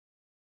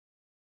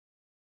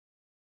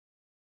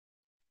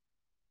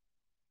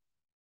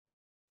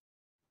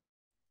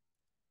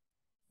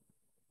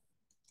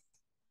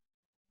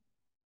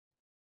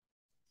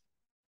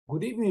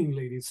Good evening,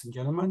 ladies and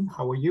gentlemen.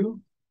 How are you?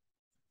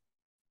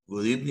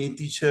 Good evening,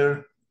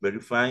 teacher.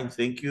 Very fine,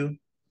 thank you.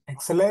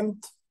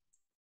 Excellent.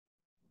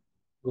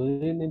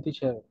 Good evening,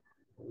 teacher.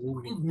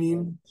 Good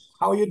evening.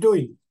 How are you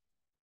doing?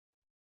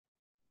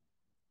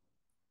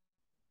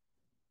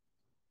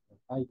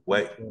 Hi,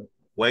 Wait, teacher.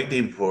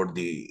 waiting for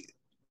the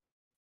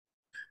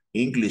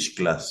English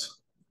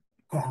class.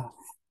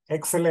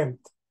 Excellent.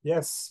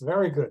 Yes,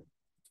 very good.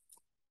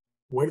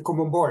 Welcome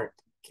on board.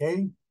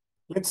 Okay,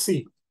 let's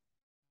see.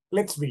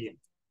 Let's begin.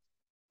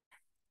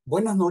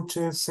 Buenas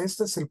noches.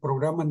 Este es el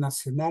Programa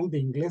Nacional de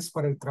Inglés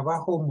para el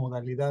Trabajo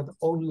modalidad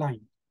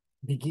online,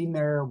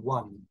 Beginner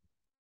 1.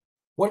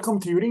 Welcome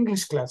to your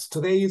English class.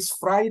 Today is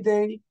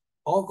Friday,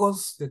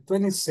 August the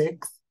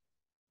 26th,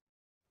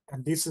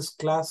 and this is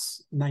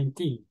class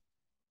 19,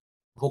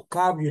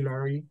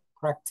 vocabulary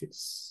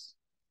practice.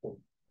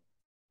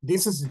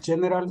 This is the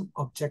general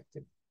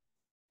objective.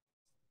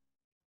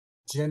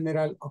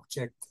 General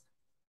objective.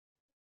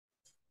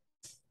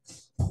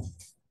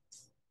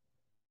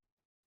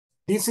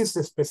 This is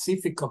the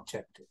specific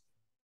objective.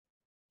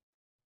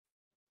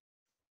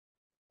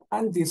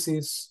 And this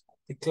is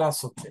the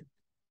class objective.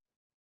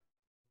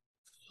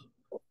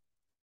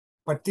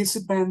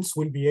 Participants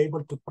will be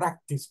able to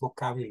practice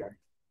vocabulary.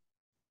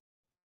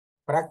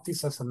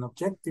 Practice as an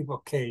objective,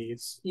 okay,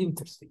 it's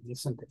interesting,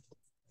 isn't it?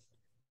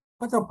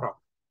 But no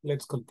problem.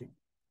 Let's continue.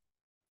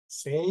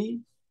 Say,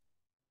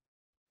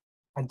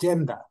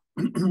 agenda.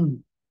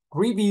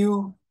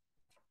 Review,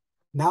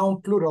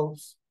 noun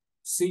plurals,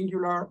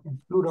 singular and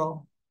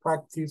plural,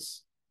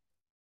 practice,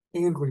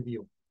 and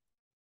review.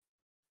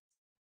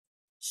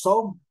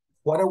 So,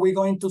 what are we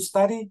going to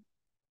study?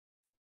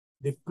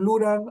 The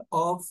plural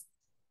of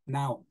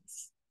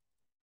nouns.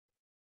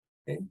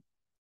 Okay?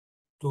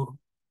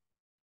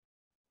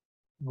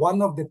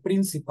 One of the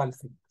principal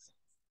things.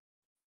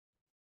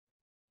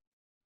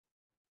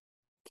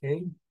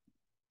 Okay?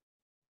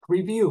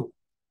 Review.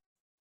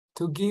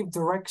 To give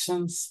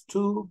directions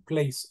to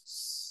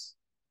places.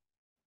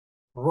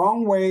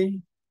 Wrong way,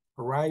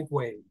 right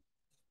way.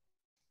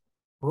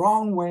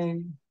 Wrong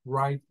way,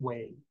 right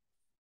way.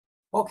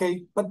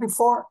 Okay, but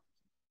before,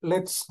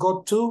 let's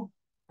go to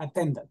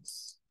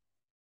attendance.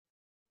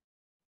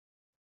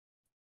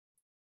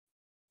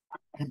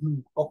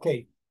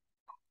 Okay.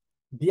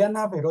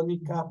 Diana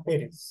Verónica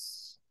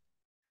Pérez.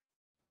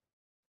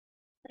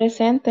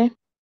 Presente.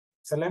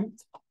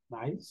 Excellent.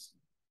 Nice.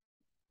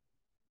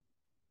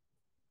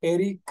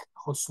 Eric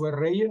Josué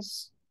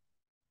Reyes.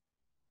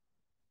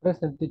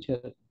 Present,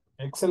 teacher.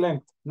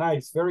 Excellent.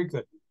 Nice. Very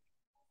good.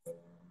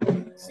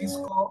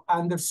 Francisco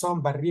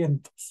Anderson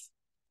Barrientos.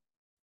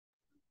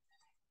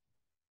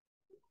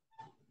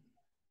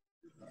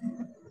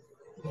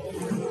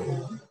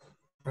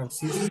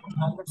 Francisco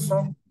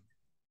Anderson.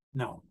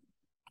 No.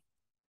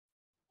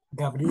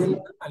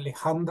 Gabriela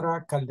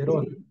Alejandra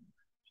Calderón.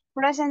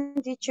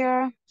 Present,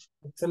 teacher.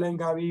 Excellent,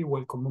 Gaby.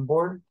 Welcome on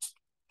board.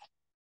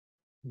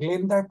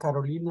 Glenda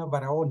Carolina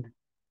Barahona.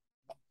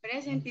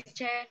 Present,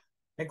 teacher.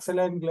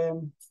 Excellent,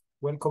 Glenn.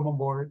 Welcome on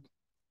board.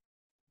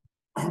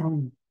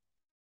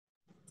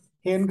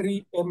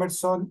 Henry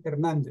Emerson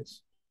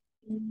Hernández.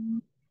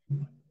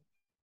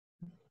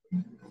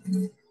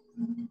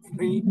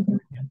 Henry,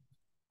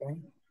 okay.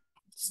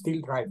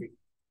 Still driving.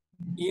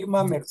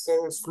 Irma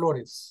Mercedes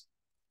Flores.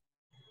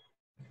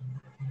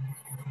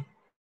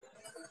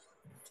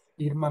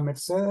 Irma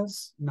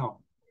Mercedes,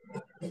 no.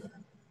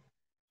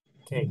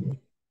 Okay.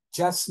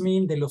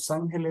 Jasmine de Los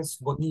Ángeles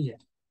Bonilla.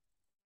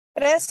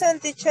 Present,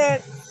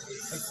 teacher.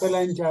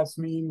 Excellent,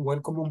 Jasmine.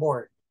 Welcome on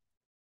board.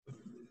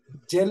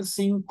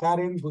 Jelsin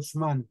Karen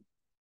Guzmán.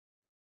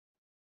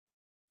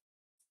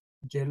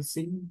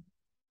 Jelsin?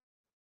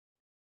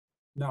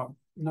 No,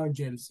 no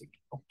Jelsin.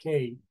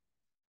 Okay.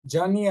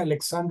 Johnny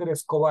Alexander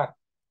Escobar.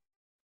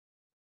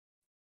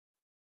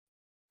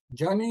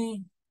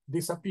 Johnny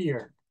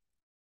disappeared.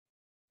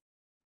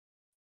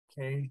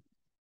 Okay.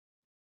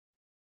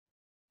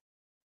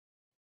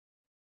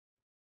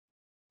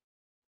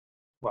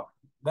 Well,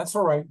 that's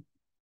all right.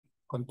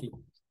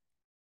 Continue.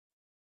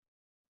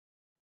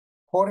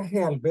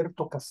 Jorge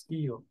Alberto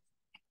Castillo.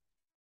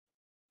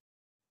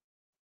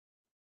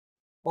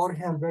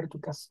 Jorge Alberto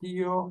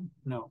Castillo,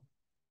 no.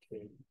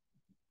 Okay.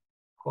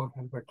 Jorge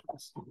Alberto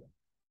Castillo.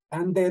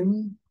 And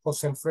then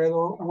José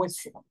Alfredo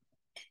Hueso.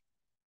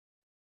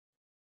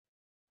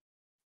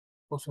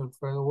 José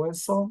Alfredo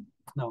Hueso,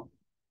 no.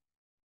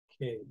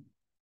 Okay.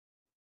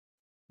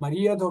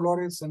 María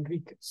Dolores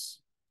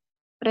Enríquez.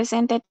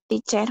 Presente,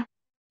 teacher.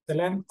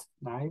 Excellent.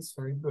 Nice.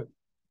 Very good.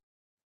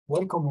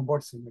 Welcome on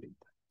board,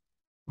 señorita.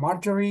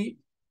 Marjorie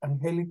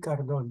Angelica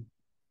Ardón.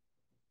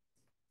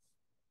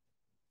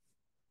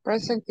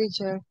 Present,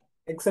 teacher.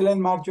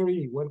 Excellent,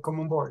 Marjorie. Welcome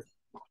on board.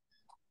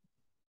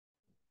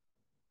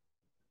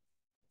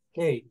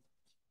 Okay.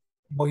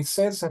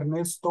 Moisés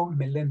Ernesto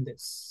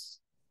Meléndez.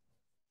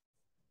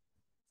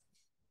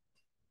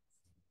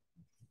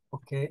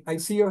 Okay. I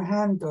see your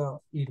hand,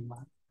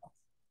 Irma.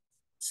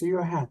 See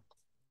your hand.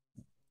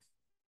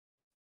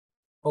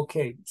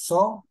 Okay.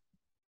 So,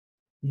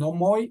 no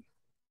more.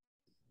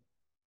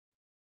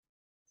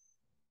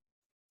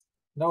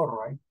 No,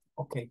 right?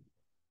 Okay.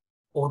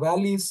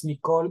 Odalis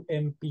Nicole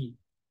MP.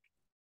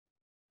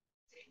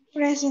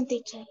 Present,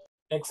 teacher.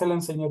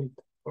 Excellent,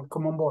 señorita.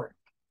 Welcome on board.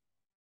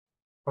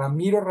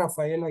 Ramiro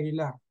Rafael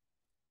Aguilar.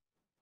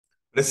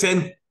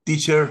 Present,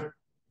 teacher.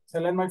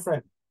 Excellent, my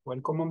friend.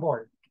 Welcome on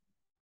board.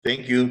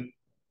 Thank you.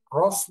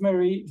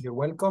 Rosemary, you're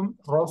welcome.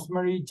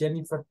 Rosemary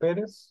Jennifer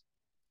Perez.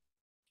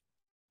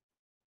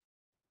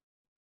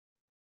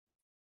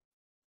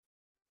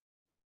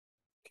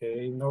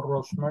 Okay, no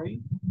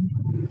Rosemary.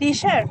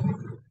 Teacher,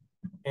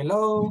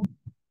 Hello.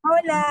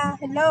 hola,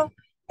 hello.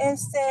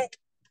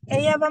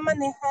 Ella va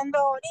manejando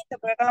ahorita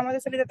porque acabamos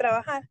de salir de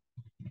trabajar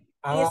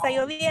y está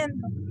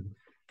lloviendo,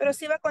 pero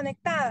sí va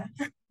conectada.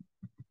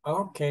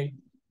 Okay.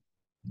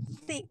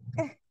 Sí,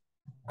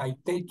 I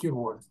take your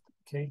word.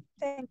 Okay.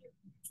 thank you.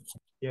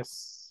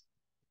 Yes.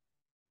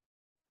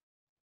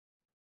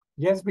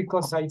 Yes,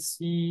 because I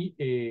see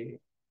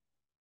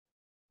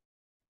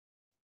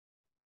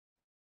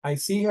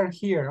her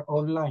here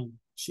online.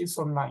 She's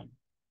online.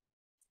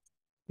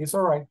 It's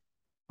all right.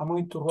 I'm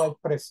going to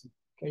write present.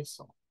 Okay,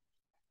 so.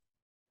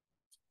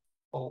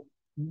 Oh.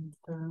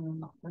 Okay.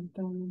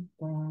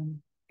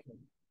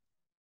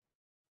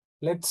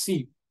 Let's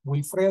see.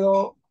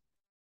 Wilfredo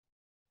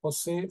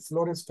José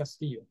Flores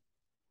Castillo.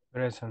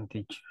 Present,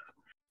 teacher.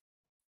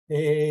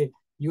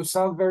 You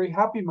sound very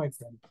happy, my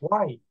friend.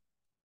 Why?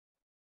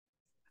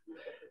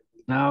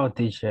 No,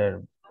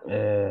 teacher.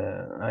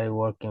 I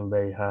working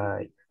very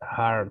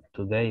hard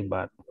today,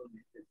 but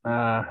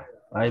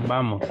ahí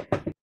vamos.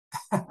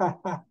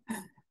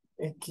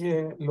 Es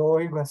que lo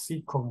oigo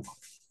así como,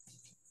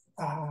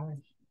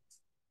 ay,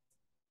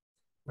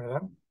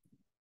 ¿verdad?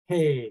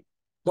 Hey,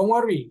 don't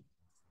worry.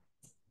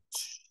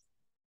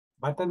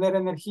 Va a tener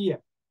energía,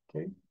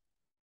 ¿ok?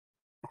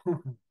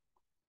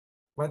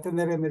 Va a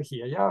tener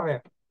energía, ya va a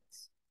ver.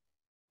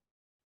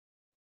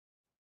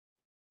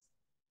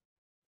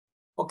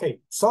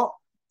 Okay, so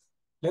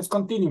let's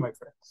continue, my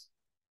friends.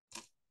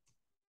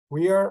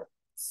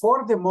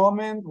 For the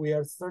moment, we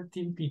are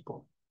 13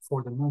 people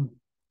for the moment.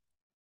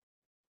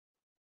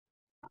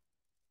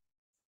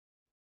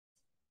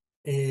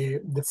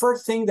 The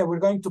first thing that we're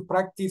going to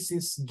practice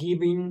is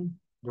giving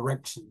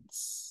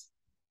directions.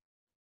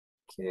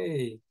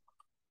 Okay,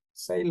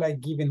 say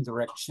like giving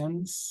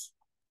directions.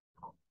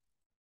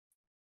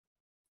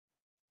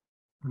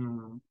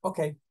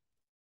 Okay,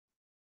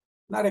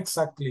 not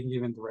exactly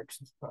giving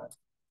directions, but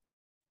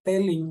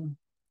telling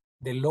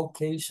the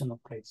location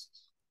of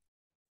places.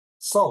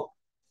 So,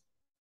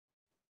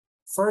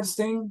 first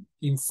thing,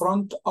 in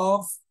front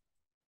of,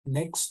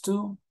 next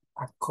to,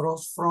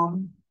 across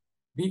from,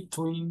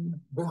 between,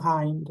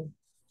 behind,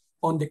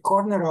 on the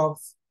corner of,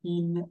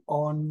 in,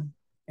 on,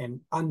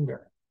 and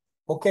under.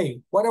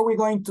 Okay, what are we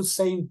going to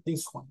say in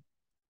this one?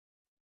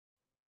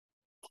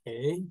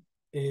 Okay,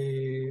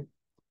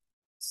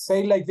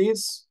 say like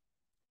this.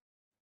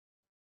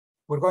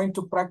 We're going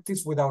to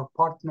practice with our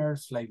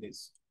partners like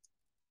this.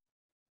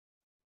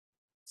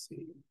 Let's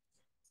see.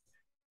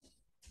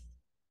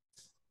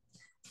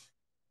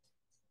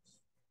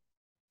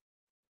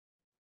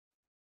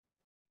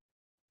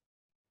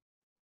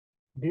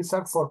 These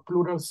are for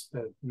plurals,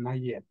 not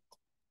yet.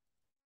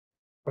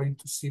 Going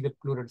to see the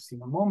plurals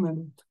in a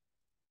moment.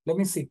 Let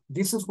me see.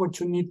 This is what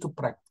you need to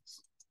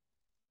practice.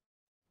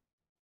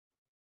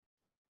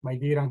 My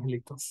dear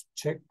angelitos,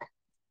 check.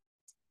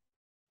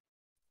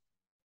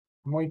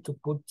 I'm going to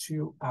put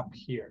you up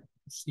here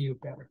to see you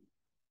better.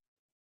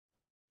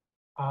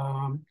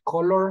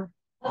 Color,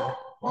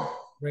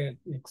 red,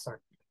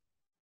 exactly.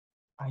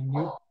 I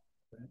knew.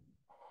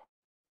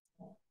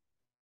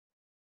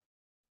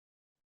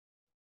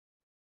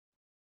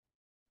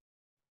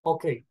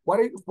 Okay,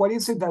 what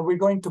is it that we're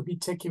going to be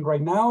checking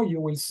right now?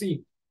 You will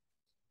see.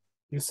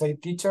 You say,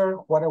 teacher,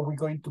 what are we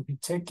going to be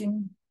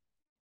checking?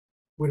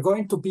 We're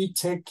going to be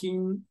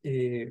checking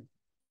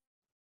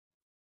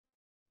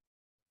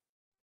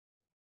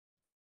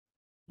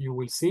you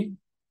will see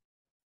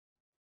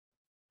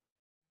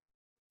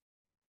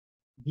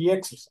the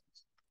exercise.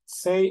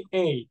 Say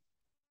A.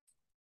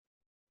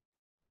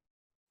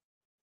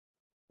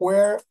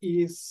 Where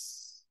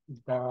is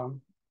the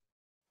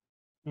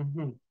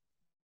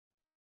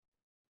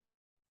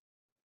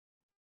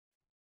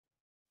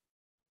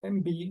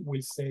and B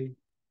will say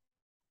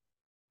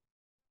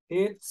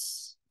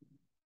it's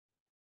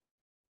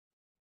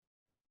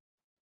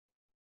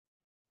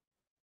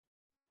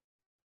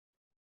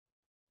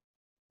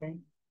okay.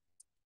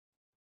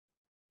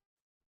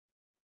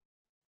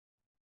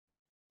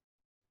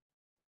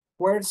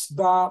 Where's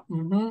the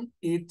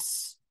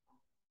it's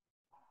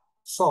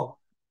so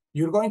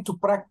you're going to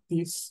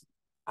practice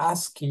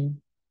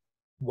asking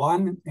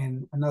one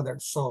and another.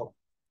 So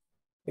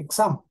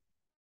example,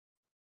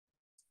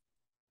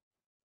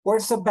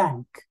 where's the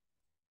bank?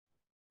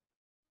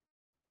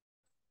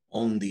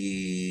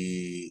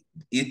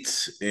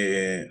 It's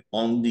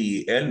on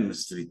the Elm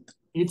Street.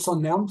 It's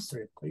on Elm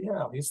Street.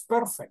 Yeah, it's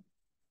perfect.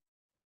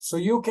 So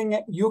you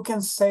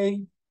can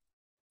say,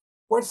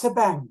 where's the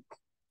bank?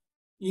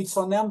 It's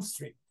on Elm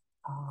Street.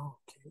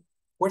 Okay.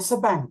 Where's the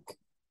bank?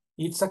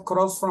 It's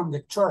across from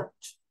the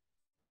church.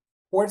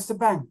 Where's the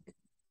bank?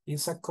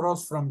 It's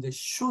across from the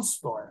shoe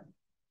store.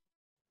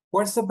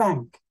 Where's the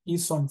bank?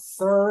 It's on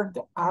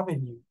 3rd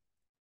Avenue.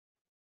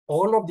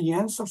 All of the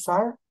answers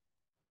are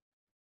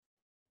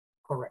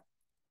correct.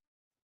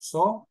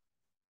 So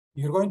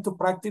you're going to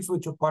practice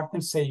with your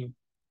partner saying,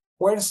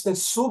 where's the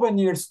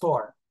souvenir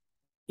store?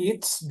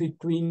 It's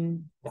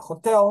between the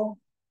hotel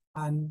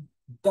and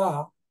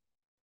the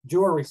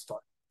jewelry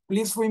store.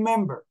 Please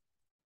remember,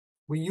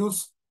 we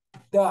use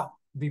the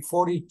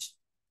before each.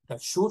 The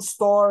shoe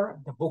store,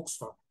 the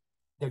bookstore.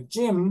 The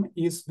gym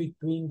is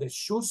between the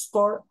shoe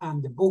store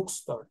and the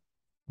bookstore.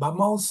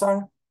 Vamos a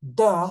usar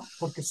the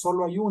porque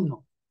solo hay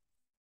uno.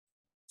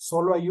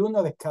 Solo hay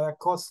uno de cada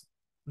cosa.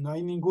 No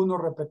hay ninguno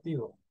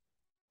repetido.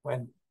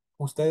 Bueno,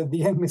 ustedes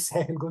díganme si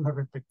hay alguno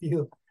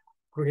repetido,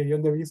 porque yo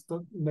no he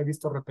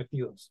visto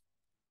repetidos.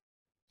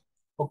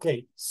 Ok,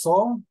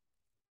 so,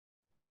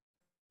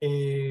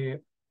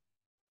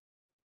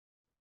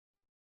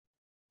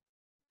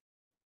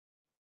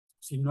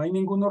 si no hay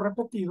ninguno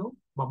repetido,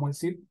 vamos a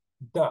decir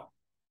the.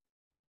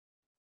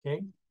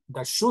 Okay,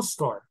 the shoe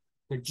store,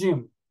 the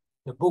gym,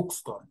 the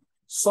bookstore.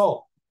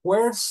 So,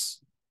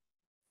 where's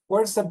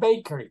the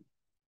bakery?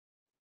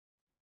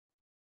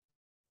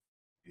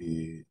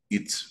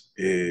 It's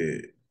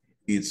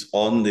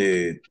on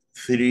the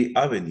 3rd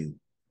Avenue.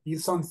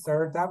 It's on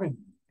 3rd Avenue.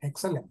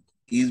 Excellent.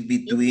 It's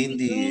between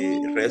the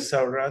between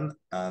restaurant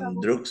and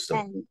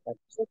drugstore.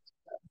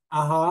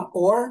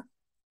 Or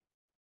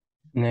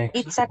Next.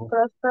 It's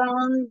across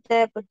from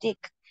the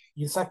boutique.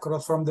 it's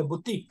across from the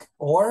boutique.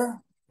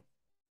 Or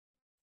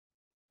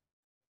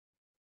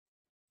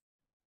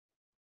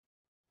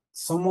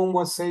someone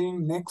was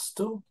saying next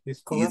to,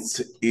 is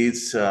correct?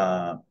 It's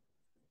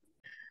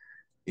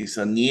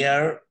a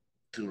near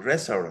to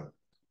restaurant.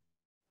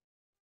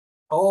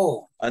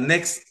 Oh,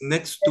 Next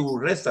to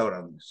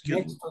restaurant. Excuse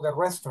next me. to the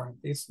restaurant.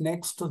 It's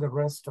next to the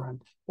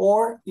restaurant.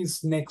 Or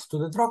it's next to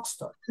the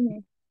drugstore.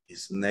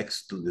 It's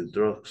next to the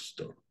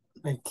drugstore.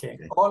 Okay.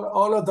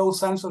 All of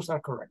those answers are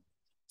correct.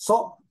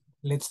 So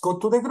let's go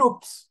to the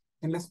groups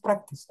and let's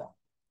practice that.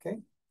 Okay.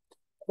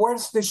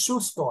 Where's the shoe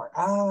store?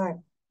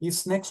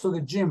 It's next to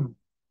the gym.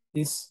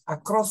 It's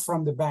across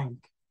from the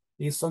bank.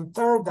 It's on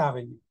 3rd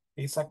Avenue.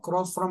 It's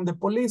across from the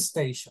police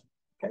station.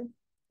 Okay.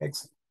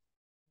 Excellent.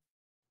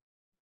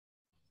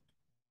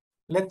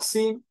 Let's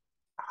see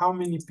how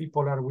many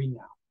people are we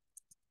now.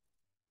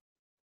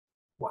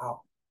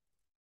 Wow.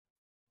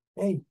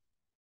 Hey,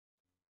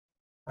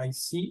 I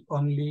see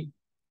only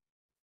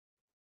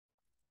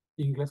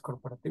Inglés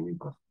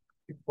Corporativo.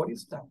 What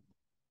is that?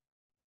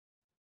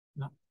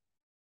 No.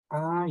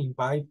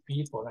 Invite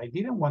people. I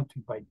didn't want to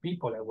invite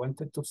people. I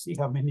wanted to see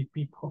how many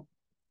people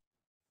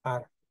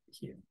are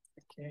here.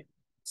 Okay.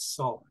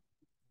 So,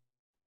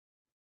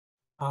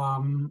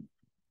 12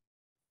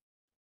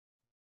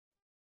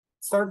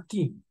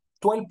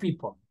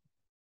 people,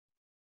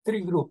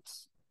 3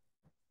 groups.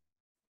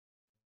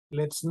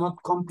 Let's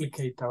not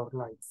complicate our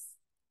life.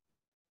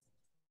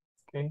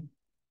 Okay.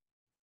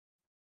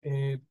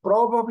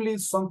 Probably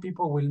some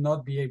people will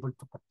not be able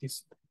to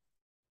participate.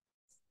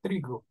 3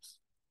 groups.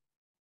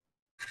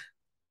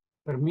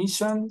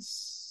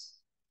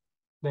 Permissions.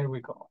 There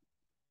we go.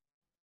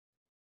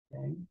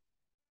 Okay.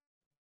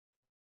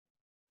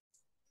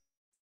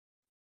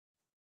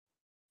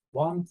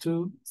 1,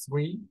 2,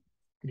 3,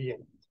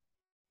 create.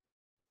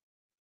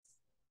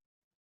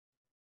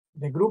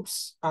 The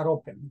groups are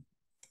open.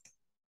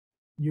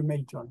 You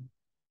may join.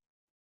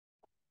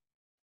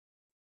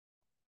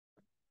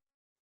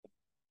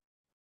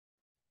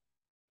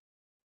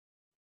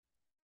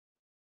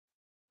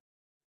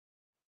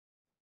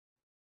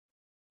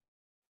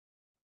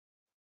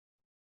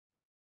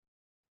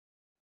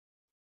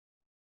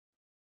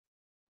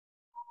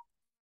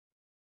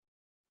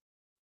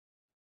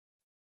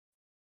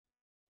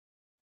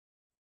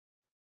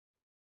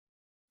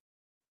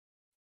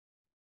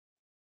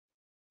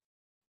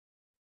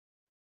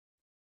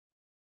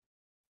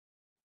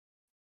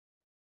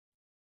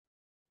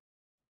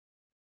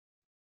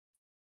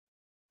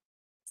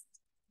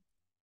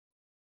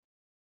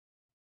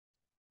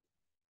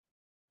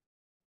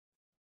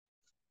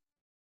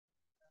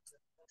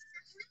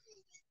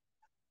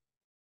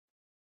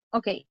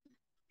 Ok.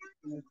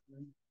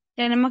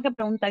 Tenemos que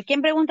preguntar.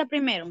 ¿Quién pregunta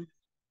primero?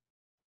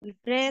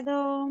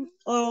 ¿Alfredo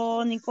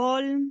o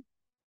Nicole?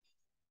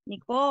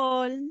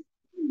 Nicole.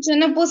 Yo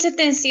no puse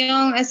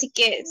atención, así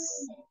que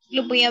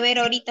lo voy a ver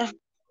ahorita.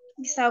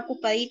 Estaba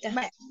ocupadita.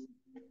 Vale.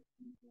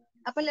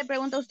 Pues le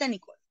pregunto a usted,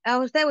 Nicole. A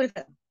usted,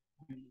 Wilfredo.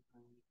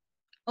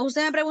 ¿O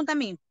usted me pregunta a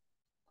mí?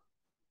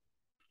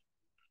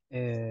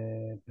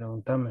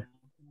 Pregúntame.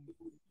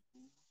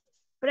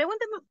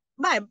 Pregúntame.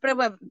 Vale,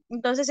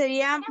 entonces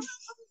sería,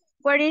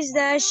 where is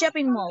the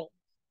shopping mall?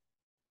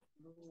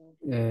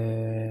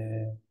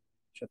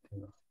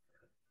 Shopping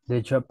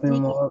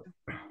mall.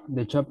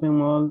 The shopping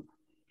mall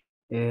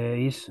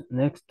is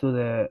next to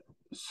the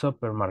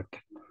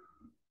supermarket.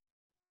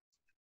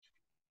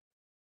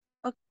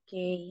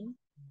 Okay.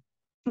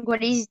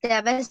 What is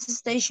the bus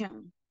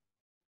station?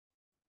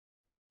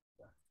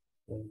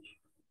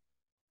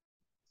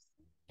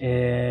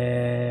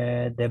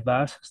 The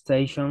bus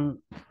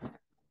station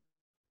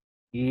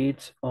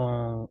is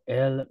on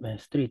Elm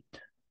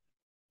Street.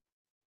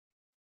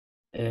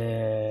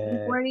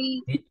 Where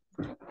is,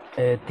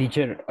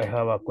 Teacher, I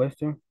have a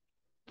question.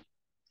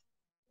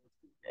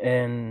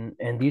 In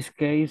this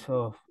case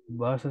of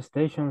bus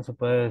station, ¿se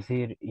puede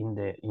decir in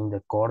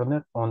the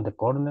corner, on the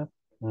corner?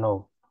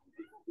 No.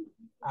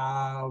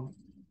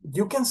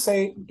 You can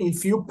say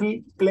if you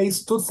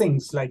place two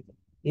things, like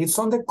it's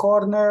on the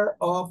corner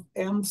of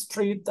Elm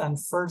Street and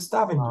First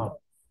Avenue.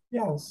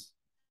 Yes.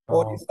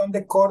 Or it's on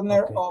the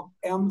corner okay. of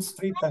Elm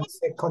Street and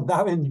Second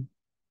Avenue.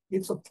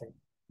 It's okay.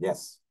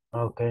 Yes.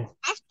 Okay.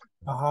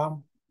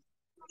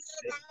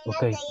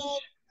 Okay.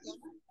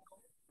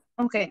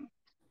 okay.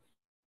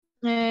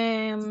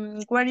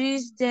 Where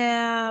is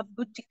the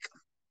boutique?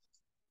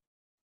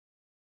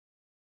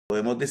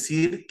 Podemos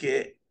decir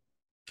que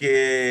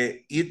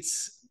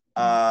it's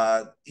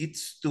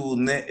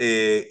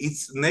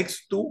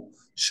next to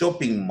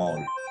shopping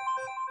mall.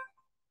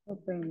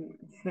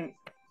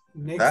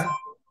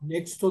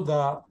 Next to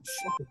the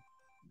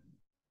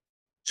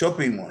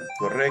Shopping mall,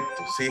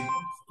 correcto, sí.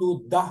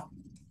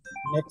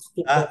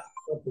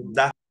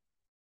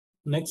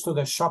 Next to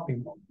the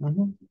shopping mall.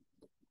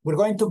 We're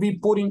going to be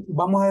putting,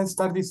 vamos a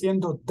estar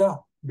diciendo the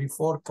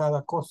before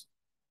cada cosa.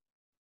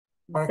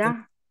 Para que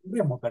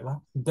vemos,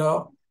 ¿verdad?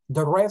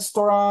 The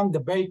restaurant,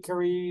 the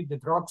bakery, the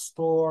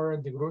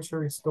drugstore, the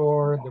grocery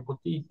store, the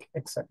boutique,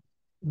 etc.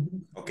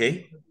 Ok.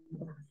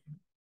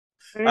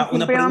 Pero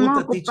Una siempre vamos a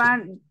pregunta,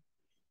 ocupar teacher.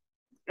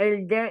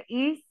 el there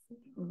is,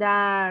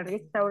 the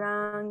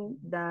restaurant,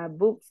 the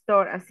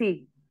bookstore,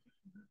 así.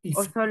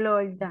 O solo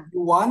el da.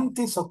 You want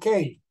is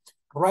okay.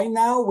 Right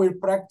now we're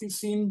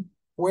practicing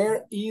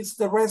where is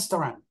the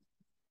restaurant.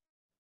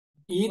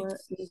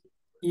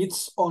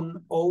 It's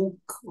on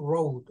Oak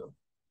Road,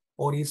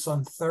 or it's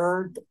on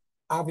 3rd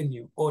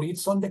Avenue, or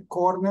it's on the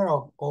corner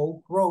of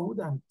Oak Road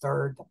and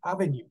 3rd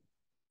Avenue,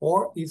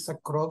 or it's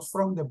across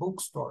from the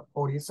bookstore,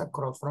 or it's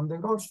across from the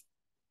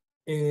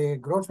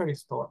grocery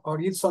store, or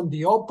it's on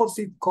the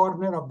opposite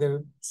corner of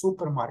the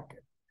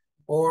supermarket.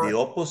 Or The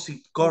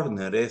opposite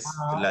corner es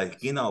la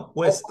esquina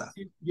opuesta.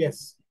 Opposite,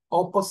 yes,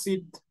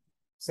 opposite.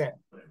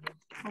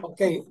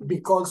 Okay,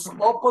 because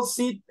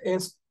opposite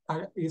is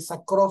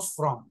across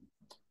from.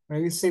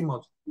 Maybe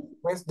decimos,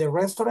 pues the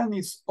restaurant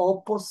is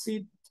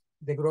opposite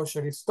the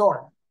grocery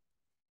store.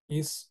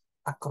 Is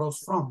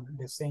across from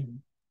the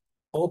same.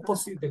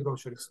 Opposite the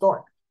grocery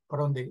store.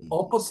 But on the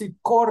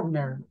opposite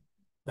corner,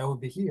 that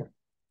would be here.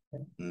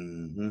 Okay?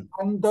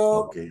 And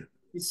Okay.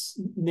 it's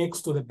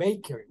next to the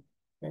bakery.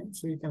 Okay?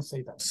 So you can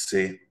say that.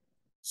 Sí.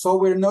 So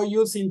we're not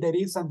using there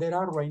is and there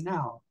are right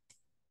now.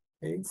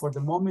 Okay? For the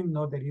moment,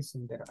 no there is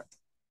and there are.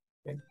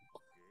 Okay.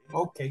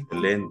 Okay.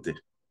 Excelente.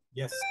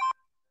 Yes.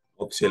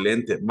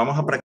 Excelente. Vamos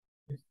a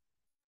practicar.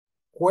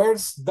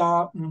 Where's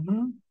the...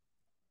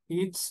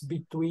 It's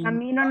between...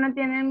 Camilo no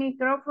tiene el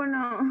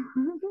micrófono.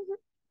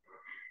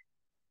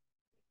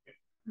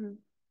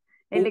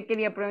 Él le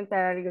quería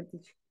preguntar algo,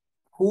 teacher.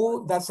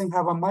 Who doesn't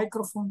have a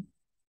microphone?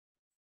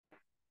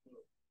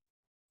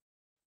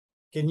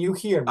 Can you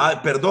hear me? Ah,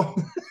 perdón.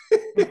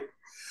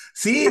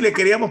 Sí, le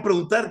queríamos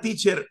preguntar,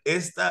 teacher,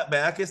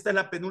 ¿verdad que esta es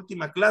la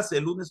penúltima clase?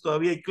 El lunes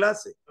todavía hay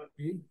clase.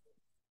 Sí.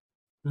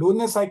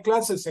 Lunes hay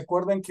clases. ¿Se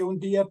acuerdan que un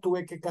día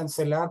tuve que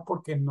cancelar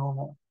porque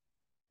no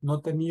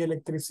tenía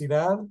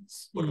electricidad?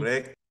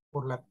 Correcto.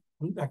 Por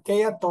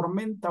aquella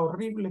tormenta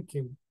horrible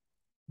que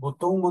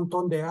botó un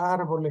montón de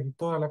árboles y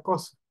toda la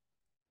cosa.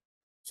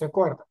 ¿Se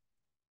acuerdan?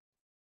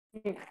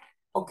 Sí.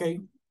 Ok.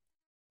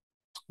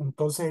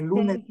 Entonces el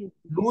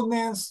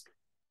lunes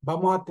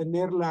vamos a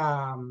tener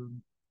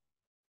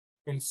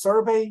el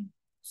survey,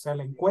 o sea,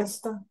 la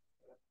encuesta.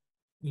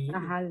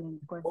 Ajá, la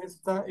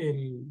encuesta.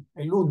 El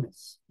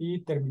lunes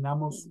y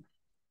terminamos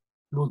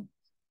lunes.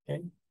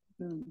 Okay.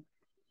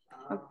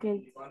 Ok.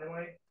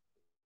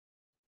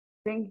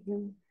 Thank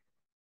you.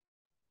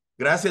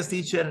 Gracias,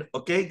 teacher.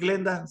 Ok,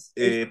 Glenda,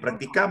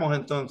 practicamos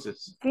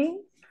entonces.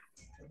 Sí,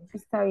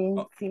 está bien.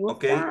 Si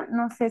gusta,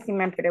 no sé si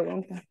me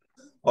pregunta.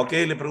 Ok,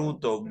 le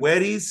pregunto,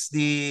 where is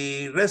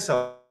the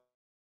restaurant?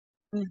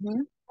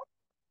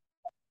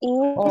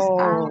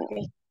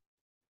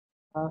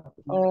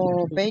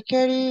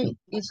 Bakery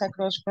is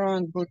across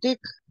from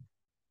boutique.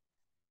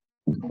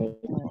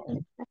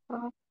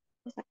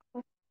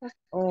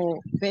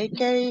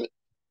 Bakery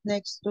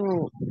next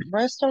to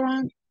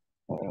restaurant.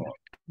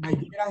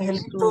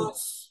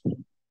 Angelitos,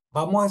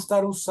 vamos a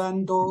estar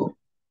usando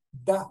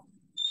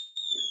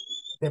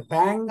the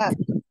bank,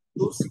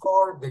 shoe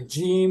store, the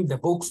gym, the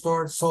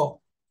bookstore.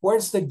 So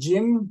where's the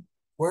gym?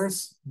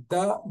 Where's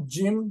the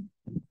gym?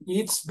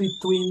 It's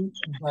between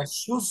the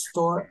shoe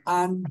store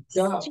and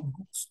the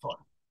bookstore.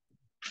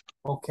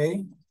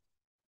 Okay.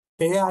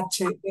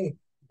 T-H-E,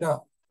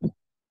 the.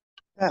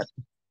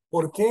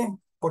 ¿Por qué?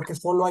 Porque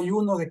solo hay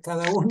uno de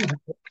cada uno.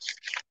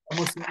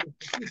 Vamos a ir.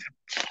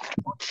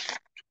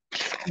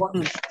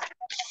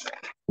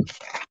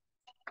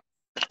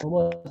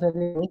 ¿Cómo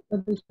sería?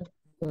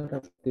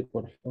 Repetir,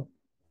 por favor.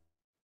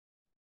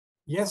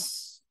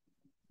 Yes.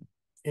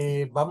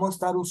 Vamos a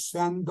estar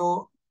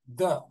usando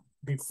the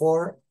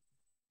before,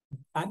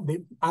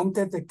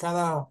 antes de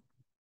cada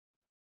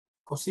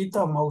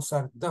cosita vamos a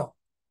usar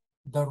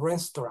the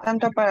restaurant.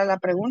 Tanto para la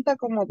pregunta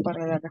como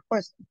para la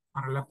respuesta.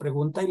 Para la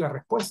pregunta y la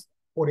respuesta.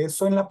 Por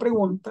eso en la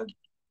pregunta,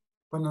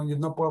 bueno, yo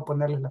no puedo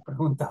ponerles la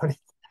pregunta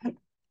ahorita.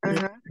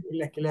 Ajá.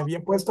 La que le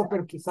había puesto,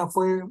 pero quizá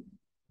fue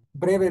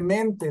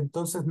brevemente,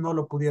 entonces no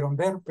lo pudieron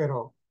ver,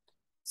 pero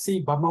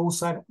sí, vamos a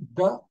usar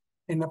the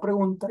en la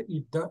pregunta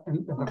y the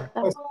en la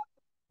respuesta.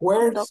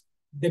 Where's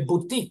the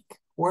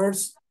boutique?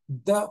 Where's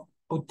the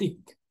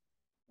boutique?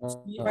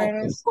 Sí, Where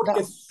aquí is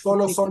porque the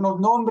solo boutique? son los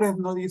nombres,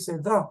 no dice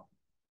the,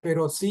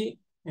 pero sí,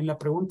 en la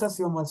pregunta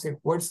sí vamos a decir,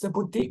 where's the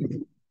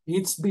boutique?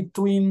 It's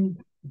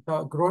between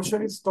the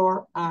grocery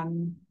store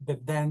and the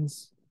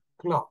dance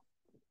club.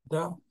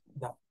 The.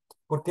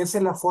 Porque esa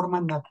es la forma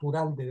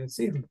natural de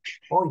decirlo.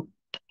 Hoy,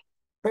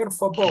 per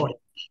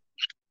favor.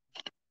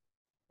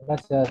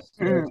 Gracias.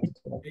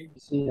 Okay.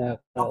 Sí, No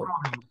problem.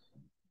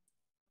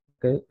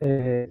 ok,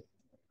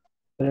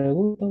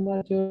 ¿pregunto,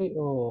 Marjorie,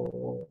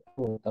 o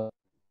pregunta?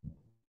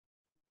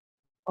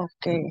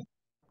 Okay.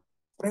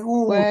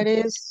 Pregunta.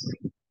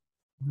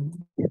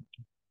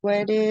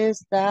 Where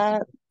is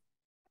the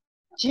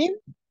gym?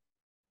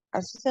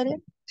 ¿Así sería?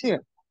 Sí.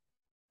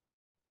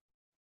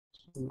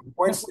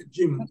 Where's the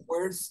gym?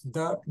 Where's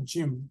the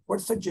gym?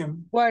 Where's the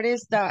gym? Where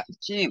is the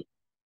gym?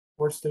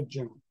 Where's the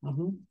gym?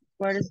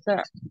 Where is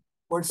the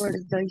Where's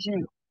the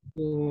gym?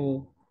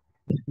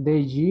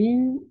 The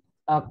gym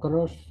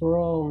across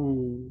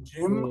from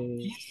gym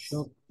the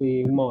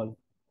shopping mall.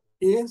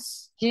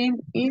 is? Gym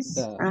is.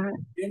 Yeah.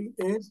 Gym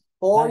is,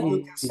 or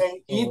you can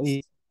say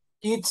It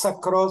it's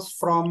across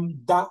from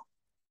the.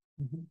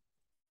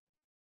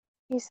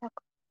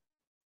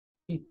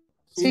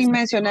 Sin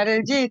mencionar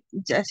el gym,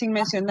 ya sin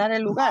mencionar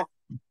el lugar.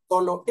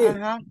 Solo it.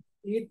 Ajá.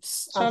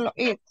 It's Solo across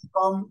it.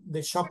 from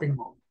the shopping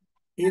mall.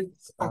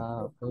 It's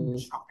across okay. from the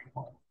shopping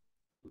mall.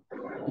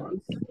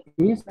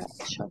 It's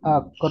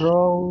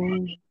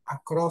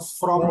Across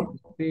from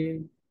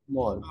shopping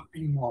mall.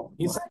 shopping mall.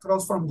 It's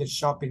across from the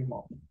shopping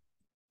mall.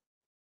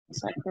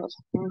 It's across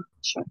from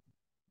shopping.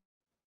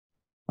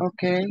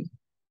 Okay.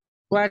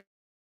 What?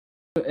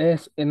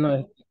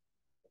 No,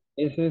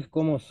 eso es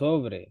como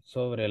sobre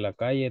la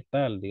calle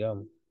tal,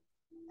 digamos.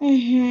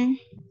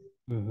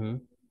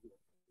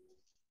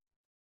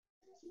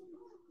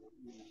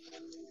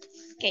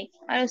 Ok,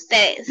 ahora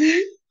ustedes.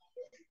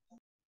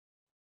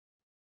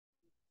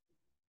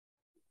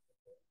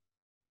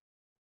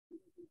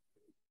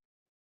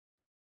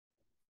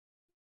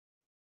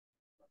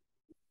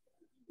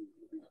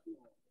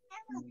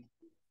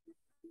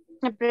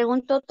 ¿Me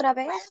pregunto otra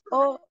vez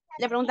o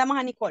le preguntamos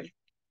a Nicole?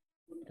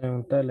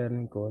 Pregúntale a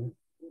Nicole.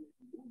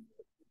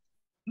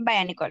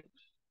 Vaya, Nicole.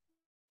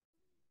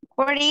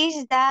 Where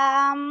is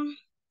the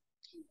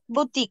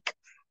boutique?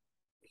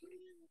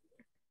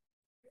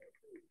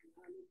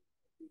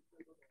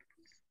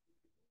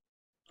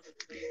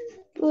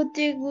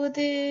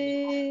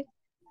 Boutique.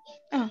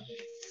 Oh.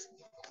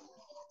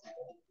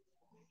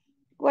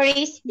 Where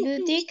is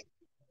boutique?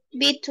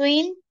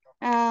 Between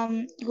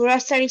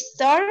grocery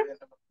store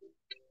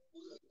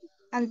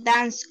and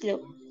dance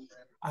club.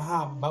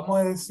 Ajá, vamos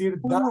a decir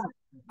the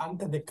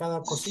antes de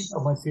cada cosita,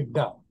 vamos a decir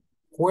the.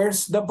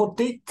 Where's the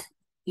boutique?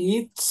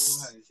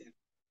 It's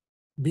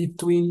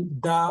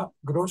between the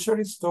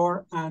grocery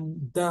store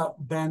and the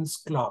dance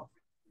club.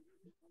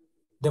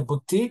 The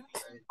boutique,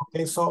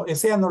 okay, so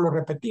ese ya no lo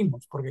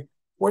repetimos, porque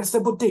where's the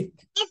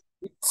boutique?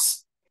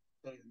 It's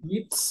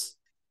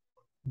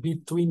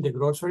between the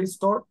grocery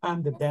store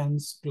and the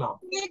dance club.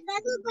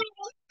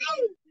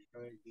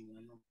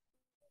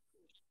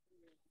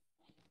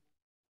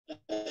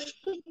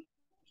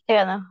 ¿Sí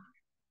o no?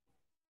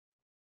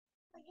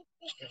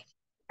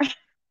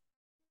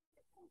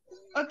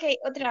 Ok,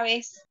 otra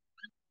vez.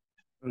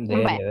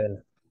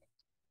 Dele.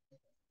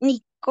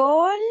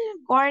 Nicole,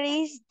 where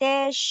is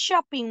the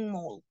shopping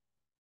mall?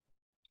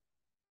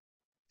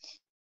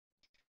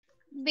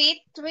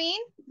 Between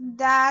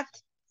that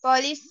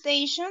police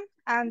station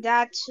and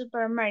that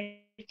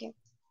supermarket.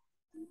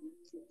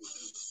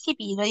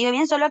 Sí, lo digo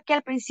bien, solo que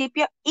al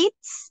principio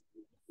it's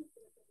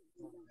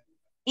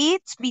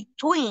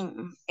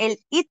between, el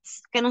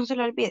it's, que no se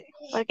lo olvide,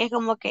 porque es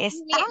como que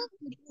está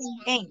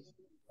en.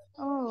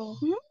 Oh,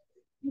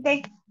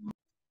 okay.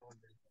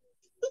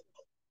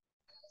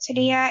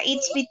 Sería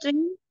it's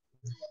between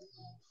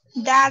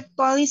that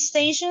police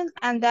station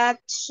and that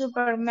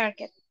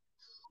supermarket.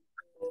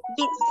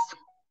 Yes.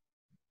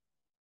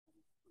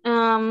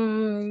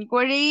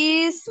 Where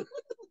is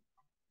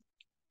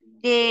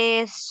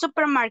the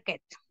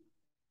supermarket?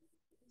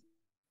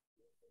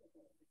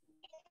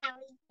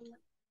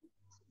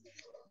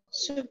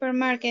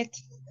 Supermarket.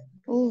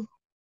 Ooh.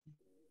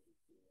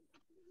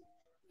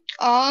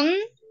 On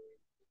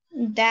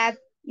that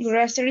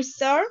grocery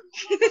store.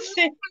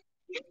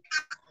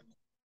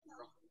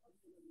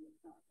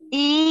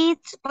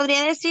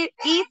 Podría decir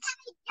it's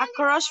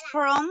across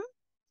from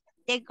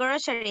the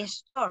grocery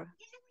store.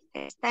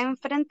 Está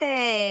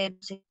enfrente,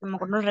 no sé,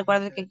 no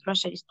recuerdo qué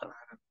grocery store.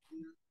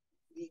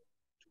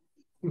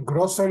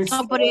 Grocery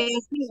No, por store,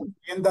 el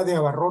tienda de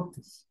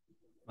abarrotes.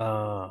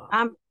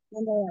 tienda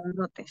de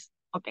abarrotes.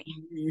 Ok.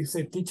 Y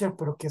dice, teacher,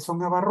 ¿pero qué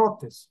son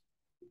abarrotes?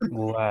 I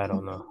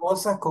don't know.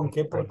 Cosas con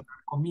que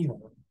preparar comida.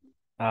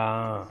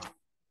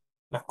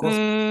 Las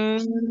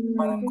cosas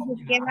para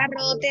comida. Qué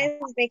barrotes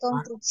de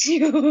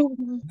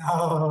construcción.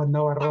 No, no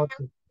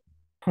abarrotes.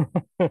 No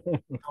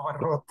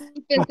abarrotes.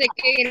 Pensé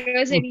que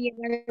grosería,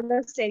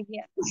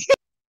 grosería.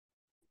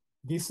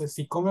 Dice,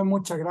 si come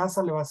mucha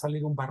grasa le va a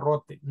salir un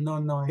barrote. No,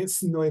 no,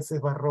 no ese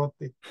es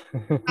barrote.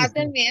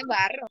 Hacen bien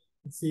barro.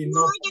 Sí,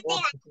 no,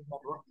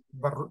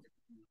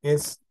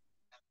 es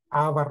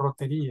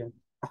abarrotería.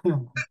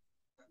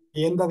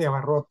 Tienda de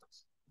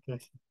abarrotes.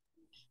 Ok.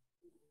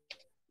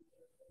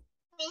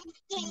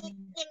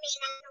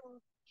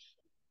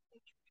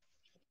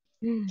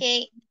 Ok,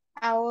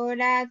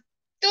 ahora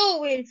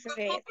tú,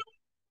 Wilfred.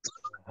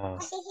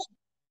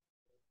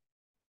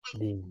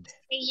 Dime.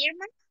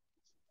 Irma,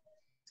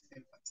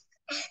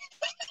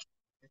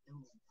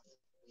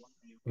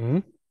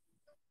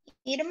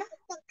 Irma.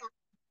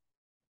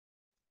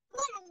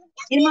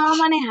 Irma va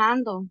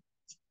manejando.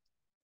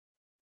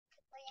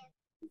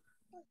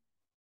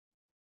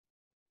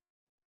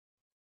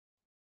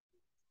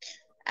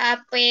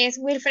 Pues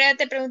Wilfredo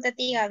te pregunta a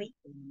ti, Gaby.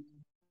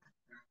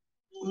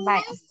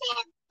 Vaya.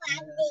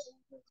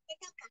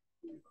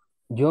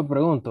 Yo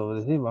pregunto,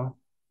 decimos.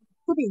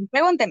 Sí,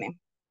 pregúnteme.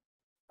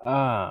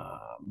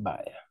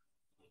 Vaya.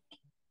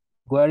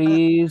 Where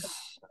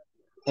is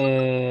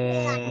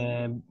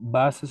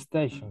bus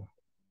station?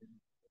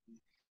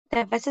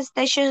 The bus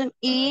station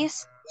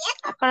is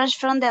across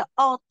from the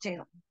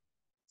hotel.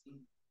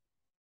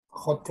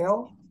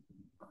 Hotel.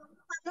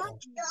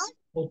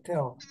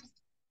 Hotel.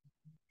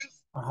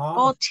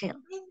 Hotel.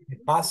 The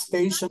bus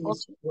station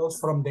is close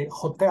from the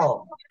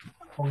hotel.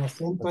 Con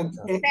acento en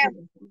E.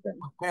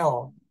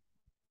 Hotel.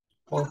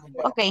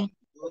 Ok.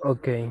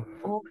 Ok.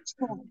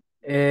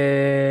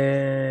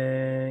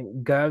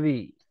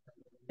 Gaby,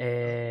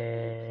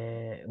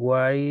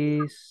 what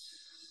is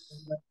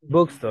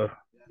bookstore?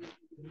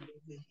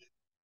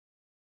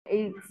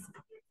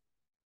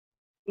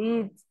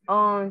 It's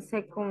on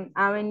Second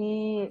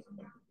Avenue.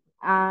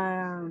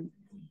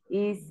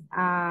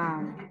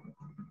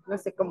 No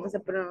sé cómo se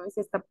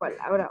pronuncia esta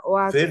palabra.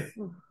 Oak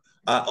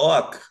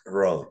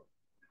Road.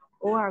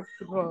 Oak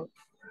Road.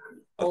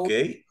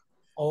 Okay.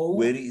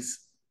 Where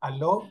is?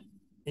 Hello,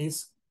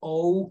 is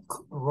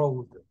Oak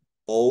Road.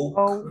 Oak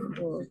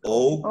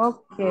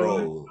Okay.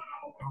 Road.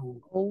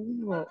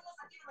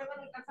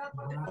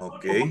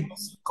 Okay.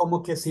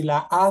 Como que si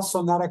la A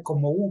sonara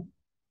como U.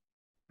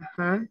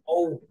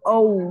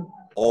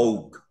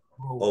 Oak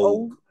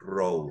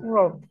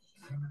Road.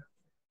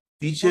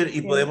 Teacher,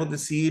 y podemos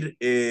decir,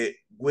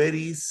 where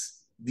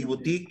is the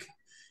boutique?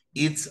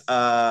 It's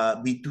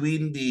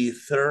between the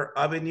 3rd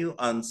Avenue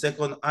and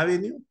 2nd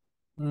Avenue.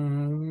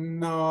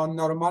 No,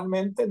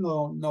 normalmente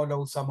no lo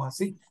usamos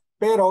así,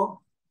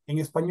 pero en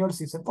español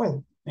sí se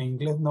puede. En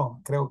inglés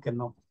no, creo que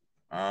no.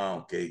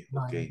 Ok.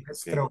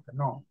 Creo que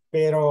no,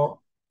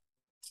 pero...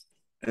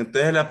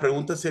 Entonces la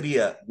pregunta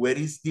sería, where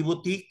is the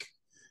boutique?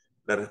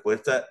 La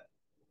respuesta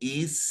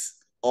is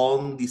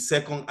on the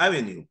 2nd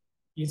Avenue.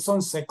 It's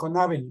on 2nd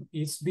Avenue.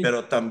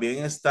 Pero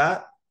también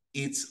está,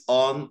 it's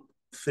on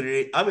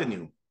 3rd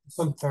Avenue. It's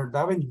on 3rd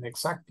Avenue,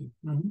 exactly.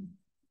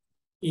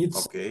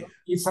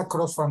 It's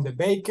across from the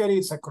bakery,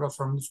 it's across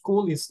from the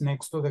school, it's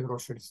next to the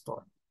grocery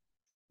store.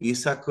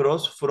 It's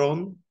across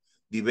from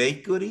the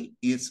bakery,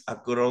 it's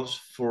across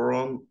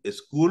from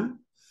school,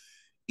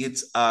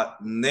 it's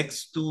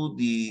next to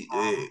the,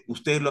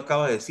 usted lo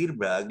acaba de decir,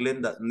 ¿verdad,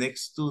 Glenda?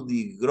 Next to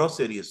the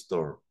grocery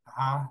store.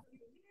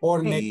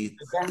 Or next to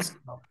the dance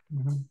club.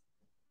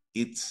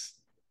 It's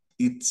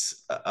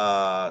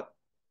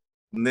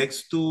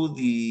next to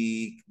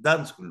the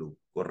dance club,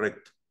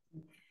 correcto.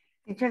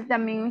 Teacher,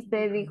 también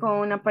usted dijo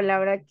una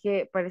palabra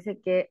que parece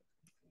que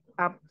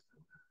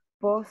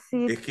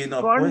opposite es que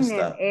no corner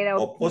apuesta. era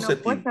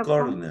Opposite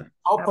corner.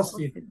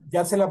 Opposite.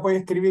 Ya se la voy a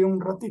escribir un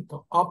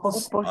ratito.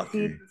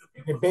 Opposite.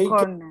 The bakery.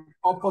 Corner.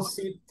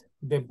 Opposite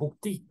the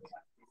boutique.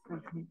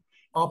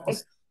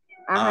 Opposite.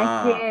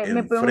 Es que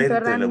me preguntó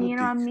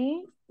Ramiro a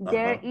mí,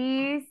 there Ajá.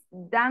 is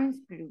dance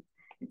club.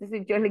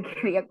 Entonces yo le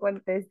quería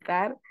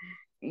contestar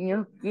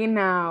en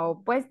esquina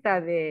opuesta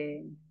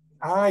de...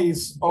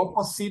 It's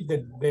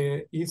opposite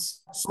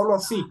is solo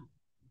así.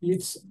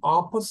 It's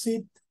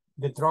opposite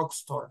the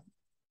drugstore.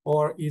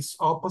 Or it's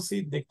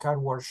opposite the car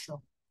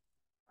workshop.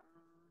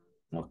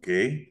 Ok.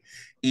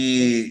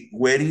 Y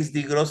where is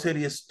the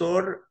grocery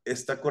store?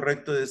 ¿Está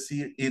correcto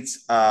decir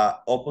it's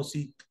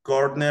opposite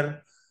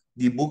corner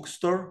the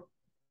bookstore?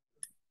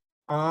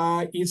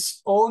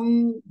 It's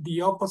on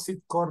the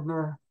opposite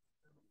corner.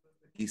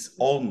 Is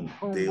on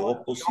the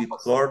opposite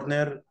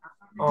corner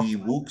the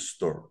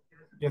bookstore.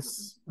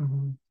 Yes.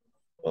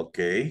 Ok.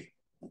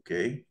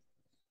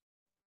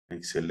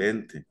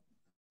 Excelente.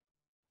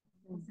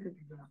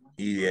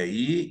 Y de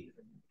ahí,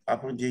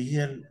 pues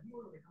llegué al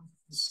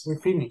We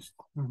finished.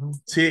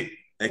 Sí,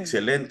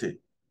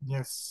 excelente.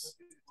 Yes.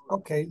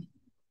 Okay.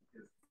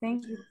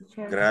 Thank you,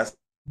 teacher. Gracias.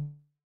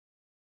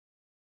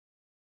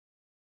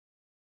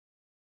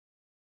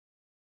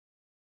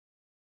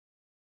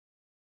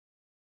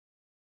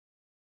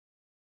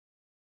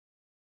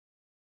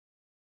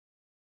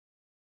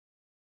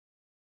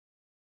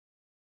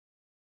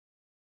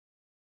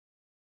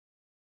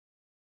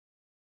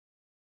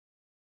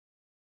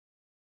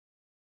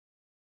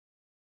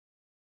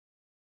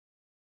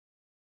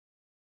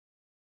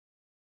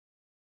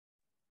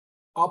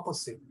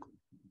 Opposite.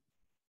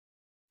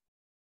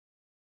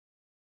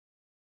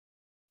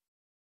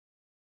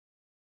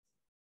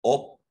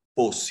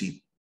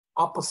 Opposite.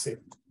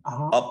 Opposite.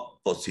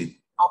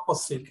 Opposite.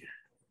 Opposite.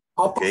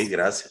 Ok,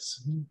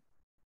 gracias.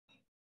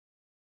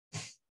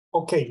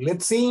 Okay,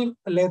 let's see.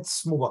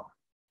 Let's move on.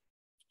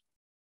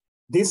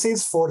 This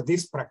is for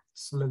this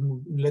practice.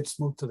 Let's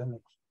move to the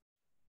next.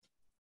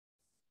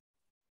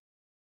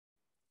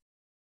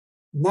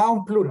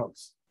 Noun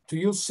plurals. To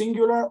use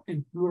singular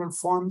and plural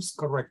forms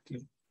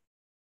correctly.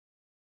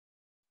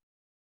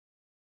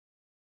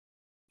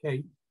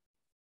 Okay.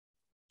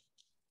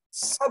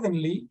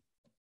 Suddenly,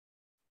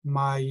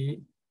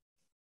 my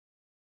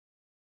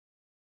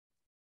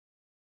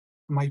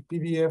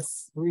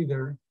PDF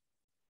reader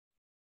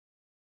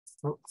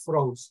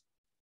froze.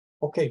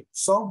 Okay,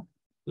 so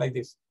like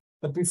this.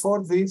 But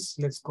before this,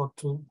 let's go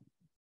to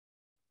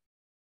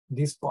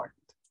this part.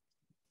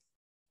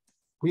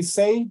 We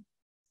say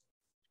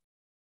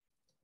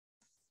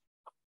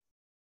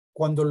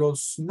cuando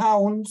los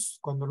nouns,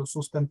 cuando los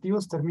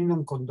sustantivos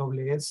terminan con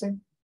doble S,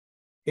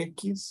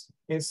 X,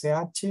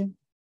 SH,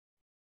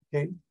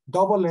 okay,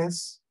 double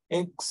S,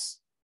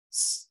 X,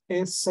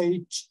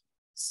 SH,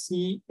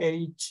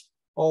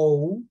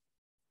 CHO,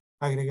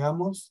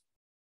 agregamos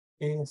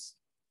es.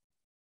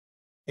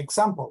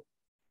 Example,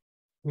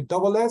 with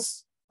double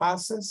S,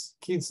 passes,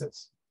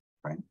 kisses,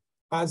 right?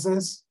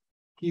 Passes,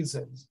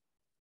 kisses.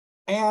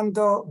 And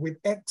with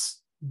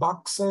X,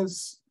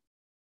 boxes,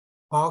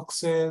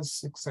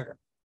 etc.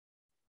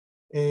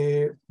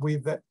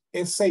 With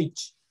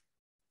SH,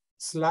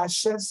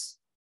 slashes,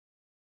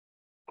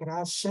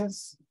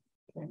 crashes,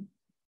 okay.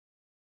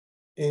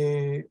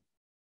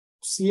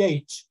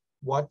 CH,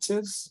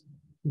 watches,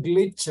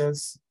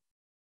 glitches.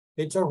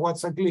 Teacher,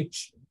 what's a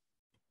glitch?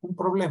 Un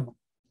problema.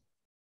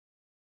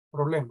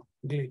 Problema,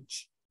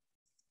 glitch.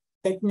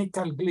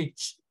 Technical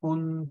glitch,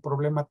 un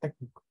problema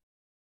técnico.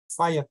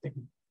 Falla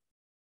técnica.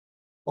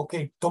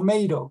 Okay,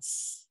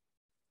 tomatoes.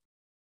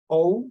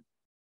 O,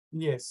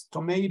 yes,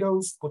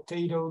 tomatoes,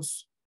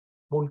 potatoes,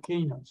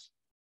 volcanoes.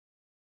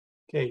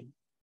 Okay.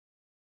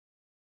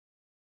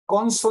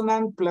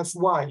 Consonant plus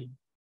Y.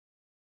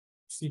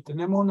 Si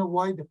tenemos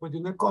una Y después de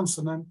una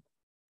consonant,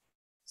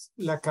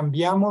 la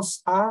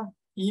cambiamos a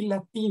I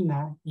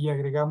latina y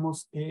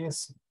agregamos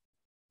ES.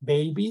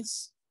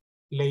 Babies,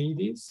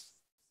 ladies,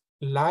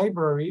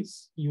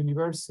 libraries,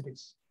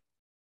 universities.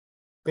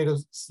 Pero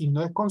si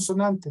no es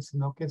consonante,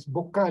 sino que es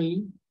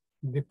vocal,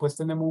 después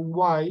tenemos un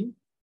Y,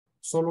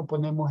 solo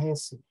ponemos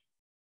S.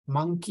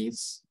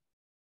 Monkeys,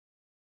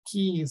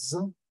 keys,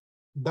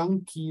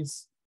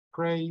 donkeys,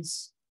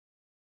 praise,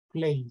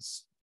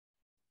 plays.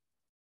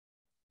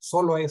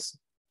 Solo S.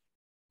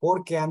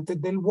 Porque antes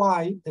del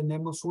Y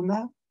tenemos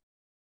una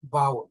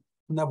vowel,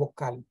 una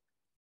vocal.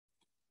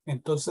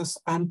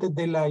 Entonces, antes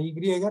de la Y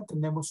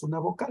tenemos una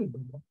vocal,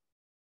 ¿verdad?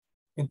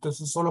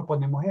 Entonces solo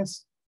ponemos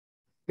S.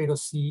 Pero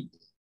si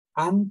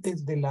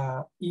antes de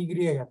la Y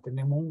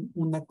tenemos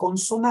una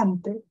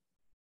consonante,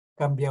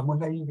 cambiamos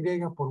la Y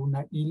por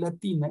una I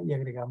latina y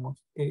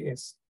agregamos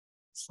ES.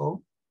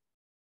 So,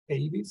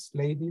 babies,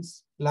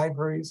 ladies,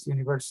 libraries,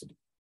 university.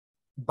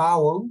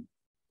 Vowel,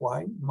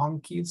 Y,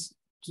 monkeys,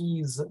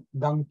 keys,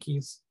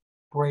 donkeys,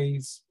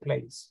 praise,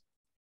 plays.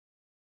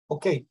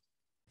 Ok.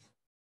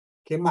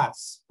 ¿Qué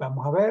más?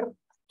 Vamos a ver.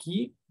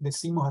 Aquí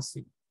decimos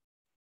así.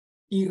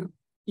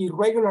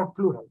 Irregular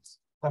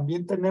plurals.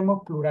 También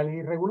tenemos plurales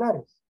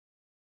irregulares.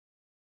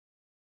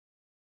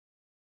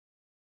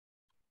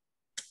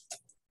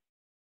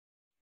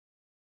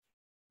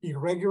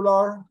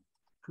 Irregular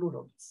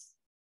plurals.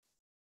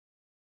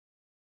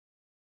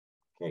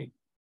 Ok.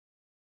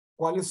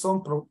 ¿Cuáles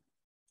son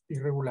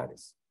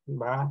irregulares?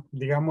 Va,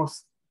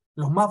 digamos,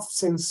 los más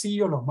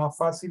sencillos, los más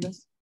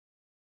fáciles.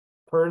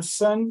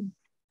 Person,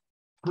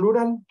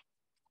 plural,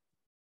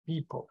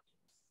 people.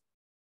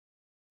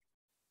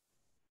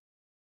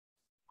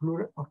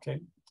 Plural,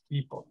 okay,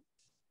 people.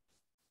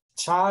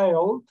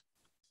 Child,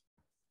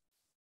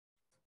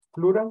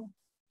 plural.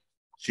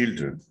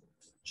 Children.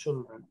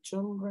 Children,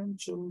 children,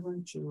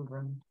 children,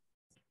 children.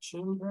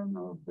 Children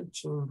of the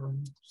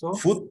children. So,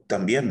 Food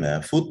también,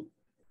 ¿verdad? Food.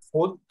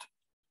 Foot.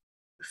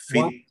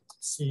 Feet. One,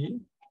 sí.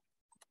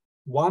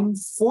 1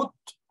 foot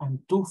and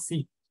 2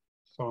 feet.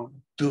 So,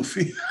 2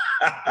 feet.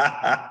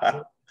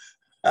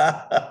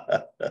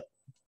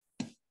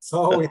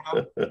 so we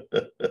have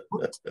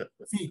foot,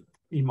 feet,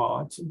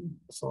 imagine.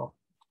 So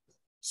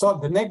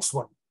the next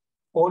one,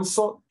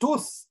 also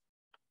tooth.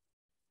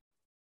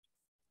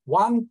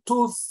 1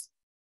 tooth,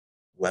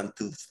 One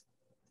tooth.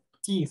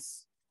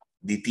 Teeth.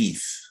 The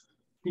teeth.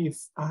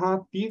 Teeth.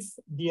 Ajá, teeth,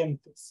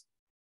 dientes.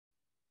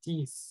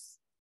 Teeth.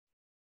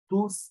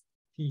 Tooth,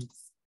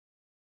 teeth.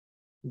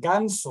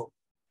 Ganso.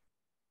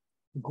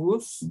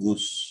 Goose.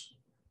 Goose.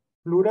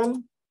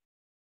 Plural.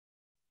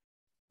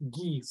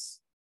 Geese.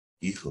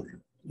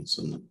 Híjole,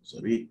 eso no lo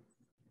sabía.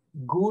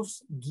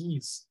 Goose,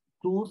 geese.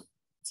 Tooth,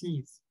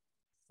 teeth.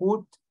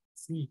 Foot,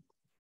 feet.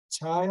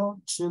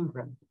 Child,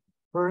 children.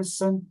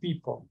 Person,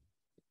 people.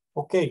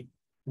 Okay.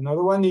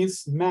 Another one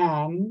is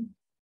man,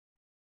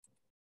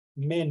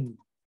 men.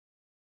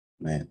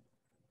 Man.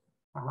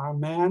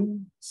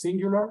 Man,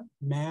 singular,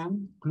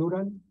 man,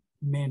 plural,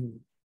 men.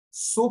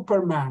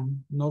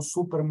 Superman, no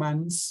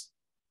supermans,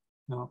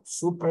 no,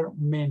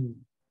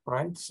 supermen,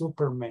 right?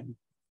 Supermen.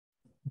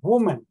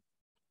 Woman.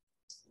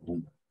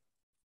 Women.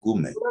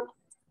 Women.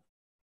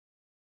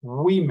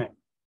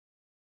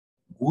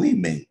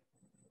 Women.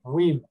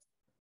 Women.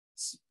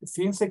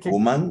 Fíjense que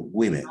Woman,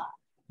 women.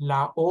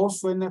 la O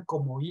suena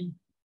como I.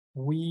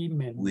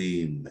 Women.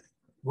 Women.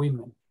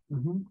 Women.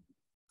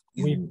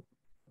 Women.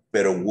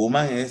 Pero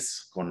woman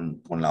es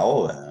con la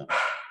O, ¿verdad?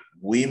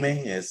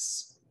 Women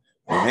es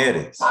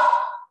mujeres.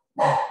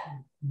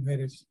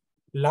 Mujeres.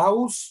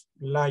 Laus,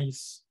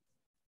 lais.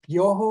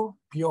 Piojo,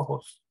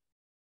 piojos.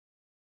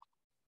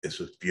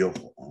 Eso es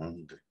piojo.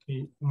 Hombre.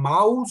 Sí.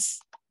 Mouse,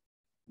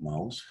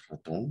 Mouse,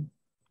 ratón.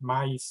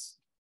 maíz.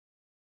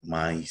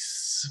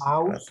 Maíz,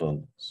 Mouse,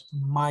 ratones.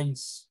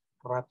 maíz.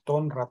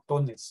 Ratón,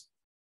 ratones.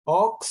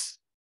 Ox,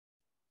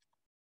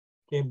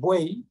 que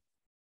buey,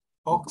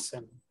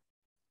 oxen.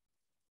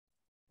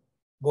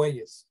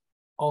 Bueyes,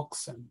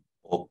 oxen.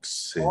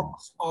 Oxen.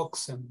 Ox,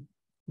 oxen.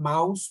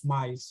 Mouse,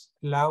 mice.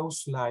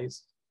 Louse,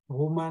 lice.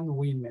 Woman,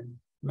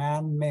 women.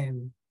 Man,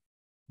 men.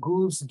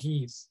 Goose,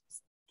 geese.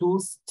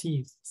 Tooth,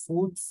 teeth.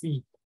 Foot,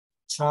 feet.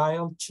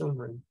 Child,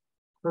 children.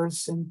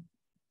 Person,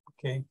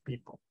 okay,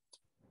 people.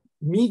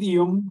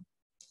 Medium,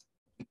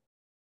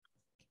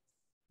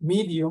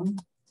 medium,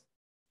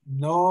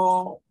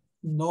 no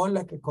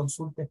la que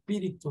consulta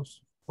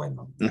espíritus.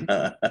 Bueno, no.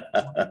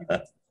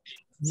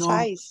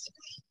 Size.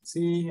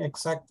 Sí,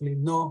 exactly,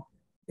 no.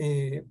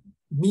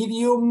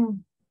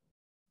 Medium,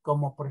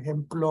 como por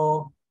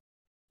ejemplo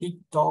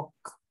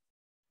TikTok,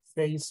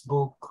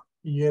 Facebook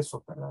y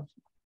eso, ¿verdad?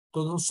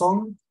 Todos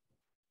son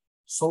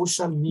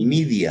social media.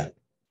 Media.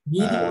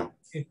 Medium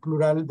es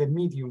plural de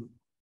medium.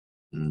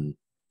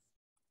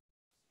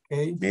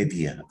 Okay.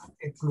 Media.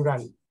 Es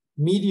plural.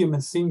 Medium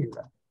es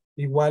singular.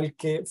 Igual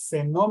que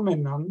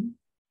phenomenon.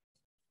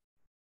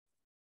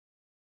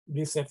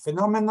 Dice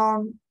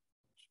phenomenon.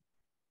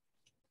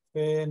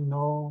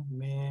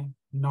 Phenomenon.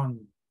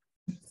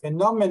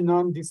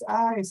 Phenomenon dice,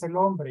 es el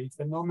hombre y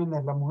fenómeno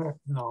es la mujer.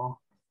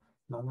 No.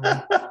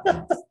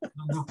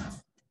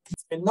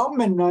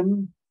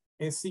 Phenomenon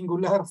es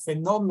singular,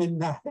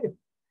 fenómena es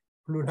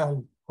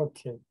plural. Ok.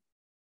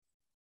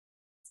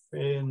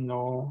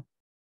 Fenómena.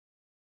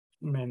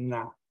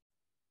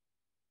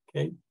 Ok.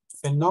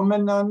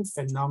 Phenomenon,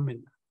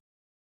 fenómena.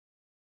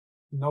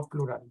 No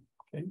plural.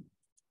 Ok.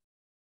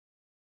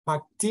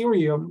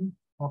 Bacterium.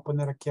 Vamos a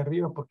poner aquí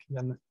arriba porque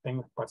ya no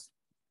tengo espacio.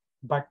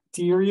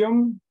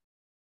 Bacterium,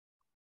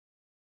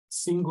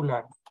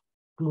 singular.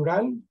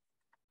 Plural,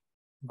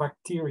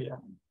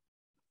 bacteria.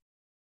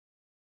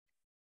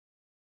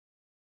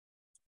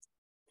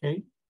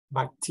 Okay.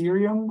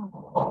 Bacterium,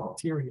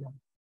 bacteria.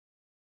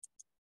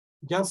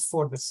 Just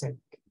for the sake.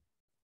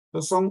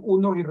 Entonces son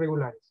unos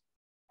irregulares.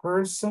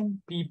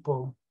 Person,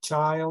 people,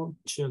 child,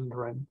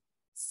 children.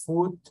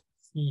 Foot,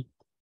 feet.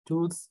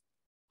 Tooth,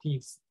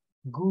 teeth.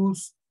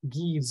 Goose,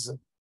 geese.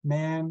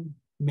 Man,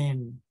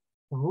 men.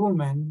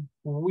 Woman,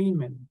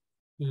 women.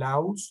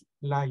 Louse,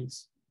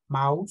 lice.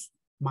 Mouse,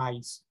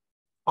 mice.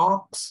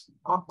 Ox,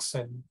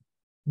 oxen.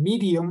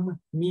 Medium,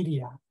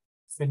 media.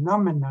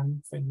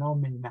 Phenomenon,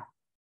 phenomena.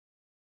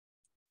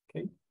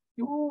 Okay.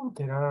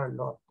 There are a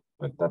lot,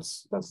 but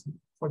that's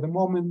for the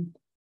moment,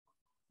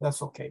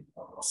 that's okay.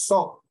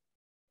 So,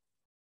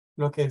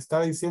 lo que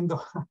estaba diciendo,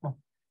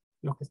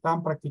 lo que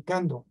estaban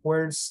practicando,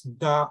 where's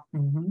the,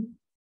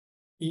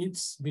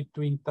 it's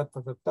between ta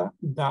ta ta ta,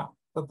 the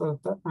ta ta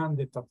ta and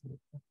the ta ta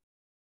ta.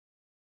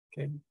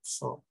 Okay,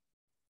 so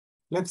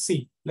let's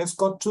see. Let's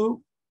go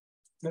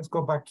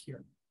back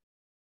here.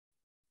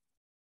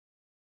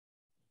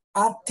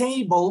 A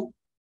table,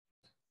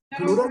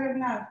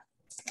 plural,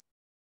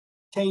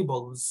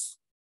 tables.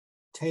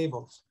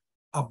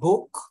 A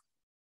book,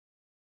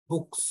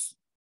 books.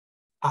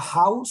 A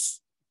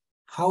house,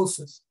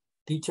 houses.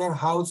 Teacher,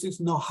 houses,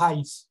 no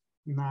highs.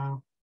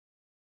 No.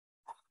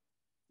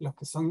 Los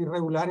que son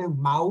irregulares,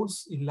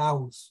 mouse y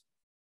louse.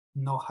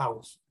 No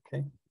house,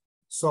 okay?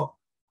 So,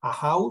 a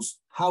house,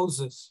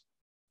 houses.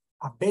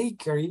 A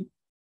bakery,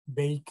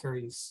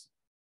 bakeries.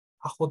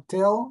 A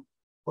hotel,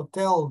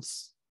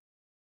 hotels.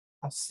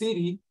 A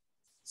city,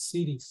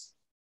 cities.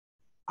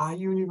 A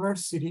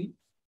university,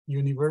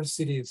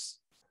 universities.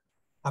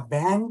 A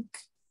bank,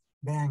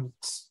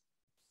 banks.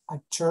 A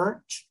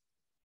church,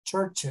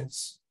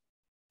 churches.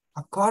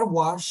 A car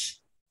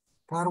wash,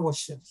 car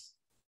washes.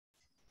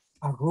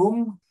 A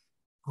room,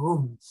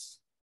 rooms.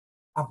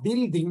 A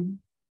building,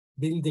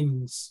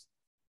 buildings.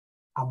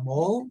 A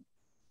mall,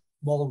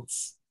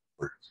 malls.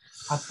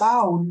 A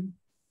town,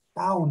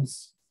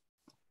 towns,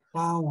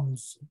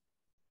 towns.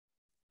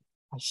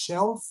 A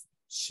shelf,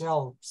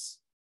 shelves.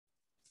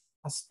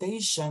 A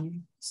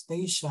station,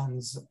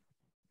 stations.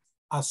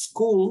 A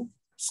school,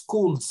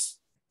 schools.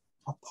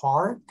 A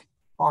park,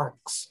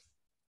 parks.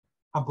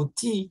 A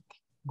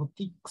boutique,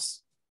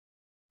 boutiques.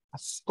 A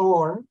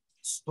store,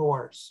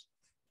 stores.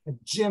 A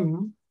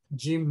gym,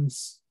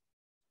 gyms.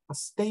 A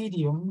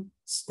stadium,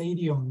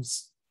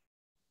 stadiums.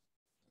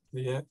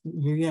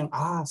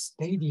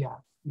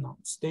 Stadia. No,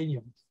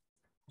 stadium.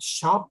 A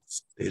shop,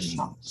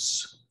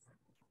 shops.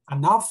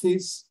 An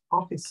office,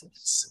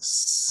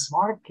 offices. A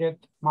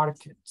market,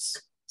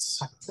 markets.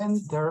 A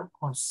center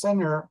or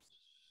center,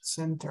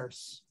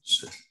 centers.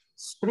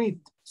 Street,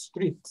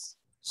 streets.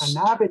 An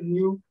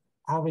avenue,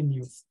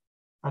 avenues.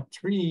 A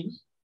tree,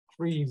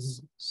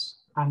 trees.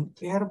 An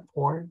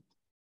airport,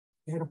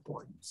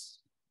 airports.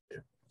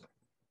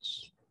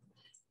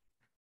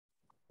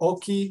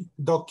 Okie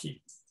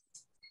dokie.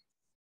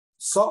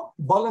 So,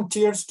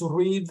 volunteers to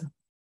read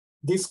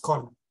this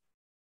column.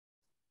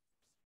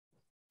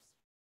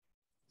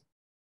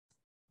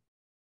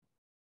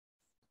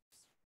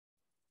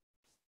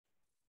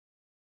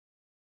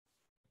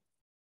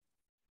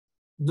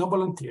 No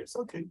volunteers,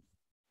 okay.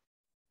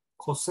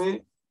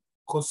 Jose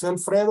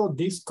Alfredo,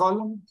 this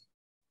column.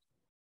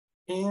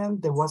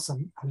 And there was a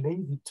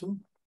lady too.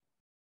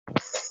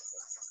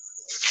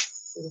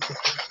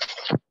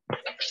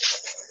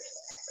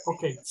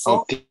 Okay,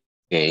 so okay.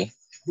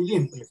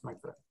 Begin, please, my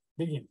friend.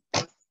 Begin.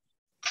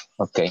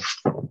 Okay.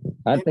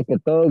 Antes que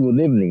todo, good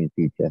evening,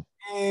 teacher.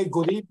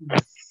 Good evening.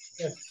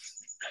 Yes.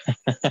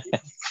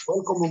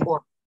 Welcome on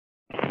board.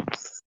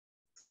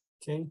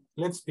 Okay,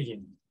 let's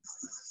begin.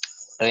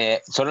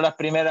 Solo la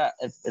primera,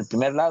 el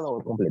primer lado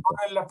o completo.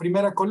 Solo la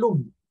primera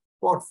columna,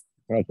 por favor.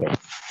 Okay.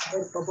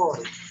 Por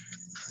favor.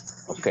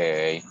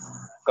 Okay.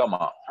 Come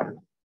on.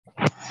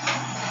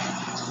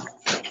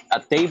 A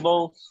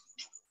table,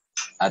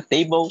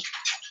 tables.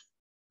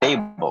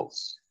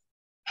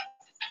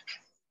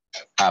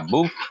 A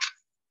book,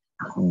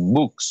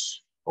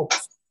 books.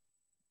 Books.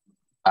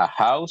 A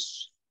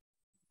house,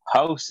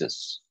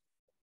 houses.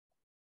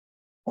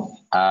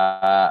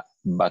 A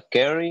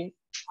bakery,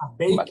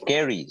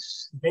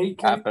 bakeries.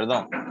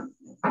 Perdón.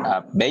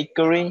 A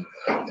bakery,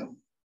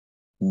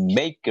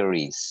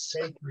 bakeries.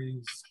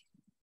 Bakeries.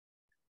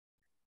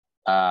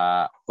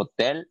 A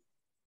hotel,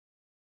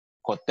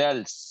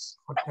 hotels.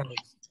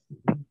 Hotels.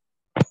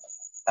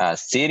 A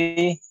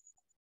city,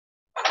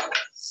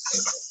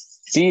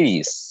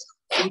 cities.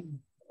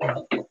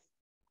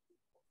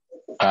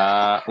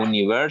 A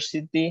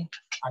university,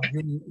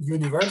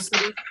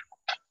 University.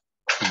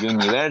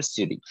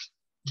 university.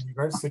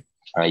 University.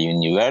 A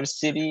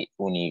university,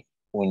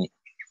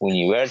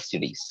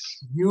 universities.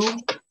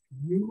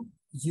 Universities.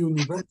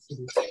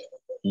 Universities.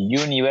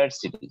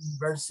 Universities.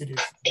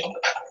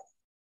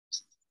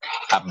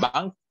 A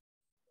bank,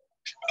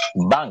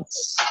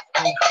 banks.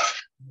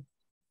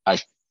 A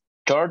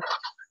church,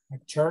 A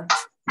church.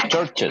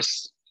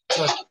 churches.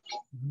 Church.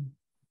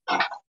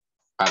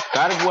 A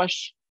car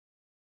wash,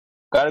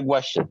 car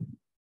wash.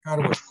 Car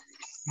wash.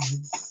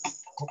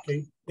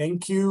 Okay,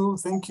 thank you,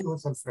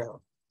 Jose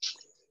Alfredo.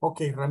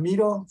 Okay,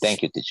 Ramiro.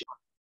 Thank you, teacher.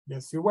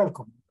 Yes, you're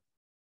welcome.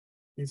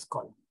 Please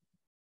call.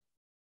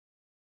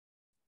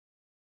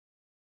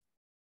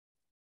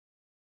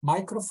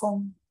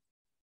 Microphone.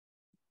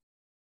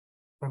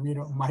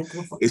 Ramiro,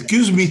 microphone.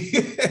 Excuse me.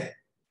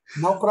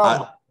 No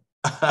problem.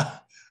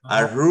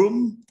 A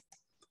room,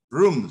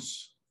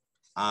 rooms.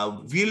 A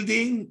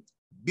building,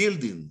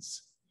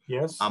 buildings.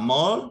 Yes. A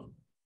mall,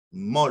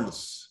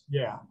 malls.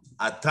 Yeah.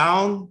 A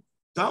town,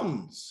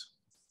 towns.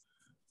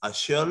 A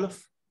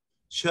shelf,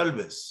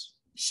 shelves.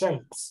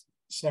 Shelves.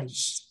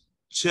 Shelves.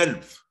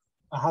 Shelf.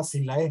 Ajá,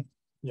 sin la E.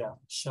 Yeah,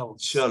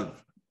 shelves.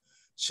 Shelf.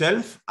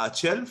 Shelf, a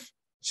shelf,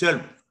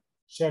 shelf.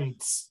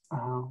 Shelves.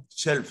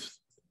 Shelf.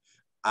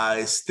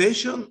 A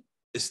station,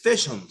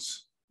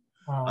 stations.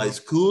 A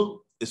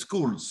school,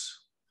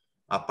 schools.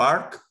 A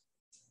park,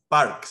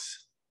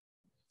 parks.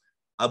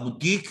 A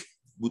boutique,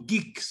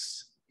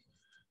 boutiques.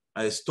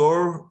 A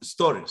store,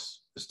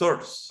 stores.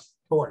 Stores.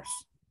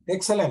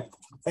 Excellent.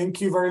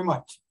 Thank you very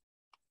much.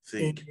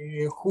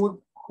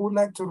 Who would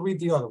like to read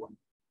the other one?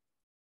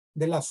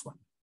 The last one.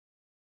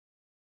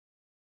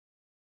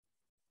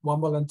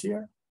 One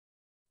volunteer.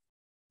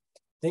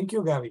 Thank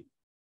you, Gabby.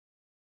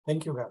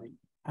 Thank you, Gabby.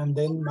 And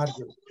then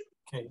Margaret.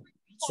 Okay.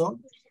 So.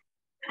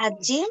 A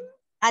gym,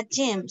 a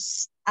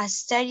gyms. A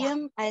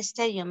stadium, a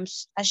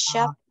stadiums. A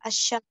shop, a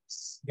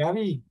shops.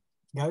 Gaby.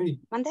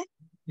 ¿Mande?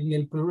 En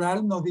el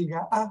plural no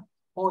diga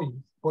hoy,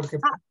 porque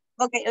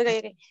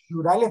okay.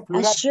 Plural es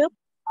plural. A shop.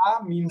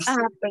 Means.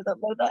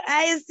 Perdón.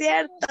 Es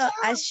cierto.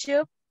 A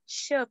shop,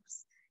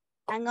 shops.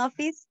 An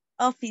office,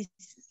 office.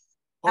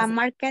 A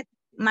market,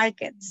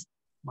 markets.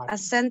 A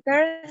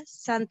center,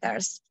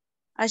 centers.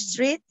 A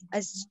street,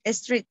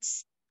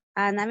 streets.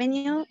 An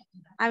avenue,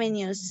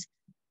 avenues.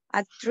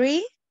 A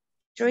tree,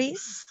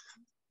 trees.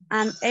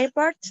 and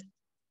airports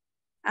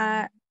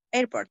are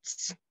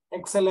airports.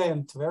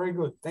 Excellent. Very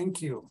good.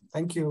 Thank you.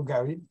 Thank you,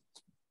 Gary.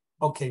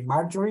 Okay,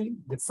 Marjorie,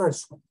 the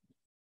first one.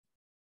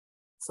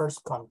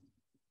 First column.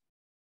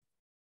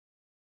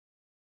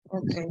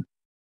 Okay.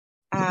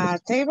 A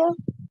table,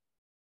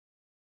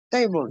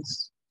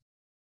 tables.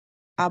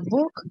 A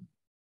book,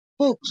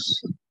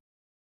 books.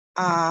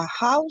 A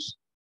house,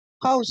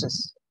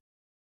 houses.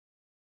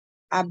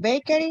 A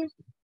bakery,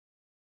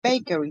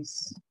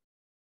 bakeries.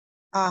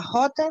 A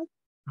hotel,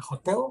 A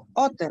hotel,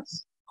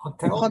 hotels.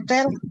 hotel,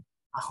 Hotel,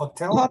 a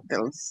hotel,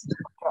 hotels.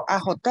 A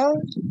hotel,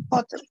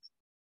 hotels.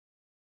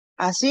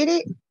 A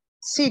city,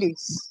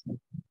 cities.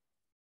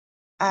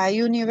 A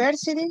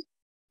university,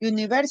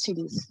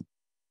 universities.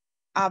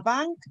 A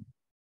bank,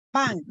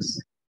 banks.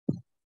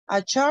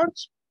 A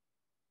church,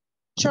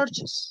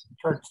 churches.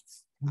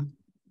 churches.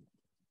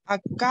 A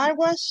car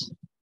wash,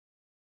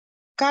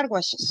 car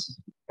washes.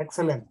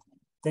 Excellent.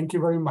 Thank you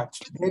very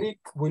much. Eric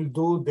will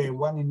do the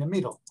one in the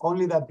middle.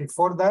 Only that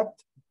before that,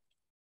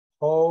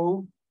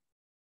 all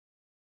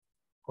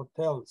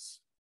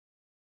hotels.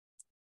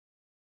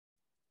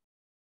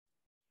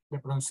 The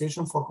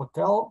pronunciation for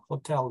hotel,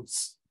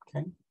 hotels.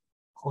 Okay,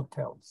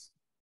 hotels.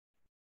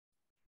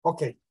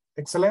 Okay,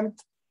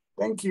 excellent.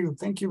 Thank you.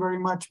 Thank you very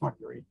much,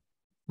 Marjorie.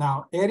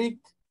 Now, Eric,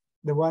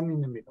 the one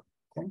in the middle.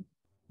 Okay,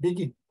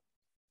 begin.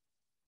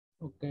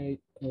 Okay,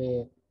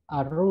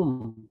 a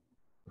room,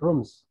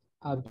 rooms,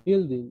 a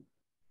building,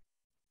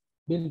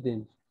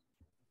 buildings,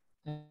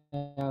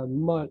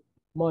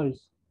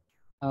 malls,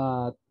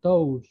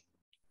 towns,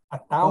 A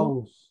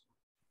town,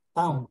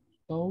 towns,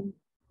 town,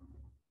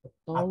 a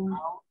a town,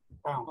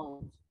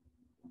 town.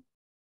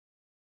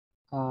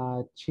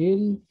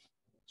 shelf,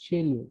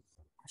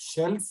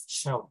 Shelf,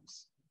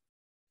 shelves.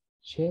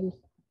 shelf,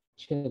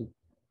 shelf,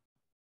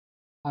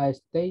 a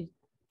stadium,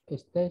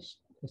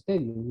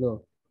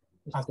 no,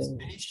 A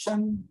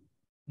station,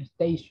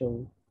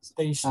 station,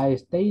 station, a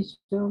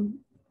station,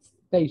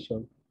 a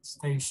stations,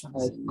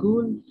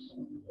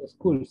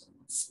 schools,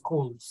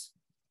 schools,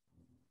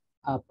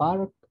 a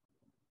parks,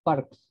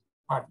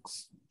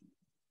 parks,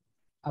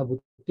 a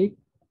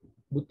boutiques,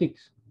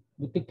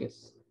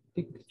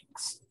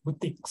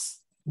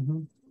 boutiques.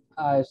 Mhm.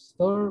 a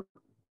stores,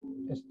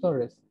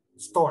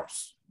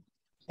 Stores.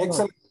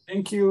 Excellent.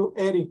 Thank you,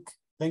 Eric.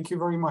 Thank you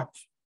very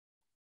much.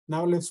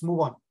 Now let's move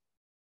on.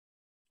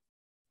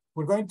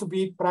 We're going to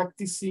be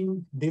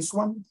practicing this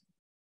one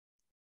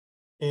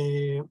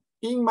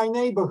in my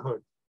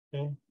neighborhood.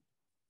 Okay?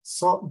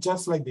 So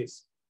just like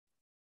this.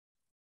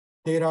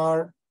 There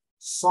are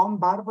some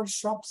barber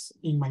shops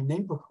in my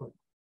neighborhood.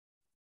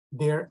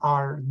 There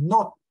are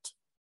not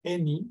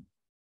any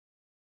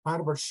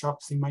barber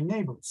shops in my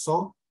neighborhood.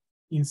 So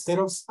instead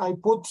of, I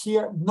put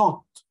here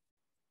not,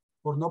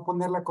 por no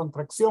poner la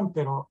contracción,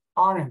 pero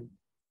aren't.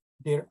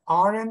 There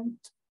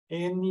aren't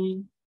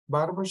any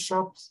barber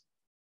shops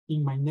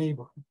in my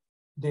neighborhood.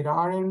 There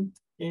aren't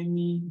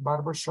any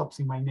barber shops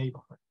in my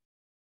neighborhood.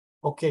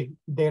 Okay,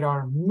 there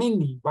are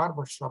many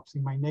barber shops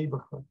in my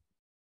neighborhood.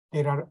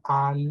 There are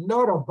a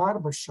lot of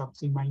barber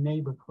shops in my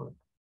neighborhood.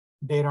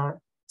 There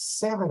are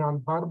several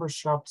barber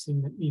shops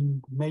in the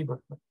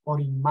neighborhood or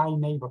in my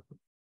neighborhood.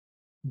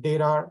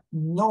 There are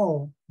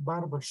no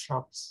barber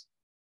shops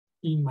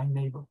in my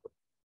neighborhood.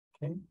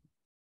 Okay,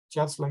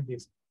 just like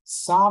this.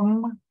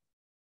 Some,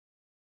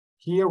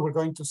 here we're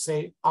going to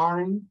say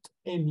aren't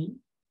any,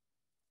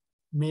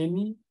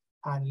 many,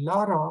 a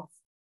lot of,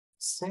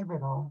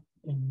 several,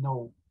 and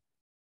no.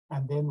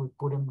 And then we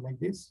put them like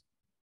this,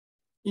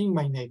 in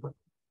my neighborhood.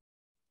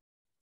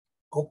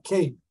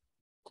 Okay,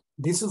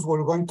 this is what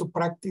we're going to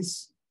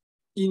practice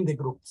in the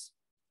groups.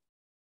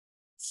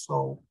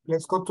 So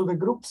let's go to the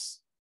groups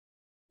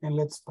and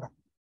let's practice.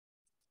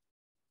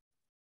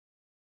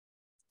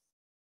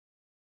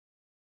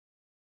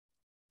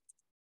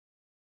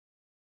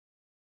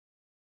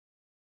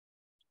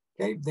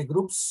 Okay, the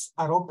groups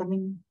are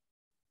opening.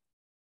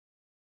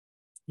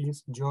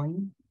 Please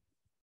join.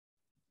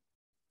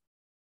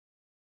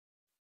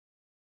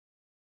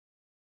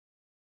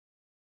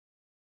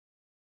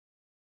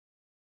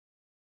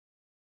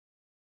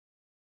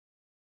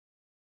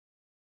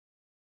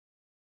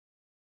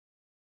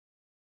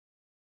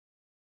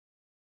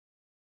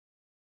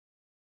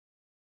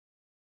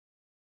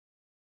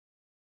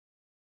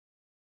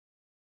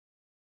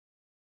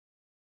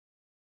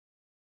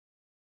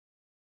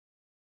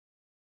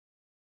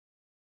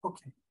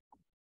 Okay.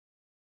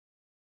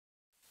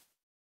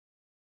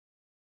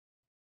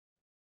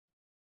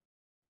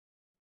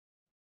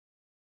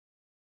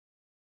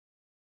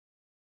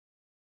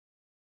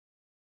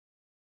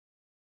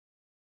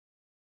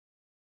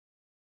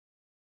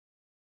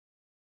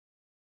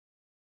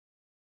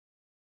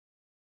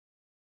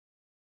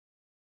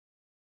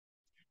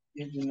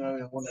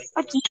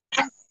 Aquí.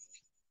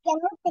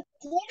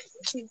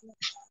 Sí.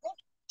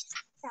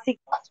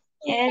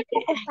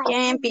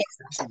 ¿Quién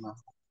empieza?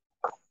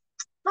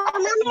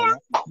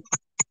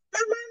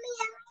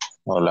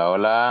 Hola,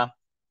 hola.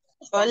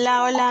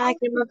 Hola, hola,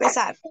 ¿quién va a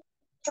empezar?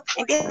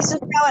 Empieza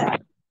usted ahora.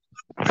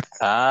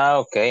 Ah,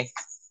 ok.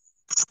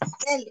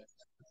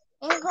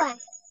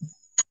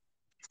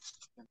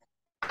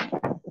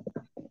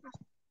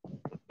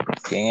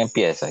 ¿Quién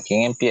empieza?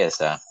 ¿Quién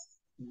empieza?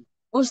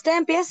 Usted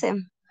empiece.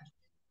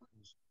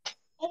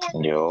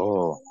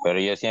 Yo, pero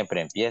yo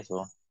siempre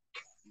empiezo.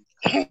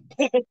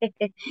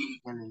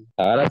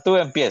 Ahora tú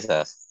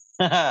empiezas.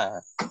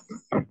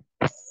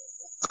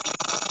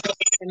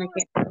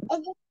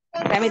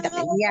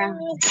 Permítame, ya.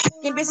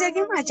 Que empiece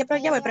alguien más,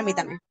 pero ya voy,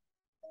 permítame.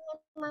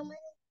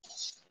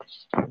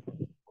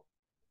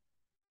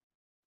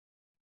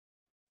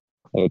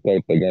 Ok,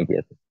 pues ya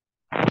empiezo.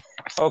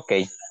 Ok.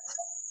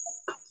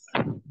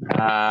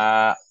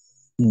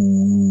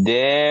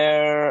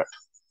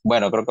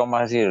 Bueno, creo que vamos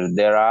a decir,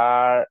 there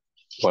are,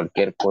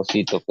 cualquier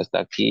cosito que está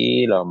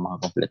aquí, lo vamos a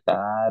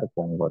completar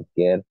con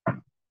cualquier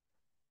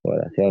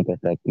oración que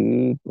está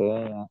aquí,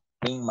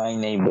 in my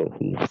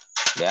neighborhood.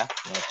 ¿Ya?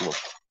 No me equivoco.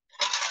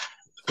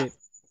 Sí.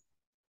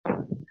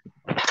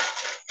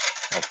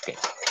 Ok.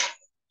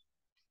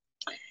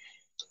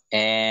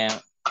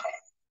 And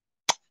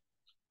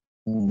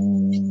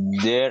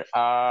there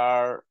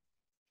are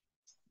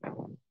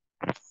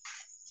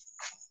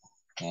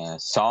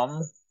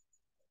some.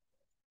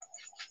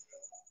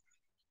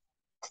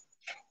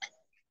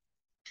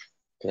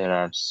 There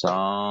are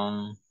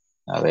some.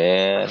 A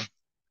ver.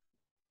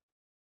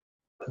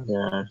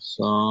 There are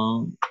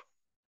some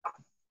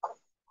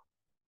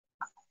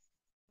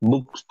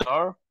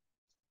bookstore.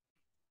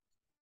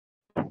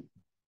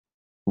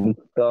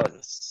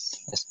 Bookstores.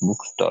 Es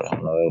bookstore.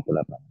 No veo por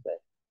la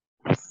pantalla.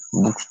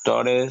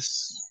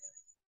 Bookstores.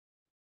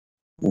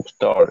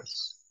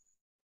 Bookstores.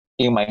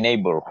 In my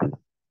neighborhood.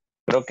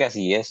 Creo que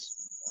así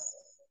es.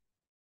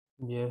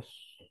 Yes.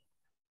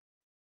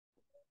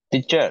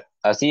 Teacher,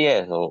 así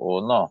es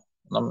o no.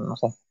 No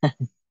sé.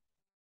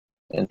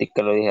 Sentí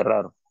que lo dije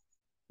raro.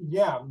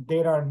 Yeah,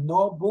 there are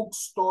no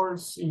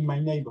bookstores in my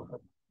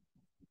neighborhood.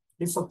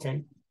 It's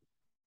okay.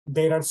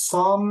 There are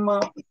some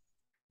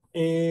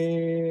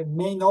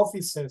main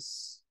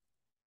offices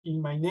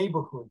in my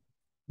neighborhood.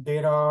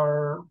 There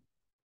are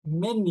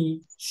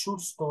many shoe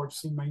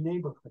stores in my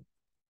neighborhood.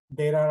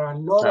 There are a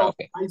lot of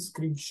Okay. ice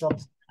cream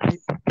shops.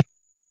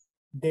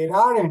 There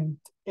aren't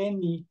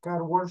any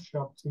car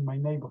workshops in my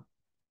neighborhood.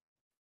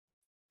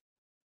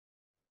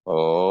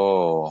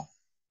 Oh.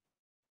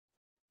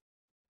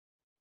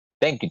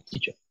 Thank you,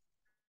 teacher.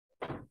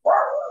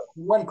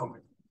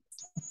 Welcome.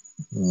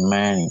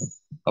 Man.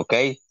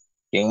 Ok.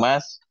 ¿Quién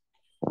más?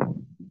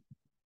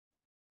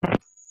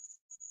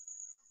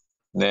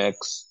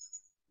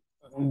 Next.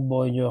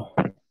 Voy yo.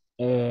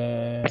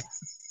 There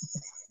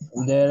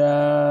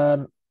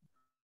are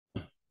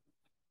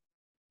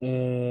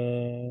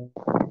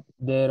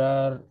there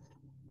are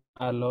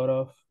a lot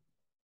of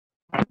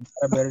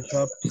barber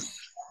shops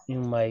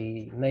in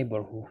my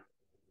neighborhood.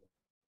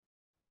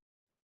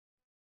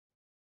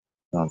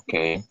 Ok.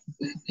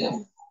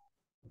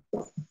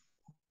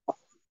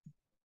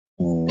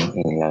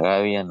 Y la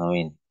Gaby ya no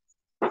vino.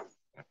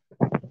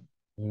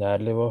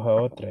 Darle voz a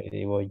otra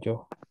y voy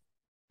yo.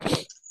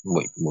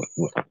 Voy.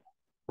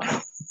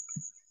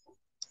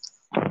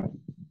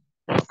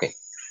 Ok.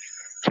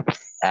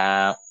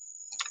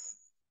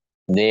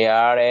 They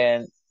are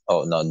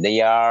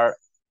they are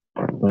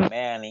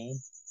many.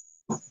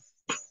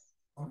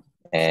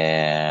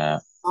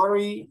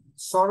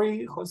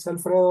 Sorry, Jose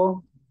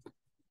Alfredo.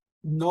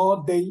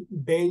 No, they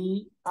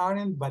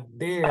aren't, but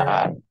there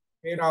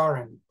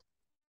aren't.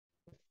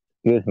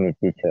 Excuse me,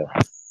 teacher.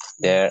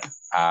 There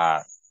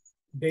are.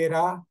 There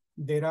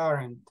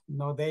aren't.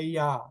 No, they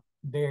are.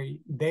 There.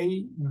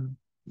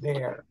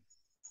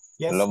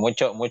 Yes.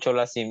 Mucho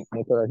lo hacen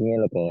con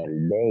el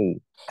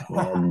they.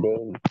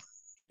 They.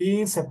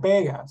 Y se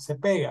pega.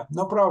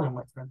 No problem,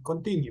 my friend.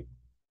 Continue.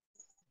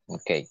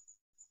 Okay.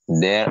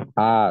 There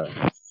are.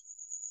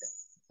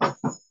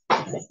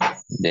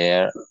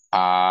 There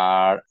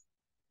are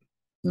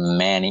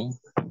many.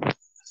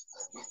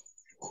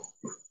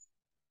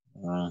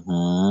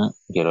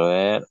 Quiero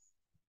ver.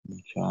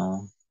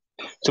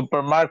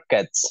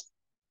 Supermarkets.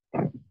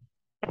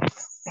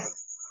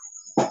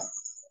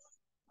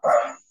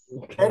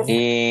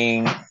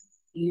 In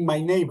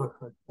my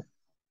neighborhood.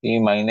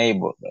 In my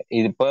neighborhood.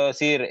 ¿Y puedo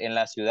decir en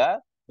la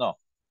ciudad? No.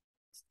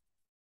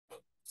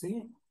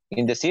 Sí.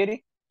 In the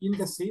city? In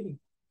the city.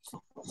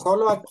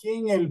 Solo aquí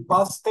en el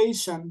bus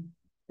station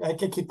hay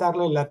que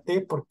quitarle la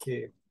T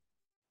porque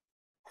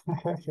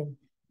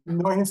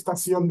no es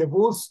estación de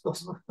bus.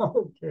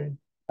 Okay.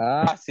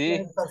 Ah, sí.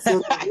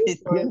 Estación de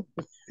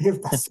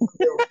estación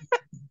de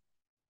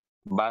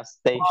bus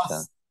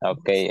station.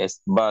 Ok,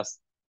 es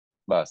bus.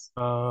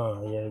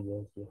 Ah, yes.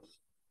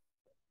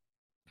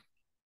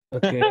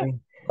 Ok.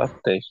 Bus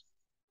station.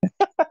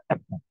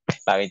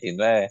 La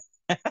 29.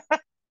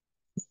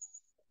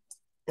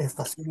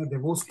 Estaciones de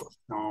bustos.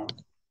 No.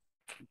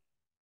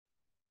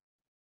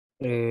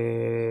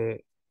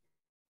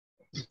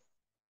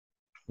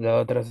 La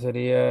otra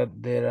sería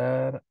there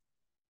are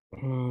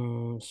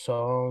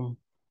some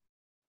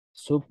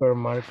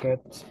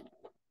supermarkets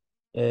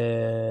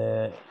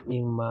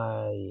in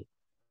my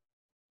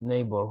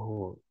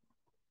neighborhood.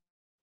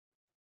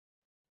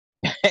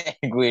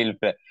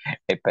 Wilfred.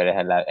 Pero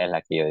es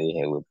la que yo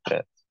dije,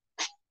 Wilfred.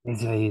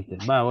 Esa dijiste.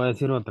 Va, voy a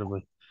decir otra,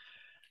 pues.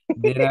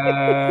 There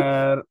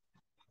are,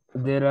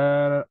 there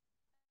are,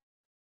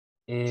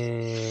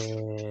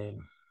 eh,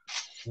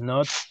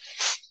 not,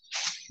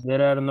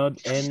 there are not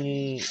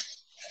any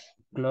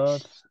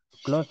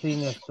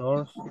clothing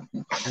stores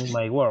in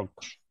my work.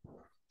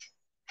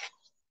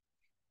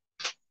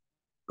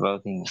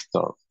 Clothing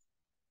store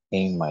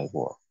in my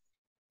work.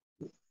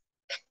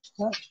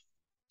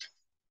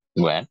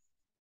 Bueno,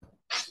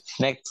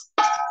 next.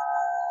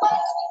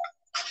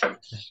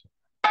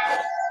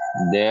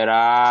 There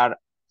are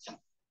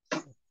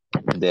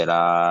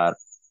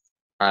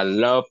a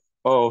lot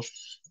of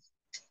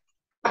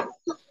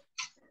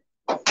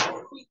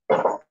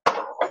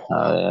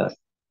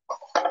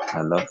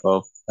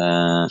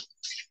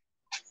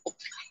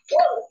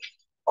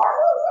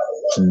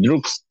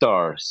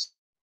drugstores.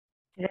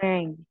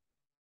 Train.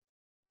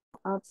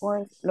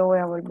 Pues lo voy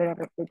a volver a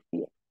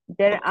repetir.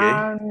 There Okay.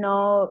 are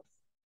no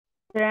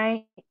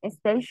train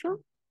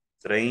station.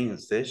 Train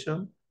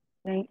station.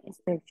 Train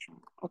station.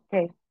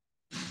 Okay.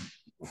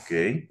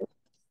 Okay.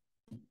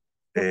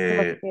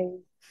 Okay.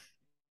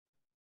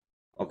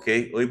 Ok,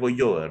 hoy voy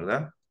yo,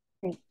 ¿verdad?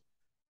 Sí.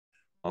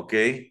 Ok.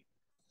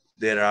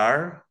 There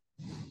are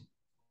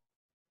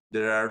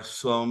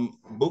some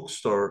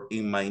bookstore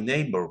in my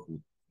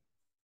neighborhood.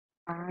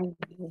 Ay,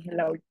 dije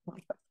la última.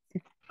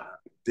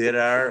 There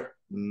are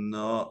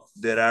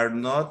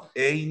not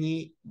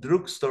any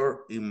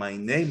drugstore in my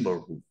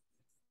neighborhood.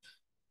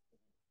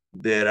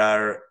 There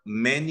are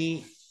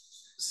many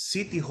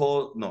city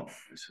hall. No,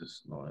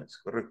 no es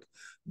correcto.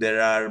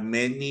 There are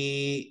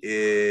many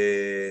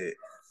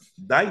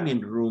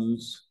dining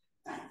rooms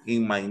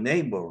in my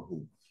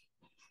neighborhood.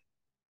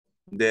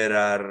 There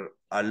are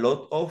a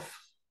lot of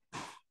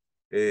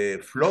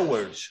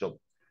flower shop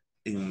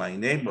in my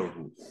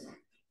neighborhood.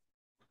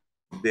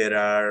 There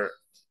are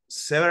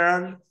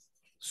several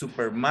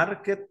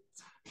supermarkets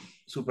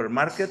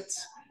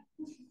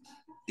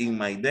in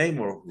my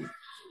neighborhood.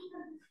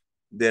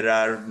 There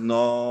are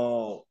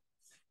no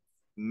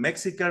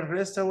Mexican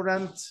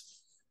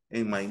restaurants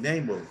in my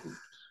neighborhood.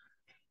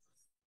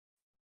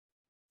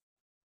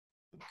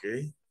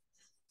 Okay.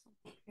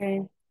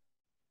 Okay.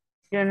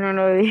 Yo no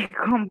lo dije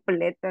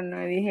completo,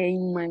 no dije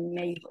in my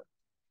neighbor.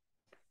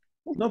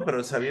 No,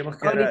 pero sabíamos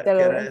que Ahorita lo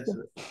era voy a eso.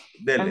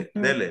 hacer.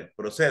 Dele,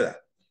 proceda.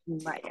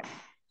 Vaya,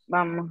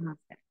 vamos a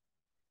hacer.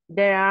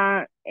 There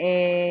are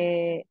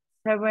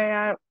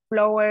several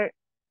flower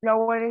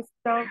stores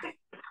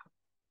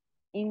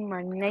in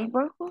my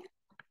neighborhood.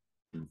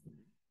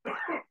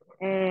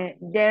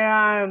 There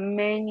are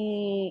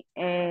many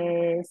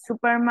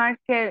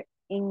supermarkets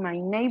in my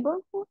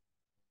neighborhood.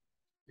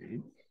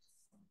 Sí.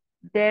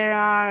 There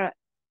are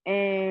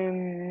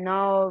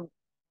no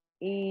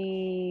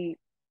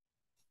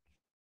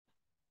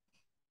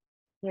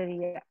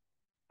there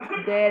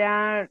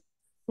are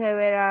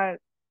several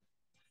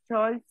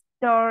toy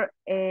stores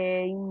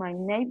in my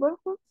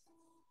neighborhood.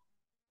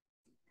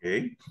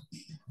 Okay.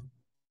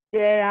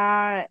 There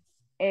are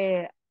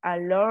a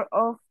lot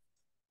of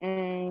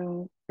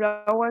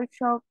flower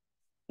shops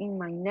in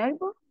my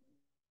neighborhood.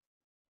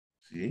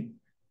 Sí.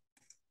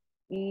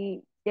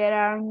 Y there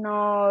are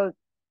no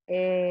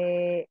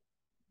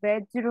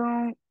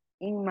bedroom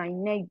in my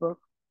neighborhood.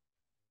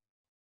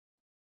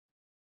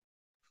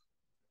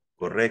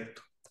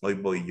 Correcto. Hoy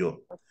voy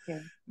yo.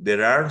 Okay.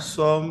 There are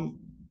some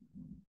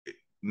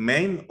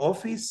main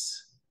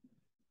office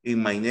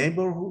in my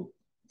neighborhood.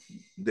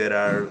 There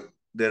aren't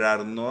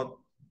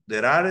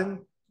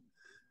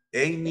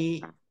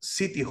any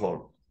city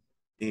hall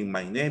in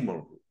my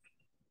neighborhood.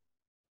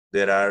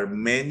 There are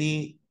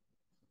many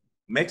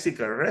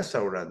Mexican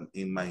restaurants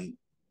in my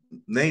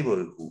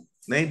neighborhoods.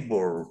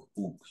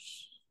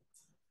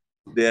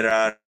 There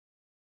are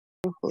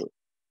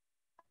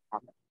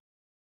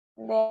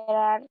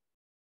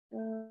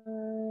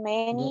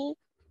many.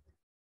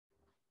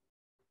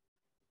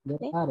 There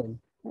aren't.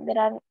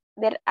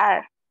 There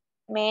are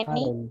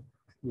many.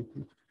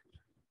 Aren't.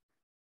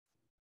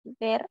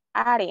 There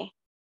are.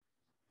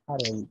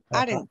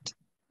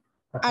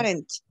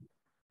 Aren't.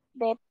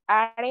 There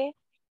are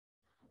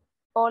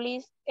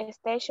police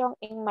station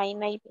in my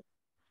neighborhood.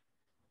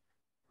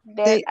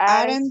 They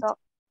aren't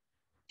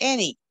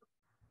any.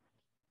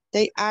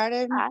 They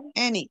aren't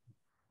any.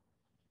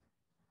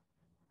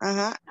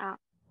 Ajá.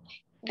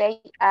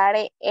 They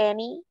are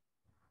any.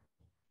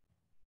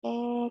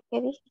 ¿Qué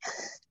dije?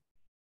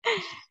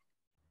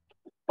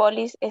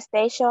 Police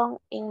station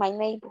in my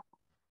neighborhood.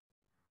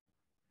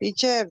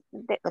 Teacher,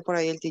 está por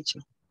ahí el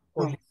teacher.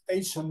 Police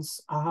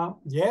stations,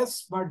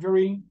 yes,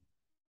 Marjorie.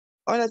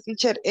 Hola,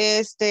 teacher.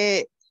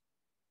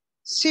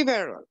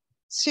 Several.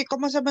 Sí,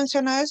 ¿cómo se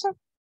menciona eso?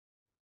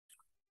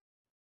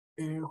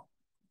 Several.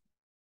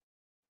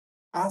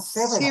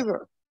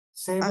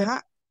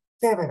 Ajá.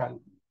 Several.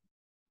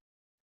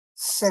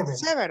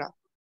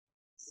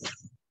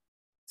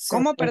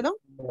 ¿Cómo, perdón?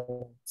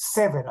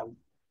 Several. ¿Cómo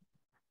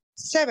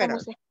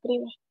se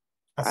escribe?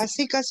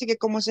 Así casi que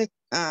como se...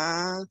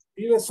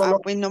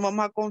 pues no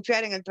vamos a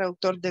confiar en el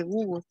traductor de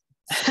Google.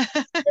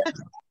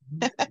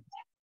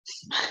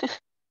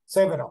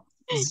 Several.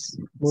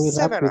 Muy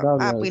Several. rápido Ah,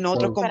 habla pues el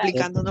nosotros Paul.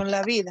 complicándonos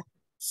la vida.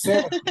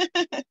 Several.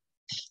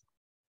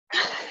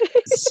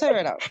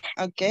 Several.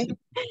 Ok.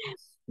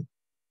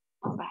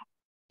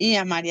 Y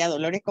a María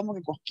Dolores como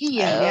que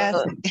cosquillas le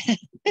hacen.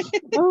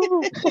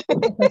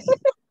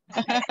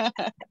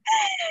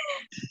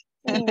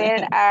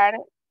 There are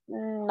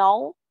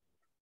no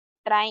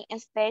train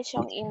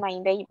station in my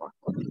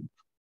neighborhood.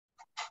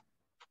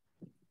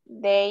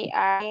 They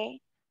are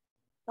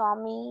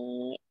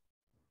some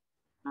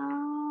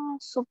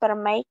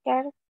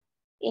supermarket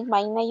in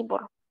my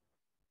neighborhood.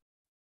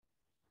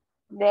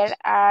 There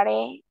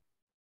are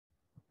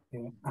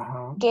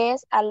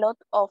guess a lot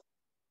of.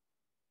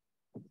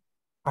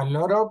 A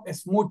lot of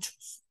es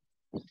muchos.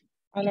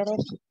 A lot of.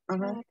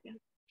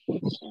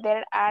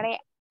 There are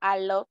a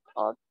lot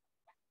of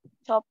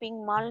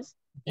shopping malls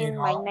in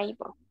my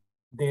neighborhood.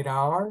 There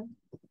are.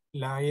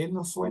 La E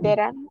no suena.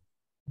 There are.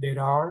 There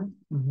are.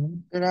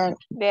 There are.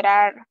 There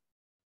are.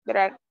 There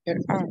are.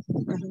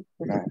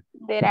 There are.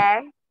 There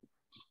are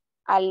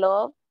a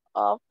lot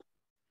of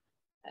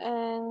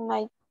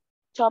my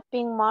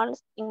shopping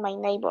malls in my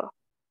neighborhood.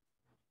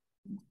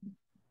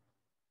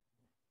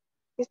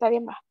 ¿Está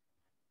bien, va?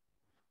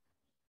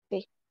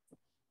 Sí.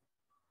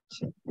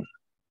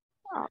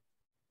 Ah.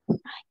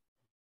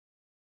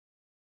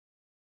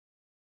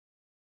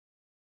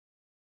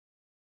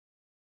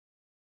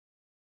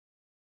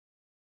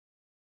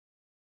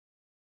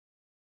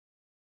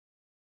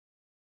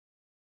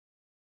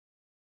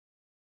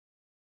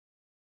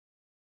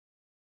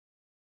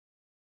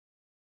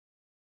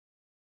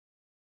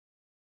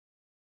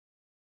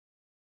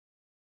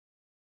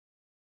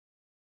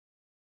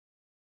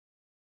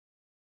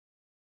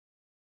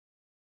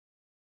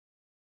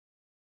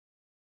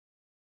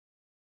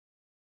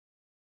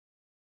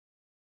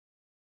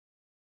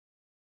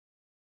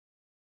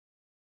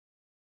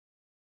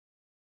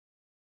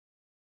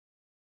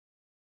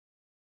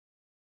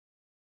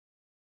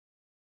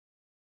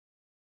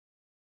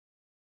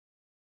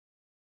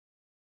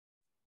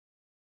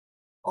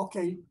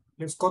 Okay,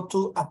 let's go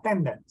to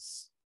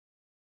attendance.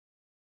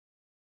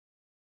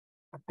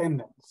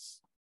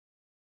 Attendance.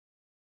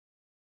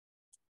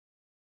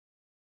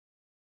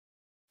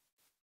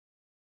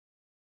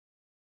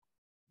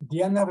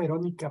 Diana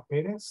Verónica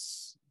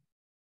Pérez.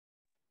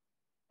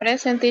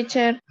 Present,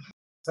 teacher.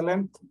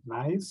 Excellent,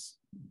 nice.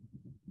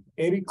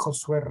 Eric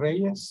Josué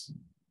Reyes.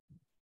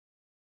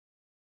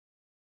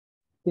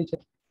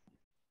 Teacher.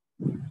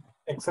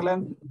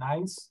 Excellent,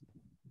 nice.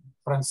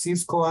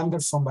 Francisco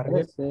Anderson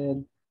Barret.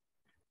 Present.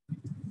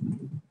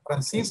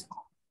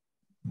 Francisco.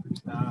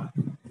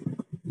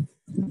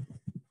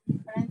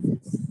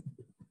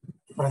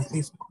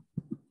 Francisco.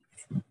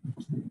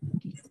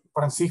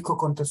 Francisco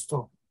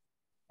contestó.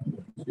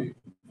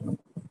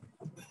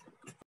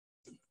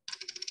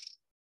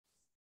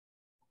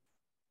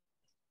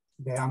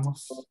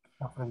 Veamos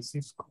a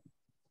Francisco.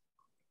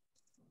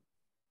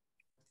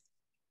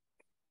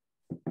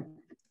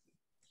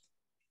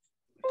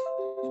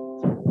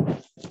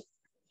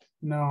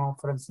 No,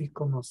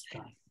 Francisco no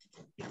está.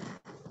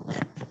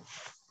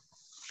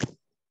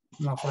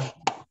 No,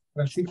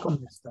 Francisco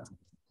no está.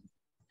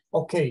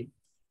 Ok.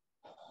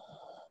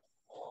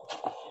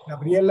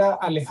 Gabriela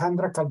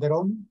Alejandra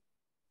Calderón.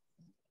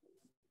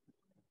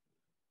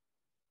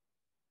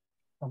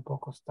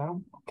 Tampoco está.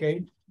 Ok.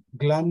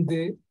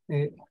 Glenda,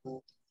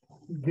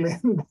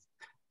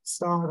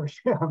 sorry,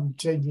 I'm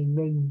changing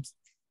names.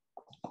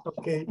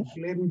 Ok,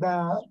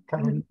 Glenda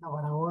Carolina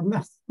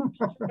Barahona.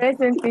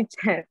 Present,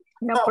 teacher.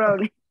 No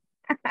problem.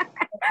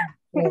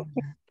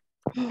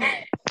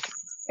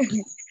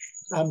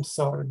 I'm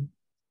sorry.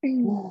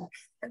 No.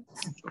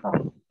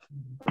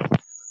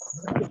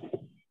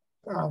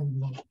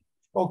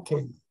 Ok.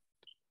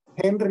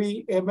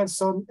 Henry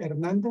Emerson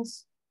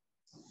Hernández.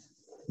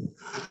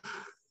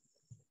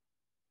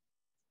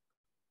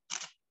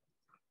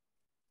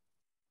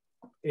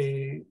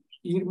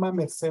 Irma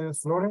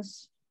Mercedes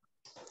Flores.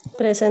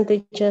 Present,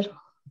 teacher.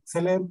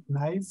 Excellent,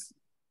 nice.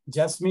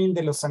 Jasmine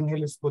de Los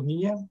Ángeles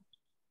Bonilla.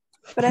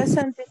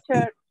 Present,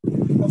 teacher.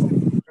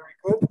 Very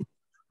good.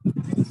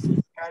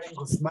 Karen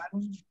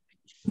Guzmán.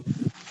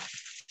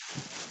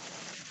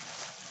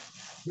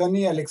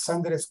 Johnny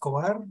Alexander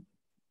Escobar.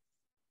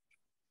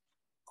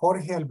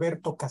 Jorge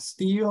Alberto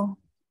Castillo.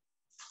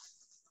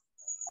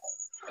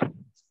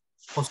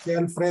 José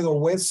Alfredo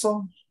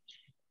Hueso.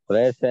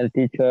 Present,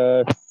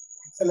 teacher.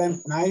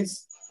 Excellent,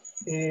 nice.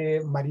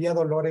 María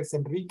Dolores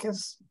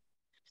Enríquez.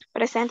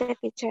 Presente,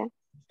 teacher.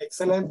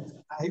 Excellent,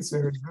 nice,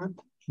 very good.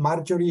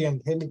 Marjorie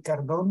Angélica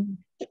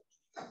Cardón.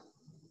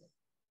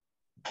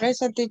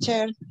 Present,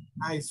 teacher.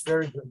 Nice,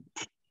 very good.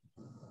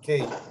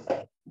 Okay.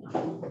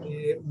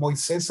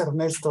 Moisés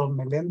Ernesto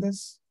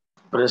Meléndez.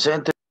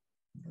 Presente.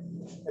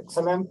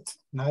 Excellent,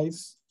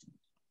 nice.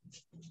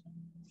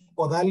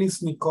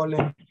 Odalis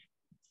Nicole.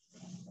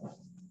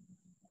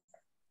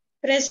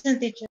 Present,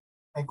 teacher.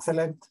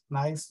 Excellent,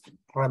 nice.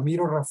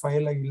 Ramiro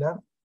Rafael Aguilar.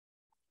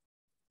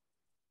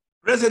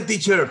 Present,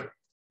 teacher.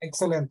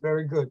 Excellent,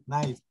 very good,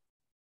 nice.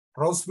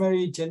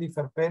 Rosemary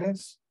Jennifer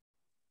Perez.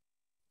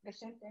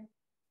 Presente.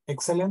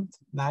 Excellent.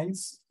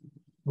 Nice.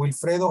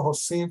 Wilfredo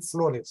Jose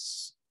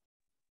Flores.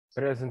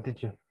 Present,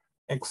 teacher.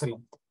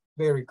 Excellent.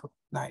 Very good.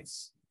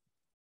 Nice.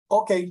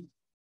 Okay.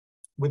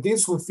 With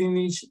this, we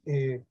finish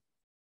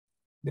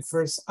the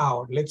first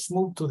hour. Let's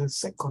move to the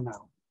second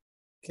hour.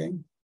 Okay.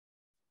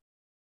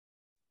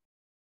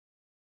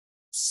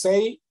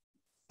 Say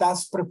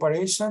task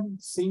preparation,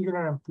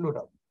 singular and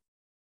plural.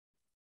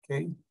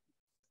 Okay.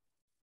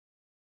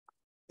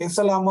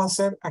 Esa la vamos a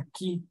hacer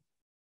aquí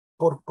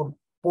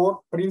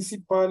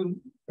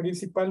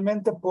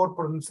principalmente por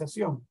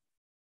pronunciación.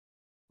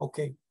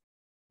 Okay.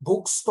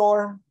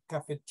 Bookstore,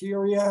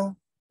 cafeteria,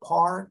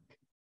 park,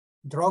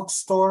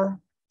 drugstore,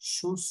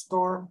 shoe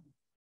store,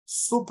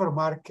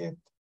 supermarket,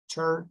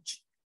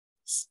 church,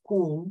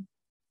 school,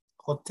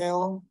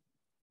 hotel,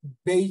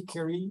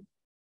 bakery,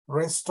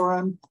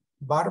 restaurant,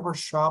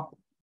 barbershop,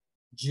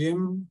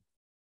 gym,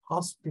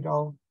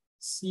 hospital,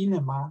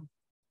 cinema,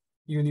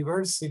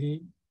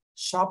 university,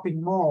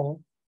 shopping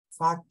mall,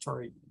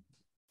 factory.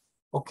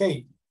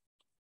 Okay,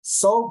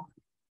 so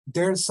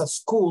there's a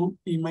school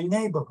in my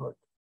neighborhood.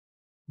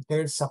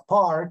 There's a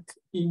park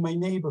in my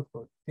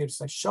neighborhood.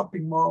 There's a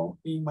shopping mall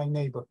in my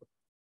neighborhood.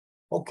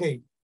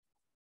 Okay.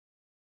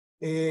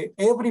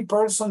 Every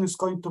person is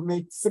going to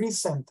make 3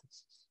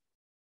 sentences.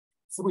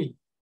 3.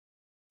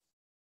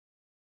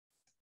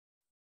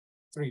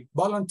 3.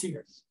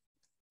 Volunteers.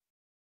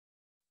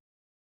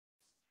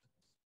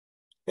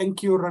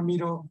 Thank you,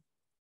 Ramiro.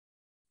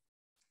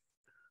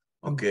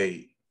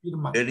 Okay.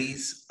 There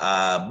is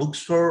a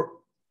bookstore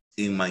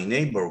in my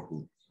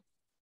neighborhood.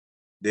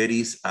 There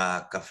is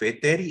a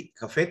cafeteria.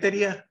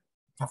 Cafeteria.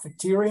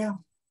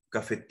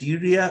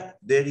 Cafeteria.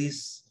 There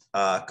is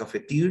a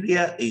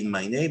cafeteria in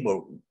my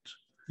neighborhood.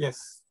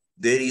 Yes.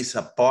 There is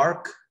a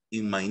park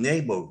in my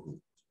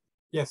neighborhood.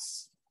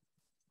 Yes.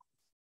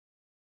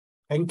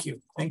 Thank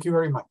you. Thank you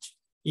very much.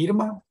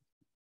 Irma?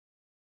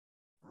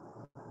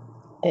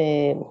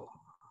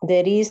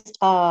 There is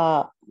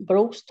a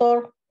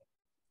bookstore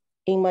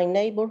in my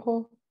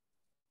neighborhood.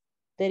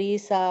 There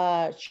is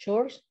a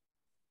church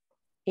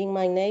in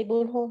my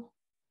neighborhood.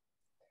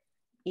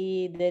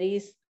 There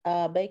is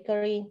a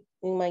bakery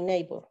in my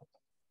neighborhood.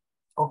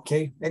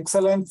 Okay,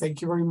 excellent.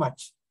 Thank you very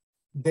much.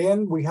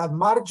 Then we have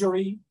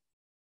Marjorie.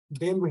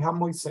 Then we have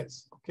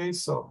Moises. Okay,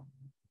 so.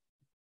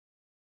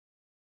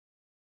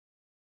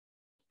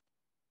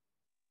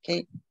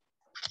 Okay,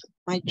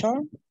 my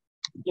turn?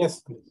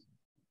 Yes, please.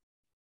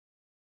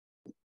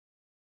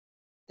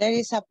 There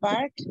is a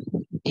park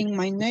in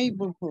my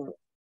neighborhood.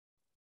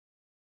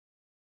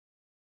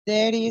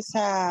 There is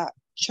a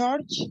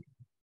church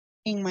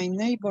in my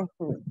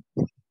neighborhood.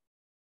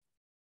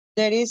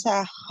 There is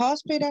a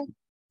hospital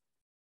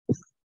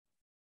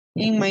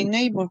in my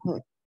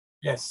neighborhood.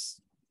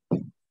 Yes.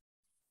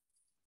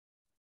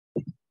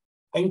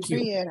 Thank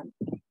you.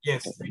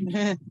 Yes, thank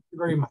you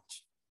very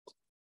much.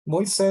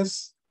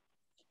 Moises.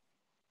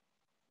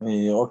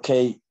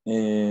 Okay,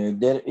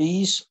 there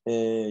is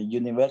a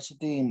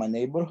university in my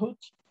neighborhood.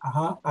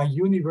 A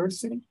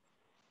university.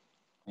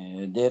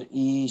 There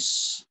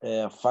is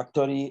a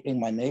factory in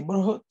my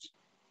neighborhood.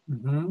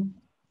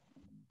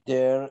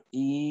 There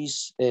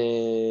is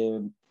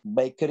a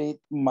bakery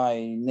in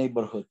my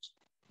neighborhood.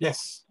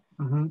 Yes.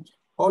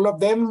 All of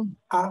them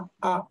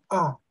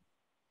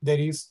There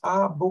is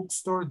a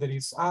bookstore, there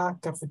is a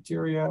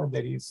cafeteria,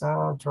 there is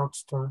a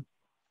drugstore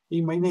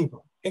in my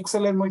neighborhood.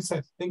 Excellent,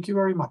 Moises. Thank you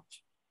very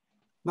much.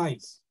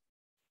 Nice.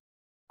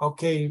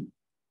 Okay,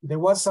 there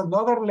was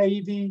another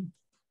lady.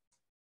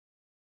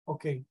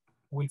 Okay,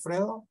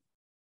 Wilfredo.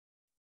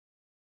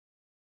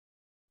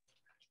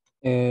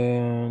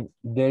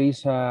 There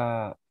is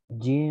a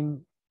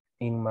gym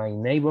in my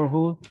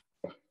neighborhood.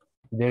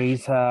 There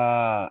is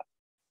a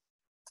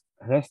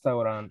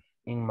restaurant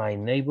in my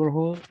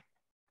neighborhood.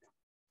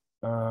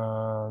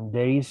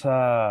 There is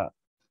a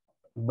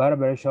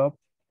barber shop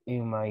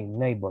in my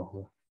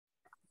neighborhood.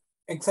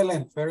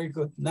 Excellent, very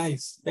good,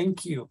 nice,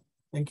 thank you.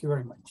 Thank you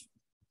very much.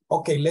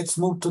 Okay, let's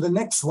move to the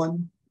next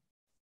one.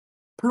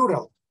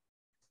 Plural.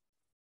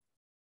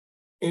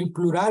 El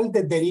plural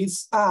de there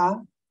is a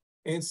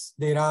is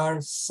there are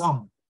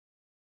some.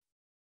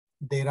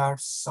 There are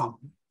some.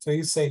 So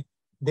you say,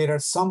 there are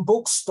some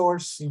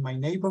bookstores in my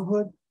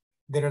neighborhood.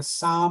 There are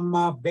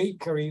some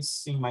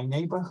bakeries in my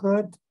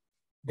neighborhood.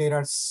 There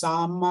are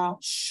some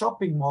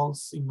shopping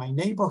malls in my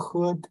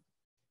neighborhood.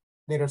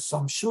 There are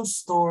some shoe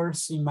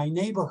stores in my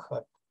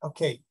neighborhood.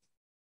 Okay.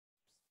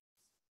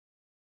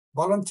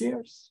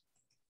 Volunteers?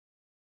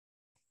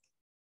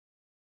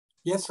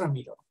 Yes,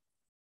 Ramiro.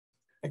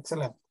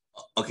 Excellent.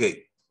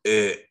 Okay.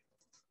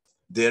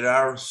 There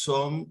are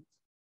some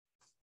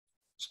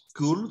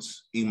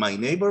schools in my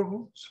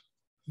neighborhood.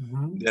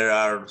 There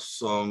are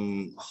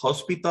some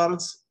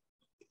hospitals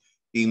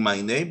in my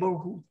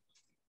neighborhood.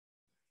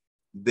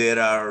 There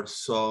are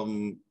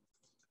some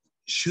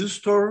shoe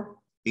store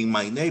in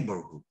my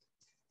neighborhood.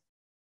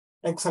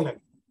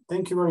 Excellent.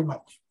 Thank you very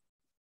much.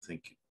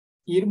 Thank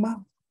you.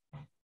 Irma?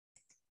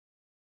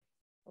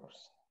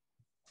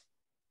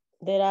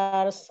 There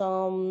are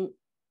some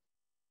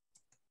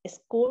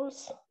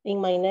schools in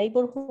my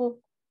neighborhood.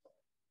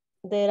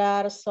 There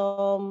are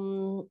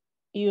some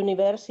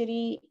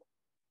universities.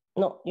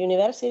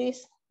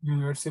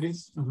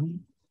 Universities.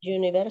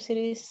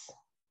 Universities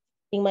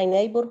in my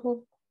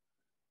neighborhood.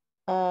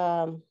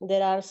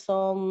 There are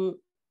some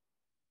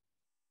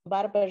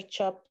barber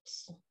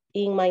shops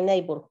in my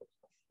neighborhood.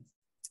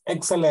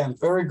 Excellent.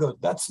 Very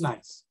good. That's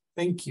nice.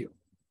 Thank you.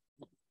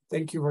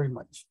 Thank you very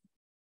much.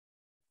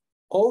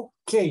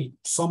 Okay.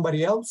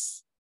 Somebody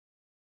else?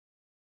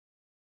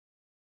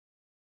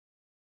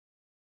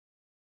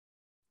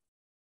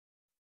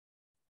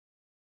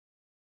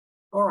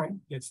 All right.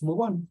 Let's move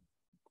on.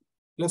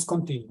 Let's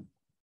continue.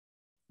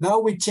 Now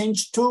we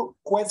change two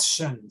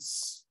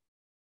questions.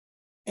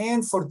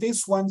 And for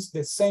these ones,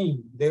 the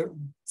same. They're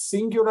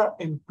singular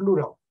and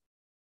plural.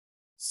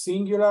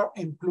 Singular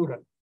and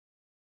plural.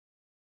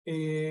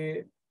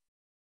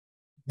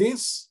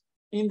 This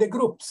in the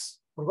groups.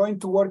 We're going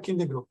to work in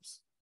the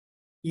groups.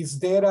 Is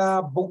there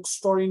a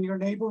bookstore in your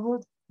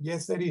neighborhood?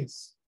 Yes, there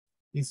is.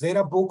 Is there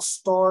a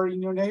bookstore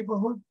in your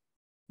neighborhood?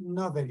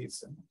 No, there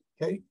isn't.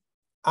 Okay.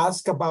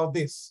 Ask about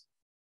this.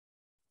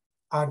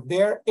 Are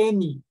there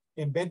any?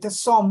 En vez de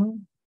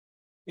some,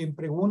 en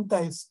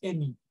pregunta es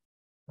any,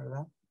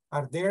 ¿verdad?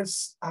 Are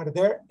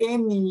there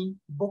any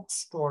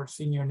bookstores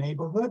in your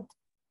neighborhood?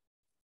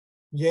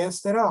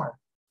 Yes, there are.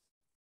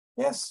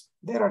 Yes,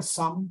 there are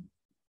some.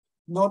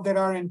 No, there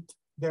aren't.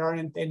 There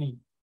aren't any.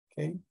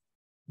 Okay.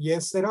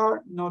 Yes, there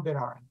are. No, there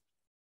aren't.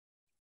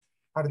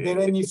 Are there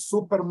any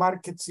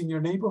supermarkets in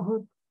your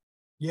neighborhood?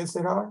 Yes,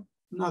 there are.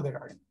 No, there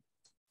aren't.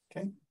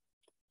 Okay.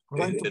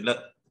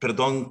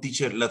 Perdón,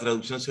 teacher, la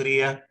traducción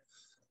sería,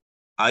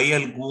 ¿hay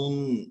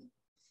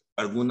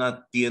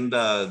alguna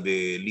tienda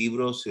de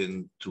libros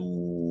en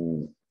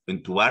tu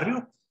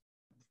barrio?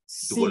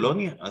 ¿Tu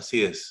colonia?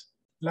 Así es.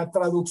 La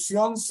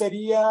traducción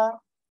sería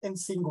en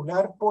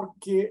singular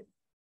porque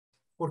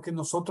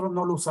nosotros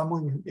no lo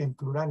usamos en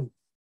plural.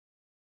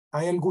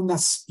 ¿Hay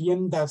algunas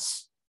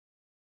tiendas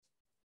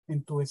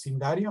en tu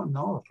vecindario?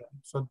 No.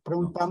 So,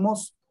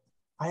 preguntamos,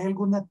 ¿hay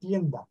alguna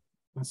tienda?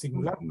 En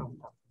singular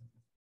preguntamos.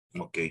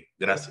 Ok,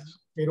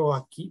 gracias. Pero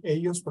aquí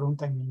ellos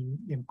preguntan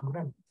en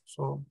plural.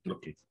 So,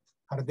 okay.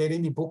 Are there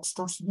any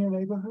bookstores in your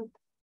neighborhood?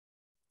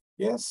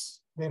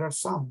 Yes, there are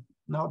some.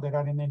 No, there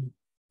aren't any.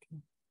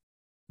 Okay.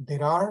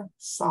 There are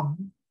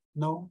some.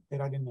 No,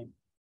 there aren't any.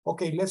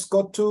 Okay, let's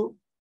go to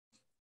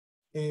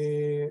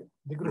the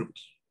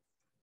groups.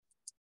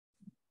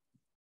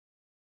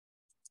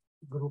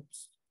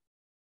 Groups.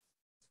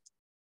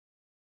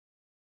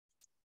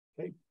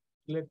 Okay,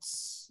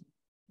 let's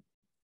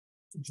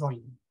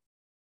join.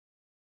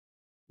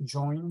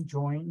 Join.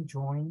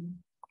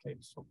 Okay,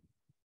 so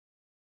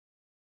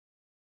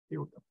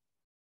here we go.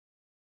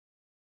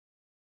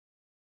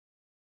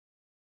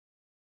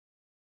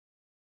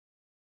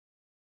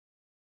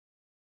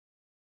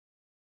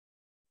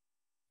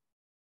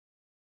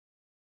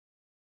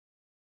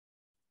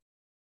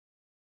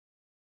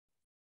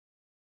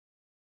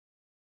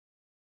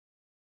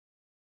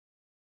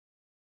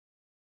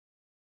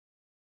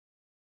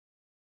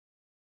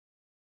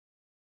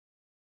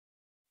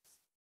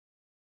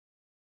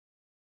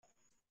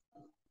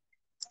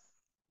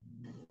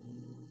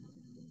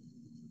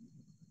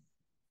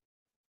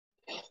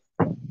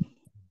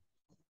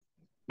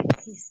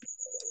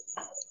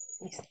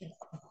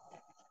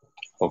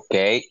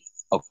 Okay.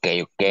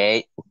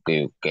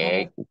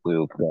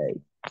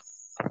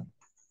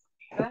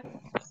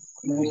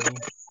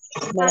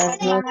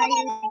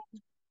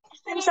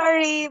 I'm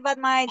sorry, but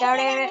my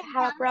daughter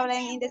have a problem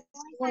in the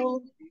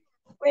school.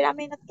 Wait a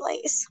minute,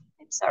 please.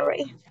 I'm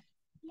sorry.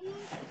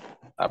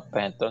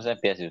 Pues entonces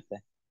empiece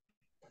usted.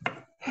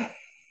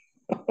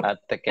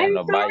 Hasta que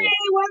nos vaya.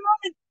 Bueno,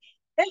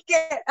 es que,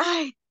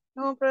 ay,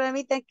 tengo un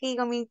problemita aquí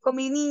con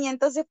mi niña,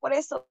 entonces por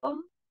eso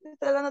estoy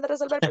tratando de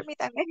resolver,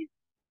 permítanme.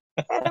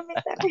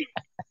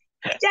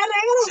 Ya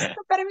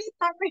regreso,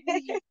 permítanme.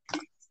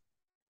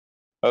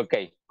 Ok,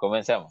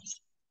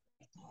 comencemos.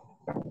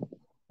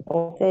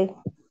 Ok.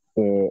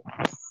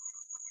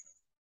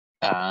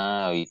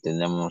 Hoy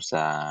tenemos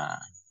a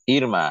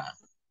Irma.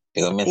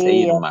 Que comience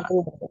Sí, Irma.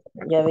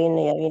 ya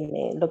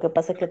vine. Lo que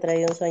pasa es que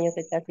traía un sueño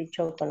que casi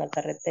choco en la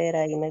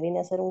carretera y me vine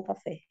a hacer un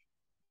café.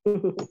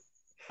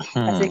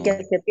 Así que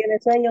el que tiene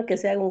sueño, que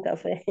se haga un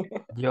café.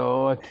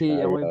 Yo aquí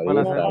ya voy por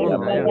la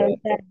segunda.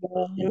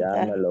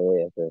 Ya me lo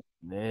voy a hacer.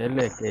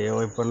 Dele, que yo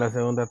voy por la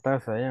segunda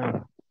taza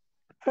ya.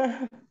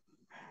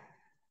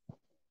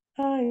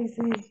 Ay,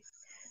 sí.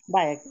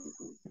 Vaya,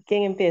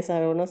 ¿quién empieza?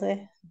 No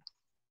sé.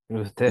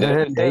 Usted es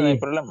el de no hay ahí.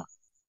 problema.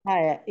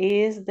 Vaya,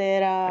 is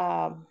there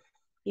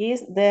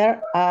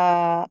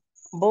a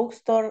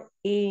bookstore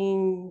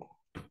in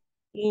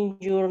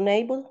your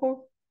neighborhood?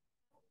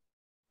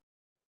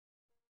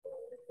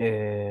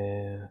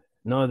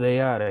 No, they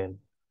aren't.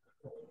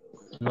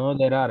 No,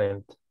 there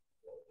aren't.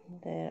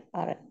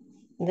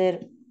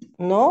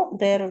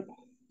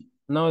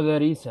 No,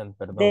 there isn't,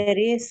 perdón. There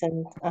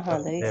isn't.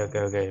 Ajá, there isn't.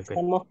 Okay.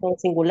 Estamos con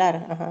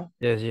singular, ajá.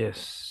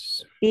 Yes.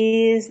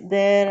 Is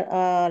there,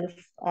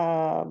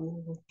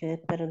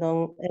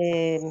 perdón,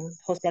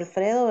 José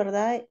Alfredo,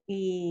 ¿verdad?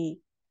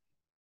 Y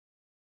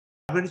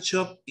Barber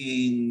shop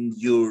in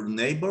your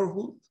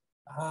neighborhood?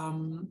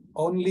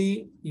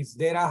 Only is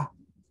there a.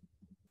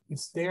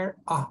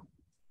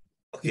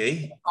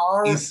 Okay.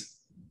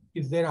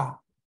 Is there a.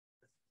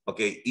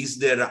 Okay. Is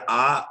there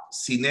a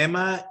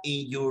cinema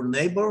in your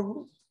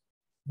neighborhood?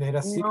 There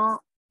a No.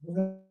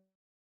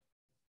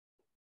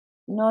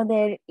 No,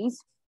 there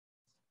is.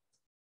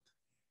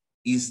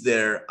 Is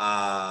there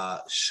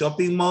a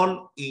shopping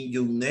mall in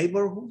your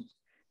neighborhood?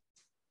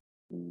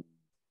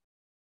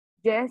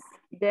 Yes,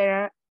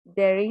 there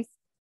is.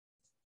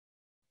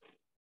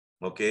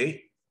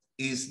 Okay.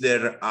 Is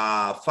there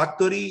a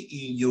factory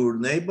in your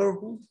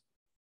neighborhood?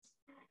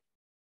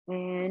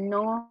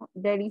 No,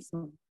 there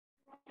isn't.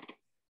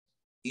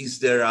 Is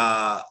there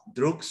a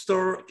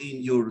drugstore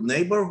in your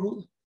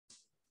neighborhood?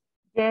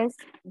 Yes,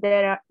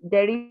 there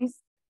is.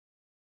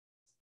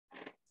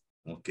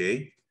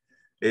 Okay.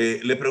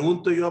 Le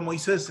pregunto yo a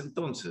Moisés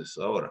entonces,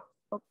 ahora.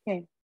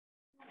 Okay.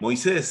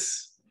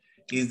 Moisés,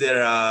 is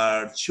there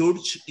a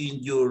church in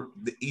your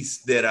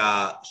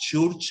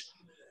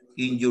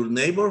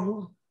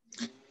neighborhood?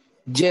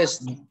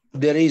 Yes,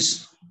 there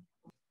is.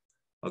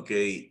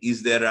 Okay.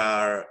 Is there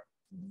a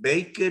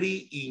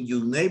bakery in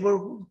your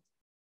neighborhood?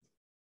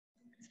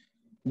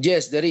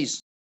 Yes, there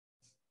is.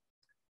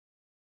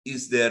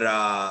 Is there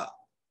a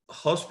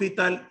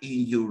hospital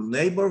in your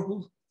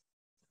neighborhood?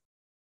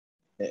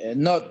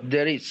 No,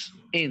 there is.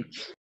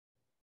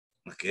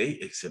 Ok,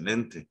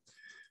 excelente.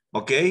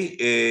 Ok,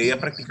 ya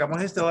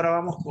practicamos esto, ahora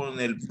vamos con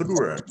el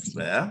plural,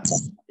 ¿verdad?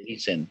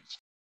 Listen.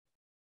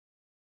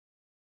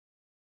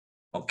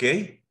 Ok.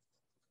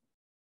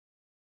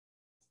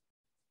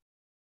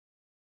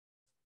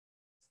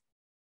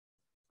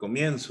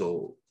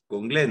 Comienzo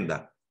con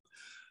Glenda.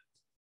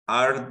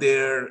 Are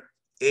there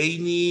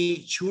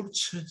any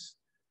churches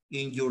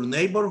in your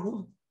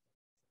neighborhood?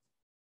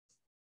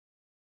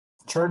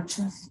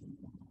 Churches.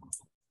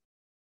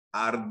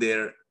 Are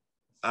there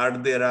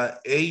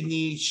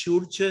any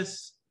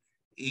churches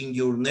in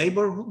your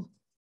neighborhood?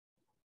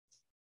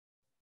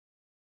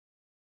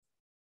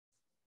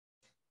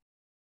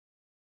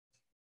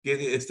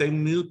 Está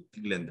en mute,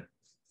 Glenda.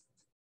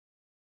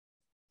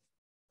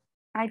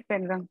 Ay,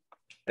 perdón.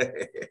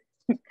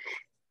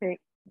 Sí.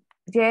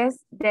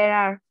 Yes, there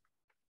are.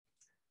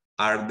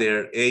 Are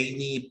there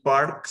any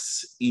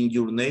parks in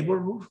your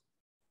neighborhood?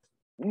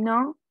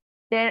 No,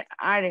 there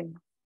aren't.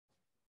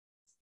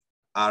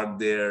 Are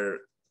there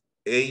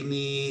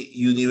any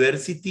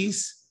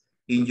universities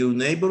in your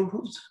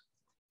neighborhood?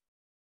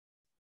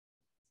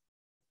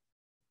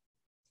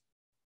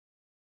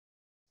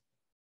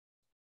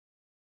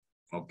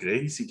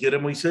 Ok, si quiere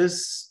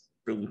Moisés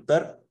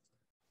preguntar.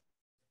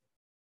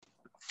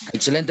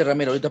 Excelente,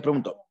 Ramiro. Ahorita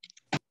pregunto.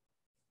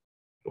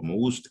 Como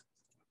guste.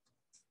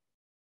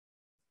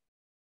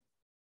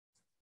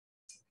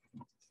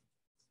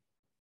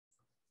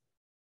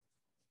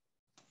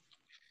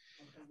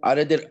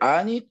 Are there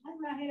any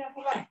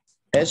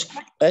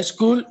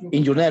school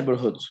in your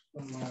neighborhood?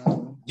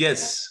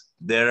 Yes,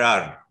 there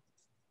are.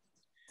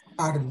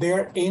 Are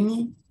there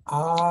any?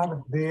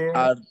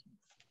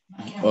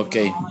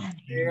 Okay.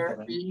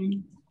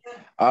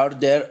 Are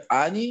there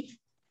any?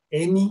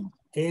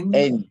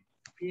 Any.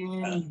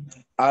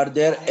 Are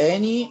there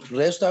any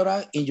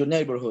restaurant in your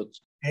neighborhood?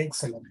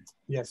 Excellent.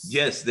 Yes.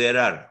 Yes, there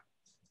are.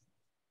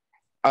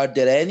 Are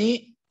there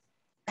any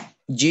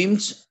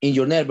gyms in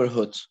your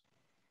neighborhood?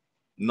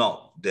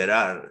 No, there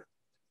are.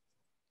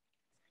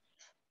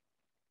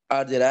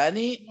 Are there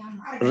any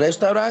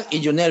restaurant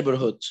in your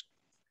neighborhood?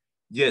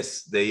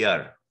 Yes, they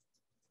are.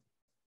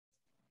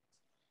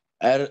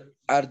 Are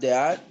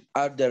there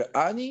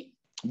any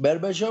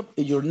barber shop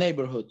in your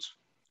neighborhood?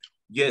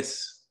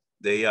 Yes,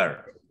 they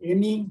are.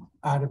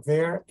 Are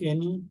there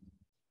any?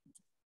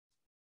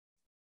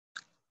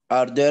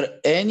 Are there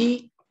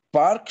any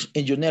parks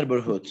in your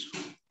neighborhood?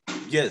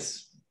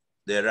 Yes,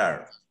 there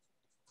are.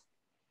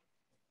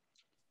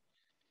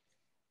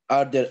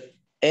 Are there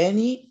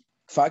any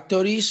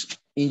factories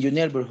in your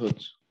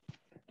neighborhood?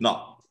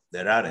 No,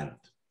 there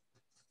aren't.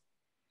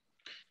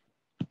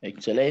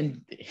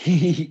 Excelente.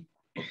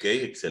 Ok,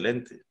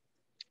 excelente.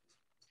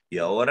 Y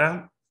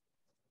ahora.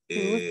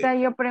 Si gusta,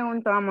 yo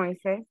pregunto a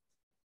Moisés.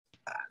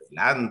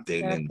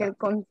 Adelante, Para que Glenda. él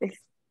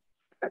conteste.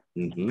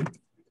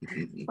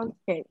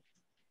 Ok.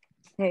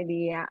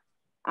 Sería,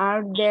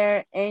 are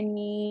there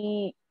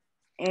any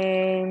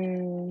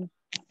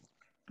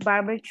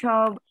barber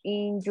shop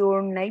in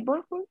your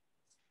neighborhood?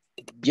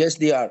 Yes,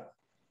 they are.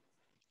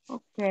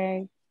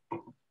 Okay.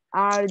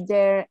 Are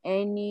there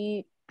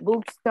any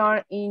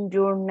bookstore in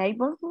your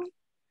neighborhood?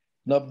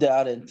 No, they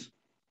aren't.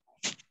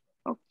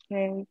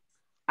 Okay.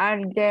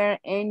 Are there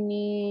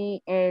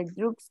any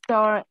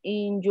drugstore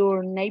in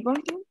your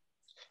neighborhood?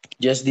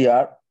 Yes, they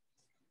are.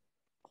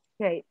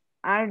 Okay.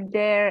 Are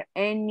there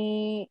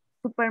any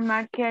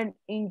supermarket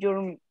in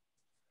your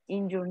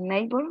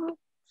neighborhood?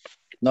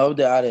 No,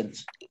 they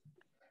aren't.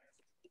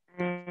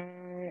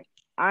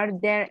 Are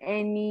there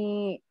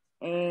any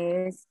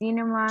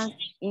cinemas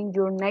in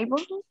your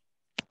neighborhood?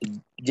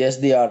 Yes,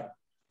 they are.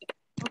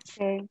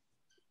 Okay.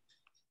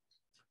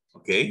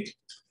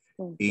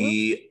 Ok.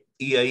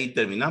 Y ahí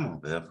terminamos,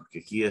 ¿verdad? Porque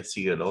aquí ya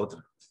sigue la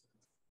otra.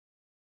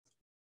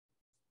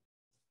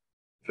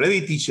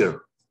 Ready,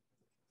 teacher.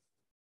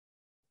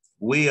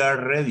 We are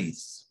ready.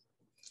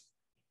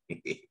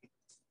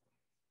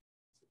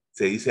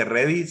 ¿Se dice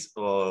ready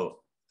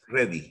o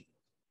ready?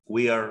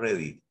 We are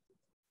ready.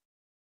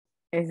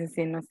 Ese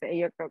sí, no sé,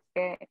 yo creo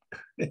que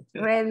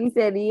ready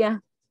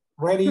sería.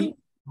 Ready,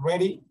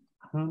 ready.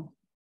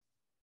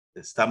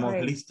 Estamos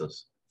Ready.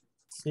 listos.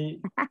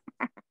 Sí.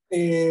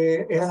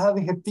 Es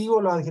adjetivo,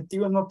 los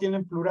adjetivos no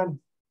tienen plural.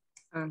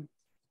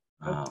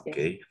 Ok.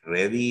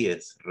 Ready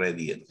es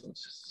ready,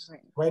 entonces.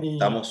 Ready.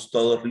 Estamos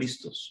todos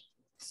listos.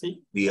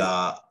 Sí. We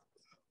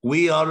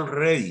are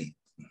ready.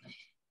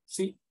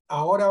 Sí.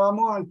 Ahora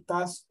vamos al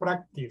task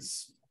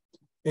practice.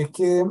 Es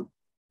que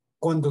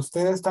cuando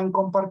ustedes están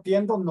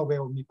compartiendo no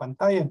veo mi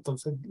pantalla,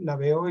 entonces la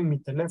veo en mi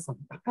teléfono.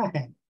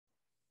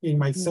 In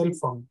my cell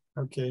phone.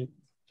 Okay.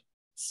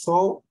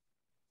 So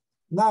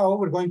now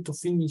we're going to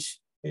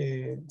finish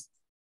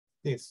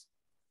this.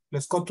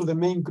 Let's go to the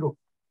main group.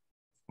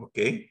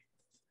 Okay.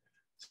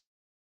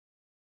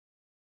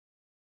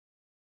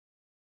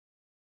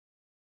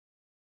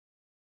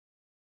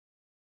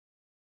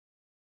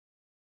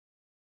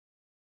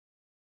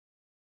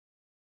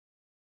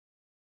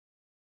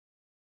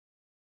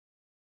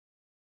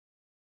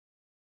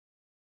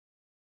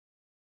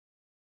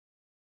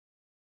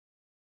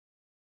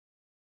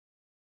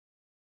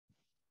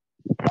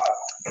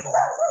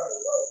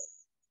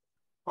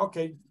 Ok.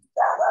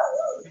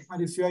 Me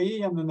apareció ahí,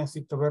 ya no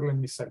necesito verlo en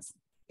mi cell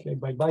phone. Okay,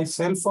 bye bye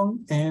cell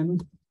phone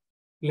and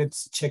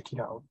let's check it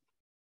out.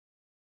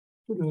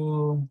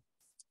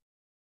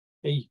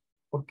 Hey,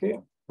 ¿por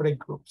qué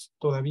break groups?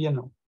 Todavía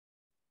no.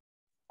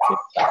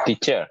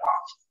 Teacher.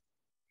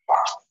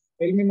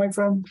 Tell me, my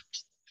friend.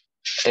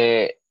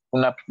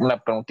 Una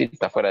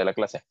preguntita fuera de la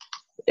clase.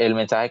 El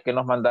mensaje que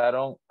nos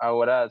mandaron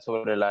ahora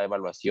sobre la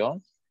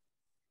evaluación,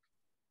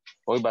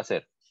 hoy va a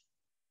ser.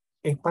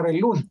 Es para el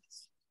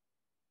lunes.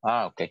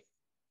 Ah, ok.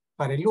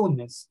 Para el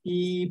lunes.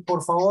 Y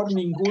por favor,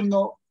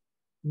 ninguno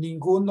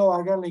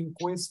haga la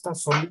encuesta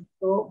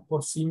solito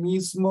por sí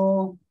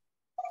mismo,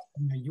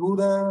 me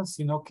ayuda,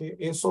 sino que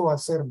eso va a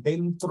ser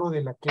dentro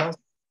de la clase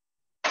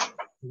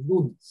el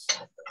lunes.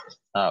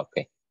 Ah, ok.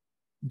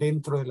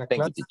 Dentro de la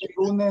clase del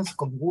lunes,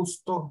 con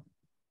gusto,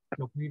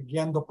 lo voy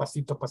guiando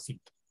pasito a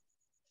pasito.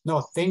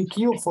 No, thank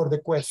you for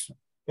the question.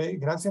 Okay,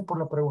 gracias por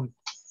la pregunta.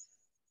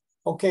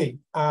 Ok,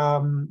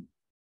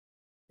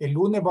 el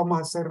lunes vamos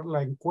a hacer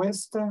la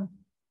encuesta.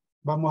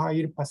 Vamos a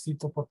ir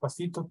pasito por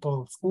pasito,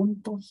 todos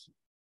juntos.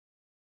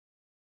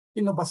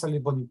 Y nos va a salir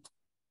bonito.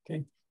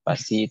 Okay.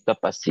 Pasito a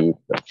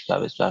pasito,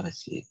 suave,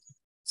 suavecito.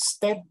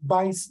 Step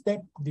by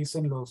step,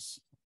 dicen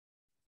los.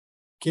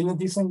 ¿Quiénes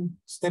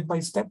dicen step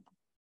by step?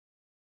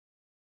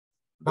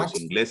 Los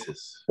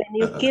ingleses. The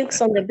new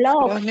kids on the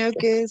block. Los new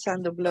kids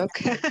on the block.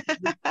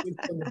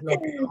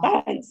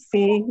 Ay,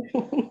 sí.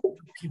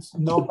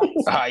 No.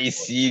 Ay,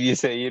 sí,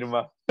 dice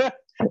Irma.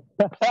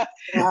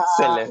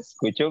 Se le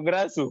escuchó un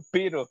gran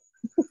suspiro.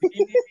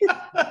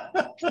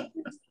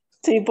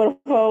 Sí,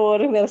 por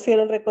favor, me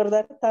hicieron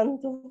recordar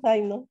tanto.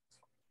 Ay, no.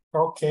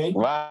 Ok.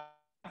 Wow.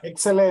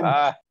 Excelente.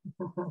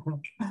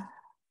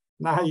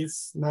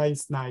 Nice,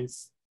 nice,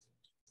 nice.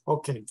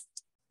 Ok.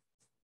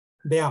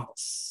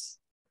 Veamos.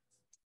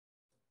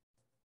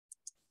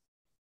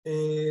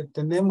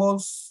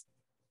 Tenemos.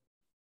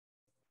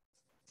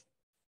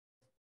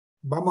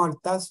 Vamos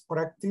al task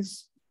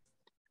practice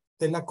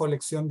de la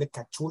colección de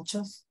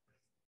cachuchas.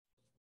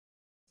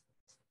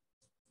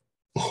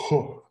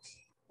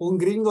 Un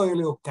gringo, yo le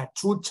digo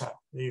cachucha,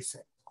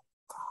 dice.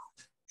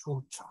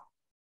 Cachucha.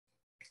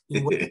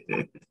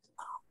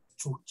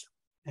 Cachucha.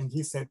 And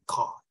he said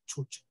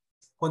cachucha.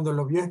 Cuando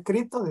lo vio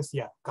escrito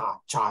decía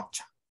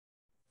cachacha.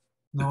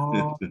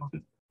 No,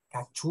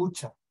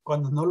 cachucha.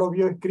 Cuando no lo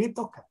vio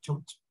escrito,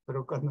 cachucha.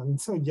 Pero cuando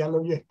ya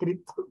lo vio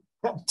escrito,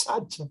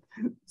 cachacha.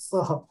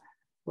 So,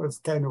 it was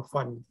kind of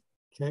funny.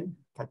 Okay.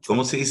 Cachucha.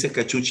 ¿Cómo se dice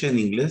cachucha en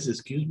inglés?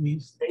 Excuse me.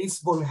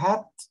 Baseball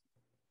hat.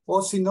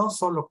 O si no,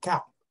 solo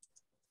cap.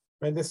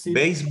 Puede decir,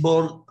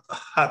 baseball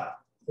hat.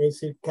 Puede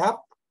decir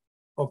cap.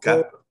 O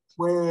cap.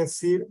 Puede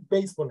decir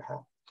baseball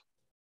hat.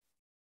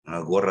 Una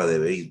gorra de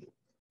béisbol.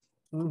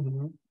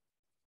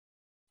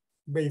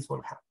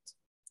 Baseball hat.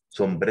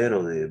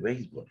 Sombrero de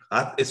béisbol.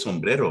 Hat es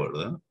sombrero,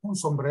 ¿verdad? Un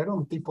sombrero,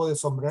 un tipo de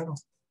sombrero.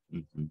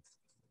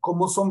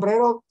 Como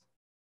sombrero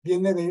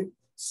viene de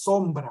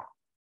sombra.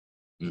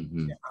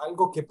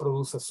 Algo que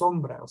produce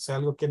sombra, o sea,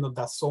 algo que nos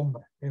da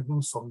sombra. Es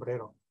un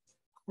sombrero.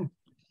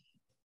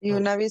 ¿Y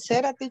una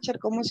visera, teacher,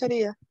 cómo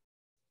sería?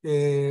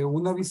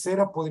 Una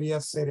visera podría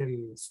ser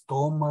el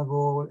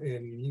estómago,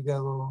 el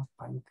hígado,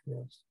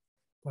 páncreas.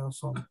 Todos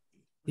son.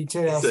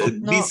 Teacher,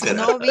 no, víscera.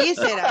 No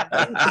víscera,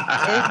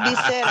 es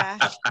visera.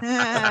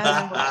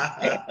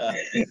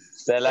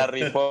 Se la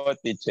rifó,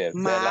 teacher.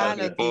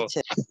 Malo,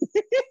 teacher.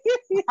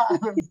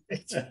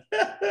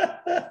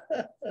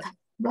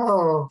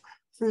 No,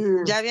 Sí.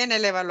 Ya viene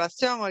la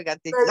evaluación, oiga,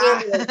 Ya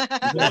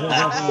le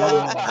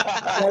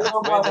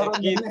vamos a dar Buen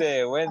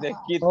desquite, buen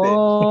desquite.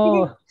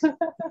 Oh. Sí,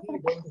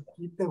 buen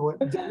desquite,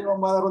 ya le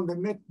vamos a dar un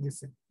demet,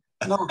 dice.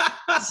 No.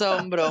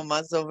 Son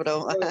bromas, son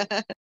bromas.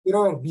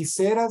 Quiero ver,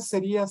 visera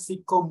sería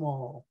así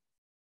como,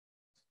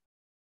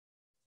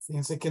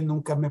 fíjense que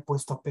nunca me he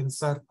puesto a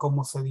pensar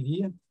cómo se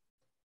diría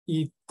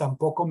y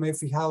tampoco me he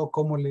fijado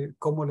cómo le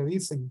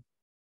dicen.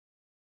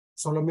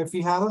 Solo me he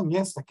fijado en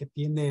esta que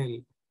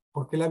tiene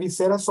porque la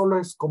visera solo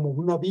es como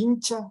una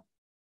vincha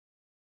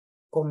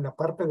con la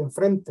parte de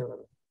enfrente,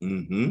 ¿verdad?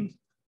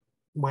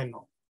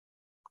 Bueno,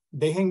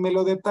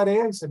 déjenmelo de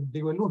tarea y se los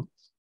digo el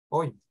lunes,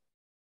 hoy,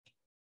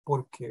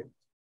 porque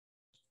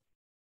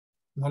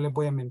no les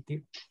voy a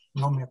mentir,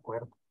 no me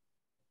acuerdo.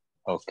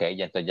 Ok,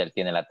 ya entonces ya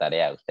tiene la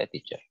tarea usted,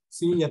 teacher.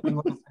 Sí, ya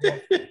tengo la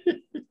tarea.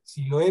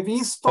 Si lo he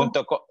visto.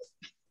 Junto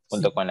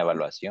con la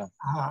evaluación.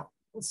 Ajá,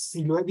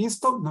 si lo he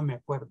visto, no me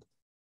acuerdo.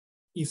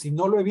 Y si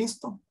no lo he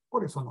visto,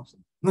 por eso no sé.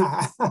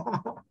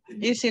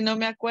 Y si no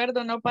me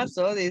acuerdo, no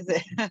pasó,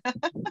 dice. No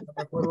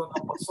me acuerdo,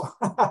 no pasó.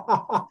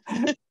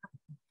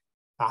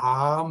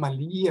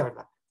 Malía,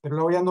 ¿verdad? Pero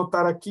lo voy a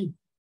anotar aquí.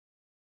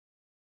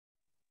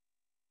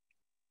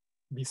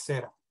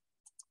 Visera.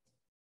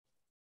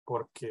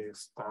 Porque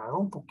está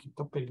un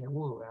poquito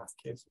peliagudo, ¿verdad?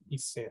 Que es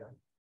visera.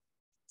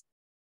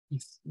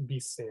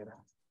 Visera.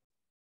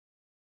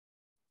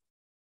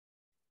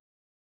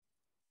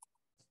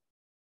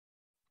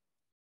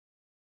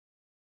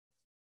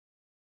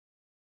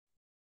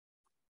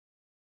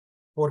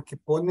 Porque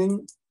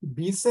ponen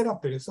víscera,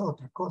 pero eso es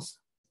otra cosa.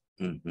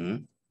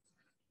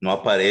 No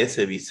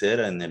aparece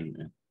visera en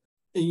el...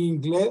 En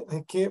inglés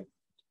es que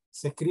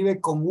se escribe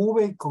con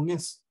V y con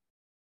S.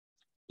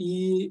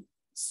 Y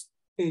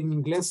en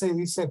inglés se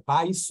dice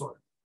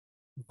visor.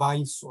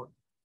 Visor.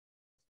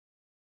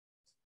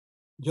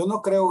 Yo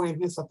no creo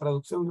en esa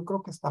traducción, yo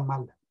creo que está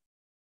mala.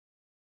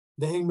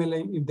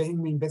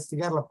 Déjenme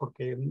investigarla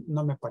porque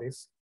no me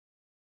parece.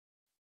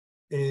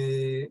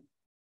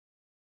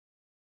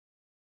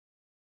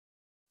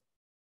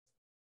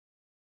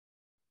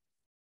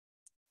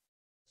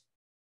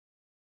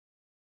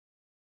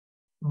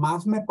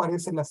 Más me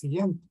parece la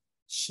siguiente.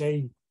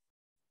 Shade.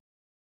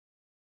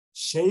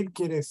 Shade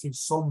quiere decir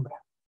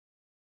sombra.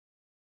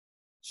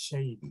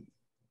 Shade.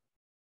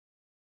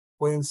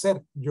 Pueden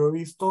ser. Yo he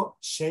visto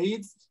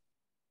shades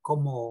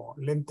como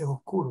lentes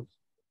oscuros.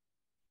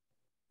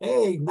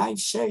 Hey,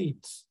 nice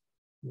shades.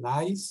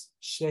 Nice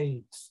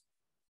shades.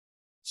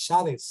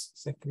 Shades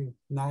se escribe.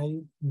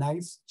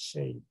 Nice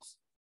shades.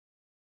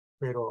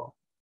 Pero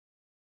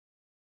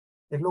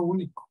es lo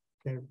único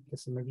que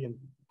se me viene.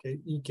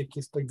 Y que aquí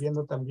estoy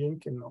viendo también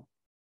que no.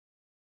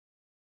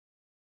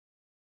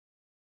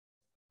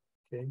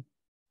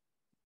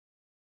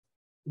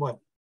 Bueno,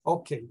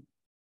 ok.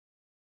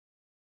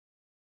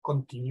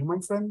 Continue,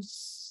 my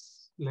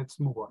friends. Let's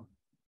move on.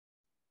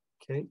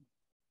 Ok.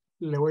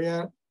 Voy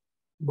a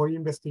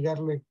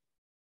investigarle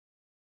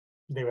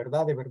de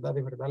verdad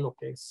lo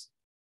que es.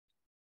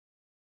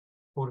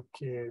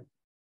 Porque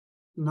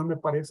no me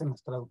parecen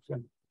las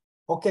traducciones.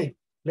 Ok,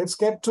 let's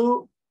get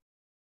to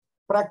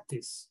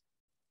practice.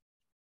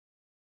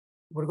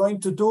 We're going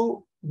to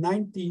do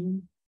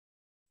 19,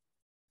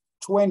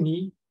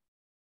 20,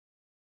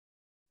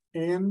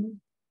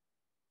 and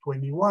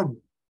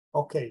 21.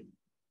 Okay.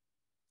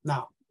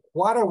 Now,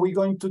 what are we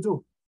going to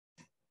do?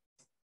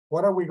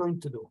 What are we going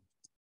to do?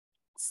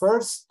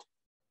 First,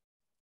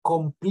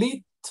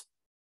 complete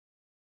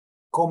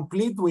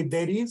with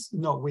there is,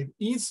 no, with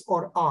is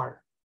or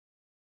are.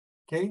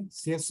 Okay,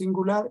 si es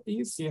singular,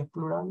 is, si es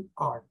plural,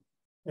 are.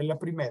 Es la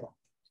primera.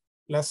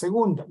 La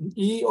segunda,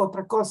 y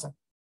otra cosa,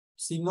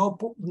 si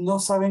no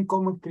saben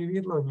cómo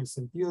escribirlo en el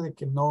sentido de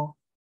que no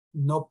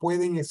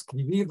pueden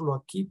escribirlo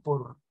aquí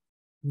por,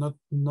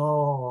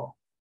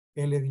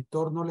 el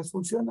editor no les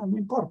funciona, no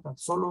importa,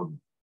 solo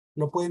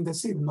lo pueden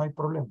decir, no hay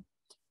problema.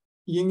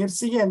 Y en el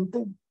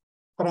siguiente,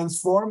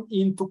 transform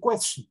into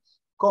questions.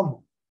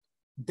 ¿Cómo?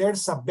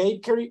 There's a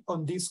bakery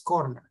on this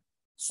corner.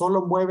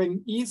 Solo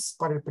mueven is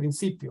para el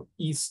principio.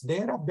 Is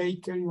there a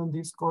bakery on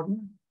this corner?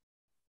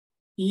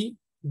 Y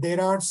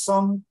there are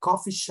some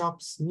coffee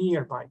shops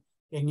nearby.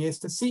 En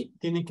este sí,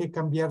 tienen que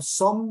cambiar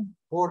some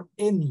por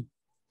any.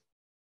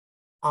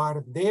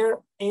 Are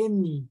there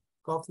any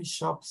coffee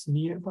shops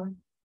nearby?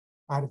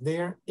 Are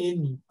there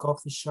any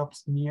coffee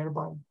shops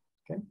nearby?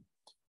 Okay.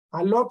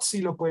 A lot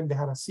sí lo pueden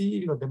dejar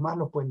así, los demás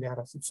lo pueden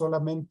dejar así.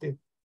 Solamente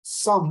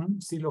some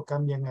sí lo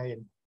cambian a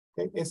él.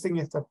 Okay.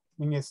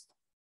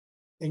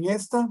 En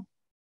esta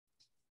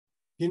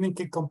tienen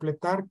que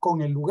completar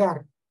con el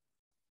lugar.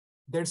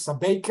 There's a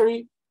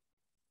bakery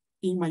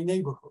in my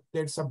neighborhood.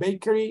 There's a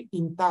bakery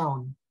in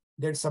town.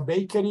 There's a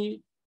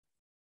bakery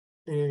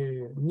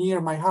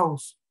near my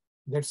house.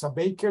 There's a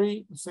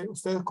bakery.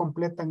 Ustedes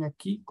completan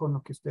aquí con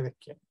lo que ustedes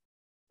quieren.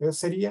 Eso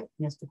sería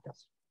en este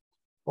caso.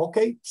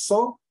 Okay,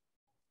 so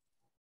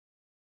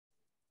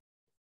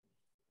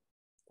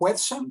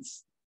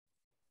questions?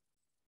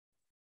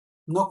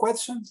 No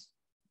questions?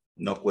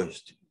 No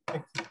question.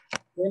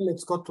 Then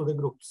let's go to the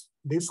groups.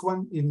 This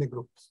one in the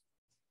groups.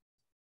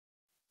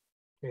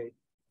 Okay.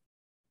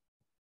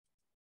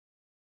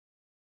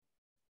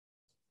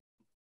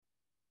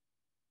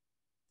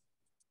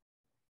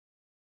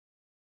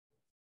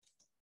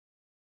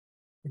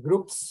 The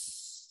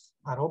groups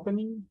are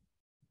opening.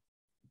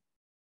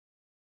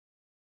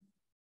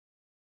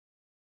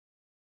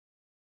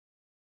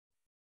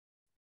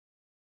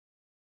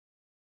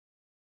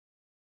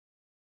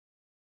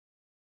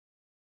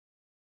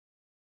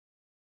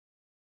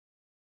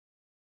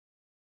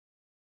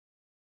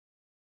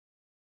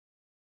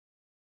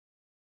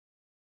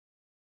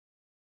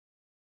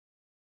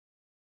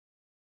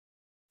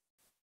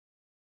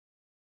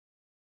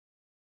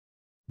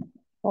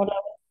 Hola.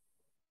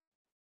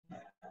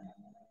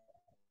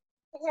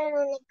 Es el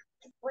único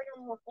que puedo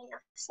mover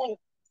hacer.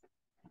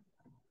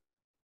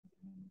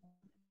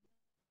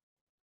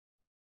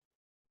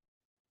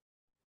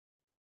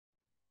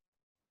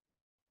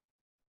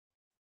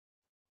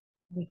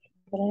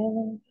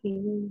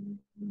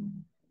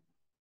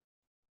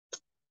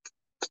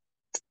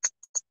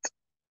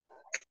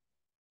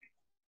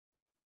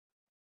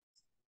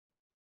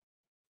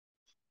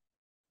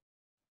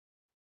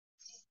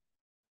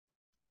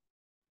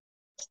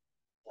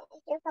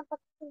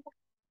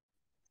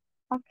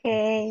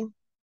 Okay.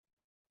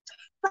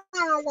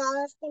 Para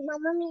los que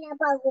mamá mira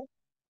pago.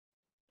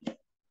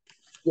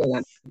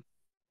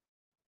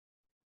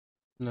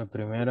 La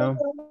primera.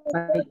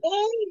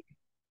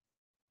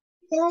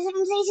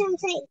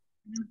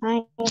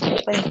 Ay, pues,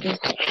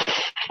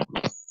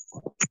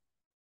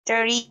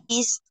 there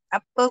is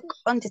a book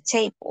on the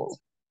table.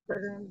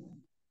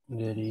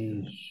 There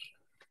is.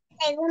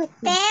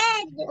 Pregunté,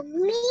 Dios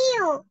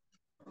mío.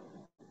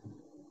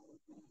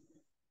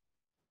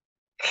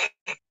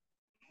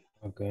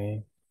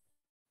 Okay.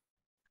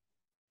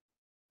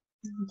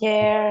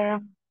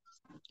 There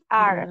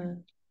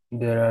are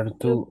There are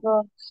two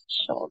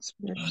shelves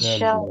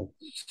shelves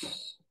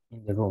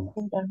in the room.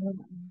 in the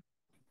room.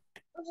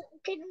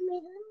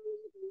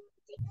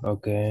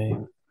 Okay.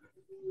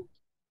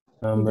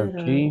 Number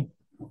 3.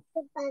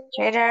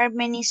 There are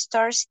many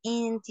stores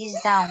in this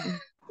town.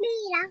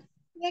 Mira,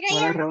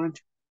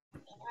 vamos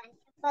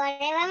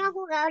a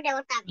jugar de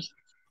otra vez.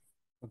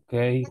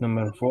 Okay.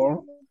 Number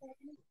 4.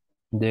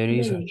 There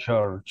is a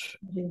church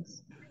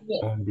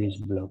on this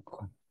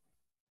block.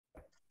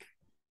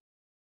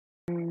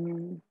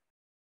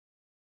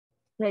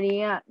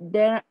 Sería,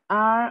 there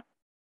are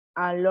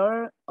a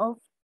lot of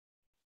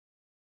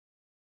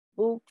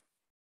books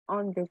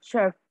on the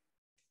shelf.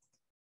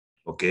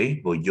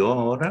 Ok, voy yo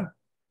ahora.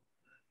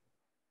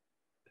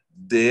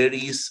 There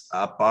is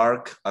a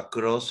park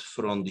across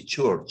from the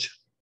church.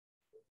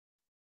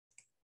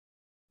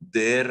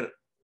 There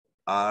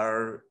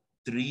are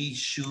three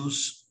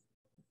shoes.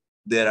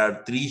 There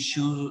are three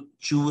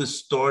shoe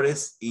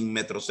stores in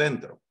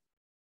Metrocentro.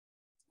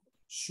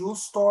 Shoe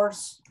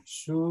stores,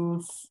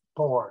 shoe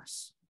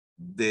stores.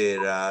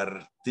 There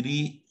are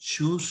three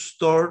shoe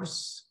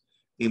stores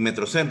in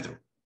Metrocentro.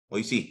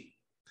 Hoy sí.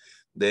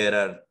 There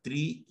are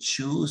three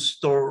shoe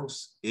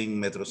stores in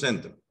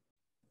Metrocentro.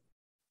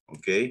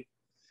 Okay.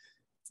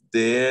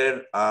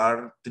 There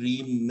are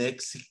three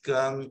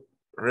Mexican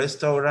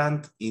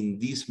restaurants in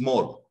this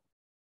mall.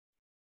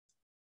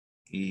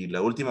 Y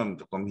la última me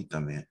tocó a mí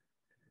también.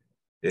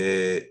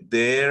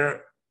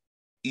 There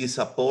is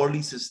a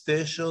police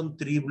station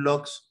 3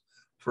 blocks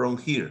from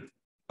here.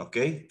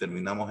 Ok,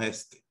 terminamos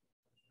este.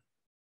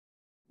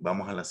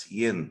 Vamos a la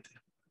siguiente.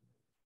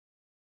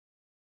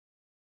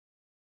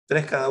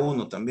 3 cada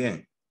uno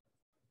también.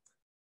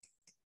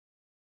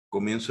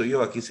 Comienzo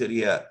yo. Aquí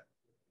sería: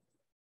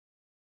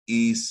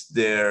 is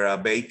there a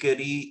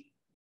bakery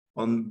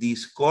on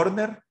this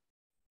corner?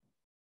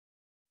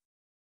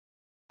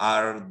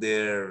 Are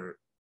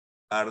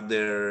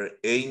there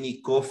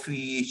any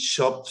coffee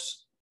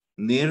shops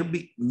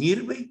nearby?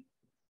 Nearby.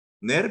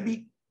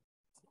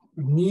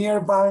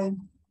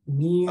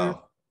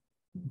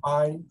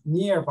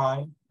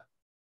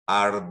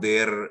 Are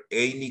there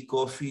any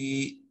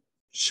coffee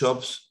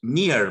shops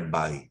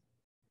nearby?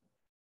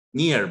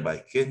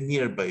 Nearby. ¿Qué es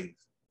nearby?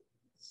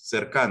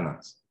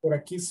 Cercanas. Por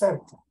aquí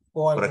cerca.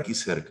 Por aquí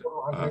cerca.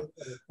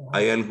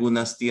 Hay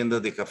algunas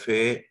tiendas de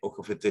café o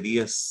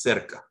cafeterías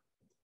cerca.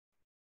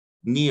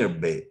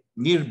 Nearby.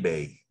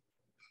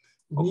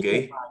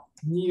 Okay.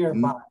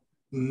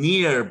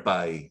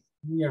 Nearby.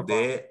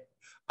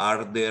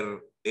 Are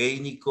there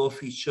any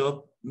coffee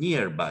shop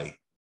nearby?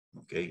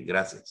 Okay,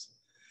 gracias.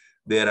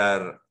 There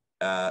are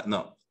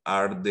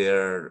are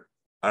there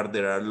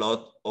a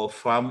lot of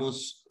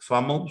famous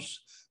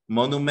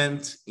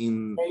monuments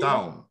in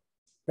town?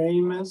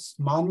 Famous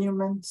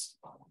monuments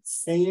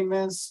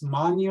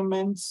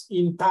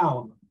in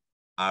town.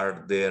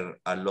 Are there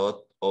a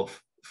lot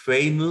of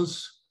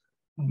famous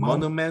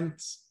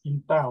monuments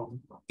in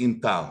town?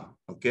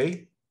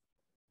 Okay.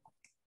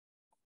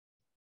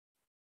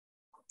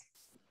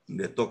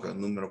 Le toca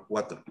número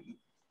 4.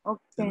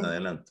 Okay. En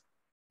adelante.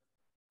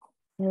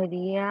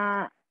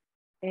 Sería,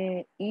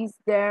 is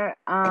there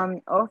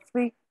an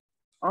office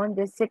on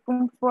the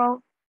second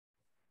floor?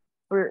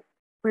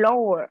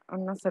 Floor,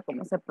 no sé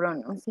cómo se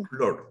pronuncia.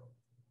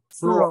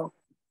 Floor.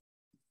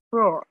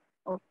 floor.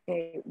 Ok,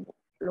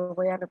 lo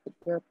voy a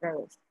repetir otra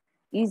vez.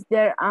 Is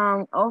there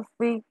an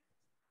office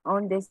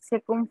on the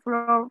second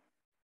floor?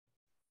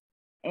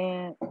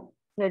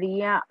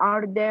 Sería,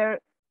 are there.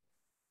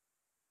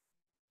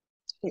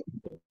 Sí.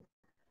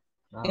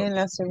 En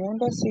la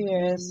segunda sí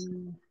es.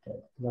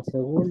 La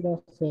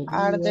segunda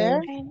Are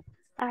sería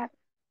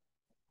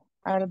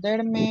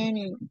there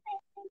many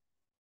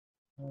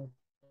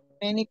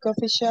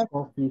coffee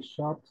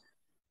shops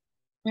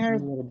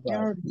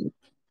nearby?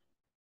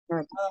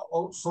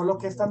 Solo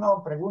que esta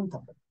no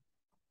pregunta.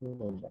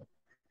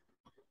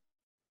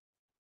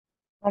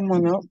 ¿Cómo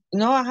no?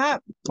 No,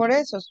 ajá, por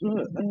eso.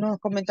 Nos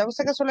comentaba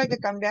usted que solo hay que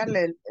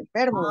cambiarle el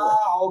verbo.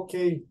 Ok,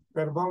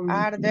 perdón.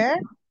 Are there?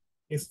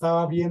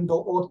 Estaba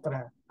viendo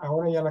otra.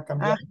 Ahora ya la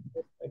cambié.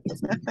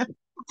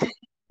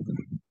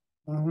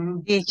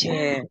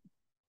 Teacher.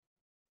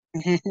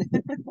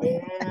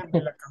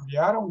 Me la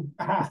cambiaron.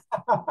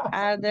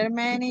 Are there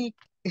many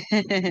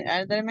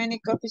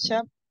coffee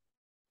shop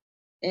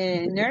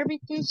nearby,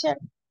 teacher?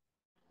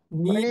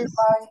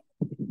 Nearby.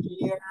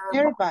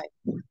 Nearby.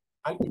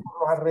 Por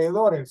los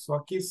alrededores o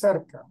aquí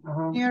cerca.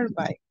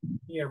 Nearby.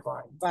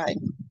 Nearby.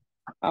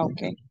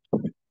 Okay.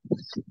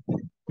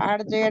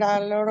 Are there a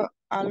lot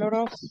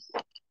of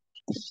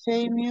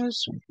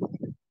famous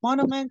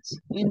monuments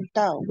in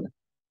town?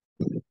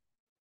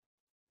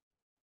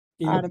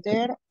 Are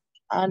there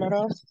a lot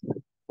of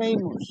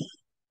famous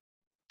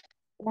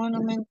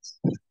monuments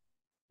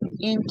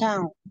in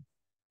town?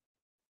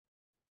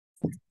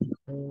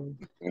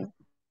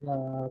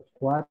 La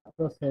 4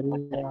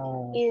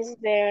 sería. Is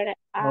there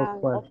an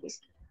office?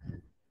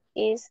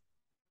 Is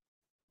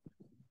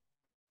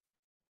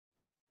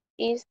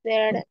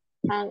there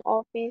an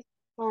office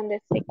on the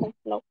second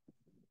floor?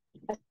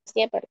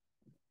 Así es, pero.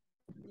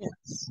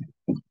 Yes.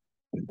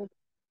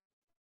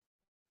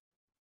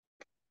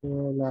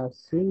 La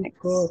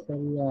 5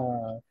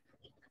 sería.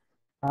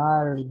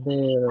 Are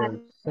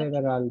there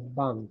several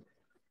banks?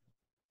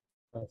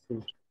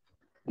 Así.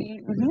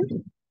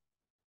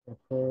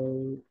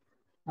 Okay.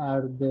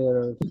 Are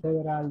there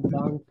several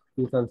banks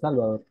in San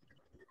Salvador?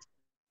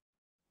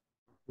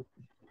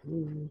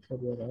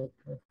 Sería la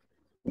otra.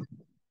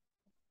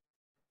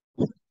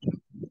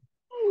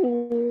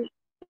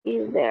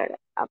 Is there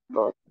a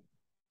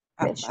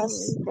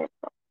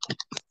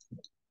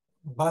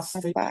bus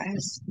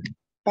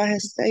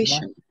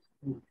station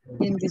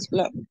in this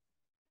block?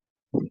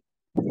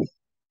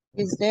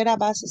 Is there a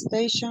bus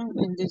station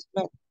in this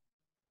block?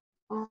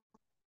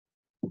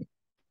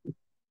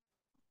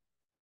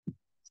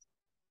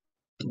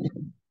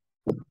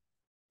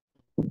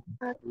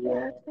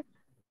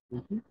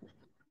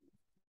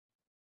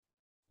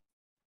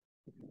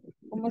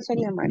 ¿Cómo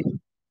sería, Mario?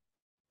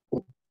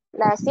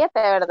 La 7,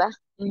 ¿verdad?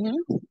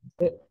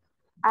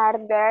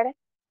 Are there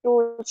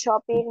two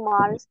shopping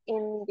malls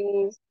in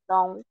this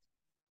town?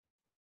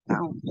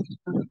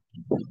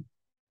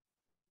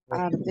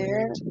 Are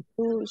there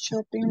two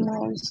shopping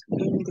malls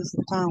in this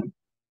town?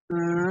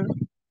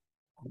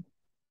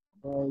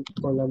 Con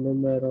la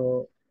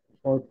número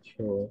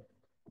 8.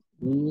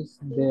 Is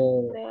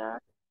there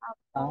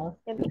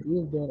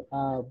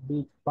a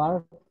big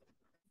park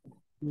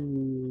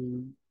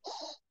in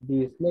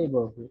this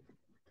neighborhood?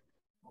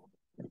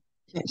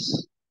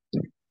 Yes.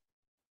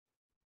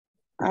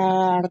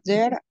 Are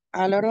there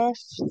a lot of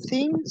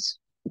things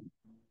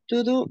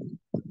to do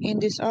in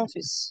this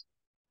office?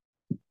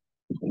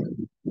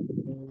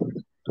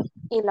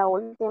 Y la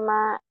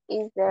última,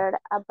 is there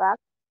a bank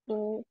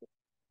in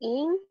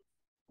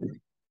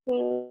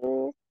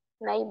his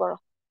neighborhood?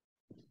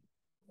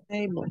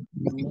 Neighborhood.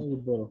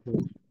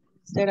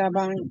 Is there a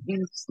bank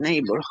in his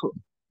neighborhood?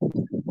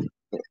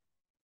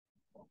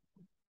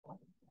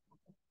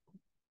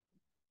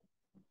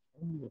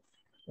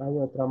 Hay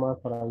otra más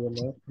para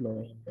llenar.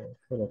 No,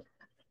 espera.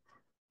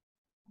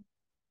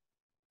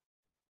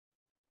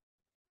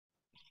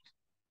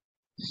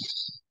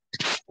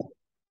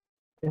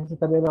 Este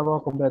también lo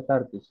vamos a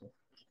completar, teacher.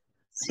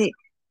 Sí,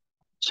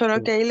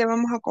 solo que ahí le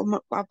vamos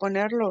a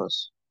poner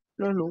los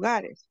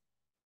lugares.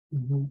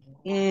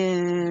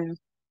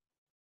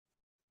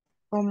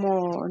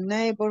 Como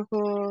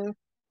neighborhood,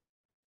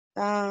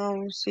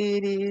 town,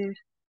 city,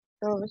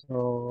 todo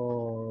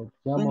eso.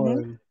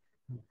 Llamo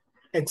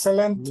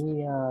Excelente.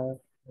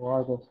 o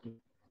algo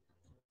así.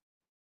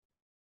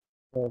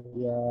 There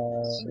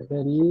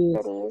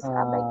is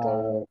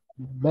a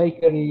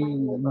bakery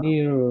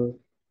near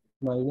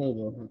my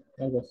neighborhood.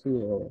 Algo así.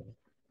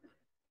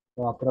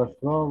 O across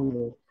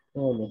from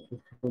todos los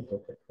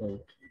institutos que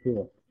estoy.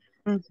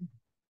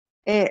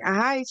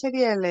 Ajá, ahí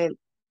sería el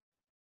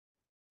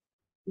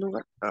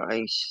lugar.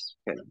 Ay,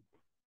 espera.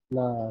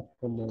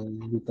 Como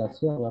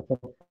invitación a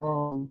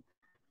from,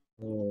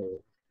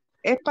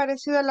 Es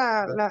parecido a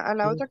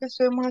la otra que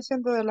estuvimos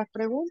haciendo de las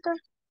preguntas.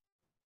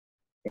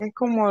 Es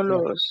como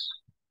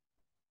los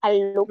lugares.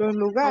 Algo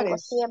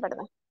así,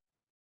 ¿verdad?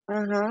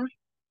 Ajá.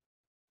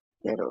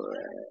 Pero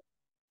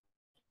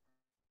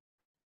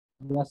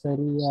ya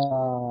sería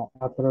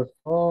across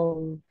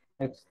from,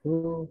 next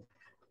to.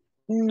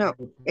 No,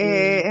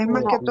 es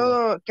más que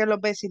todo que el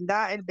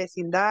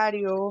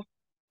vecindario,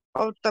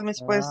 o también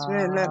se puede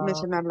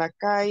mencionar la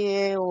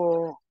calle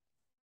o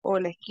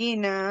la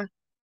esquina.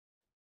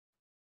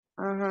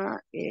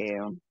 Ajá.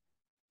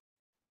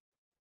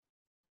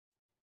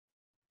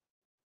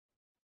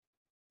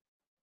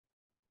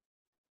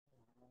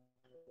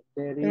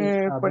 There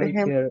is a Por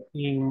ejemplo, baker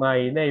in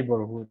my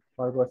neighborhood,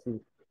 o algo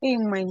así.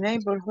 in my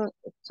neighborhood,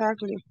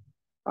 exactly.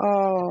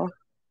 Oh,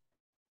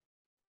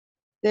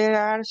 there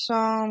are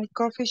some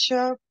coffee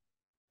shop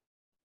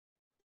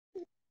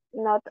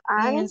Not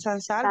en any, San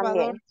Salvador.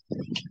 también.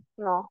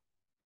 No,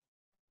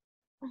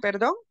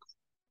 ¿Perdón?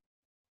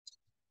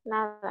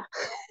 nada.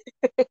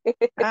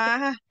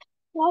 Ajá.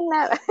 No,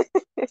 nada.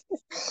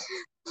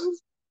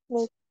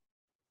 Me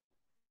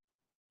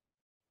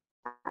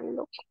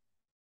ando-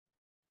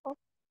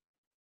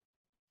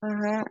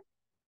 Ajá.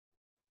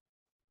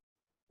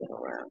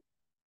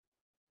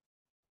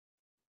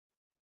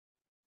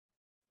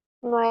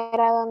 No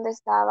era donde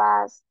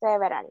estaba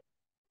several.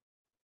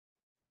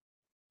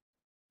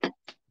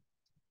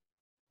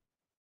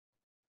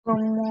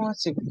 ¿Cómo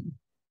así?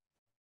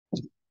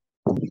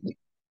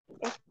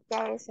 Es que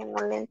a ese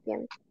no le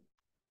entiendo.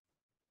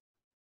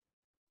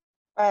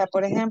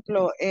 Por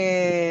ejemplo,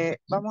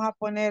 vamos a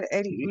poner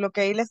lo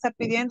que ahí le está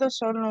pidiendo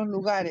son los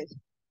lugares.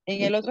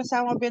 En el otro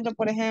estábamos viendo,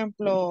 por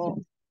ejemplo,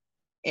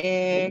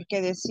 que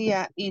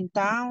decía in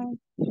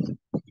town,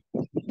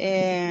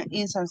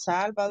 in San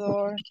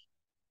Salvador,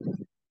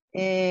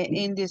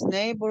 in this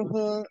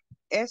neighborhood.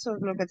 Eso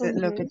es lo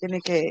que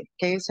tiene que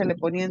irse le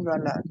poniendo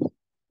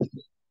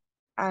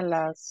a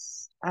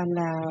las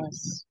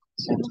oraciones.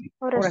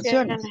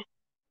 Oraciones.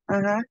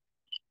 Ajá.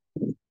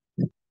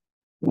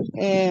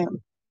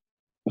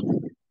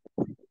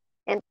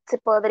 Se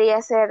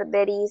podría ser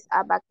there is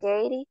a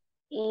bakery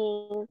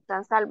in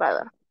San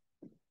Salvador.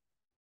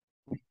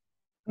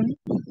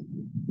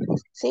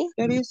 ¿Sí?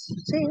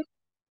 Sí.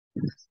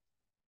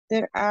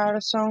 There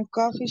are some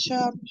coffee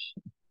shops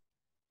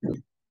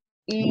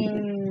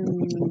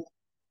in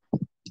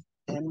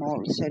the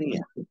mall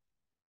sería.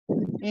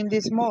 In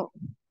this mall.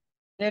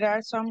 There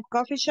are some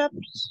coffee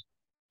shops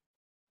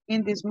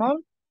in this mall.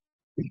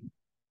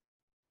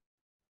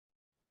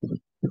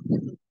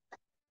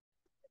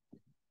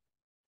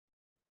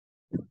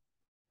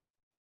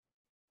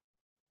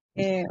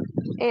 There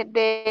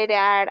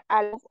are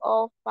a lot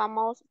of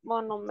famous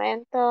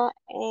monumentos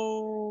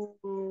en,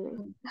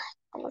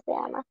 ¿cómo se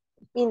llama?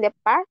 In the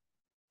park.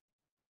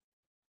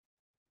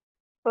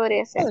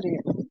 Podría ser.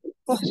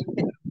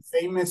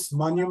 Famous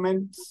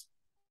monuments.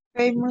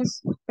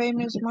 Famous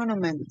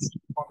monuments.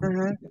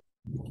 Uh-huh.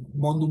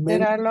 Monumentos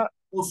There are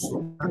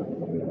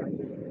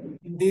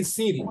in this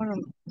city.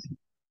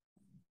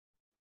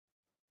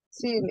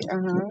 City,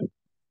 ajá.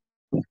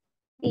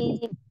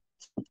 Y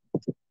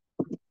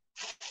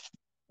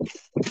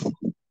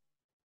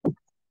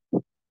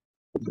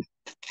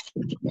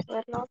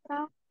ver la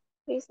otra.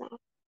 Dice.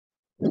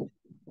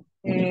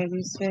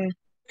 Dice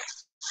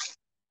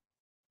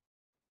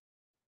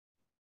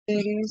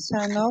there is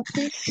an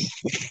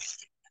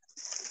office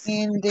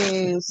in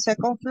the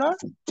second floor.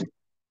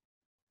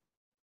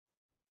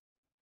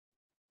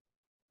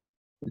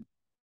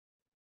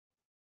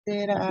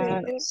 There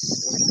are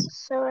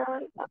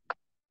several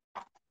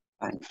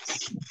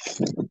banks.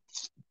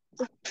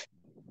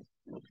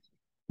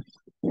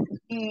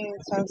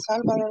 En San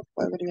Salvador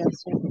podría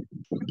ser.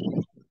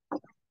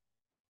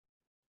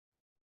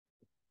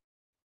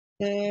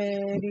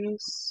 There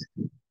is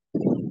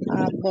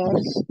a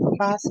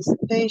bus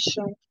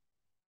station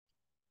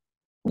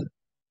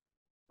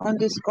on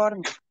this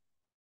corner.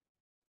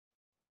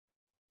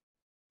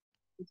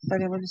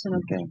 Estaríamos diciendo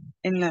que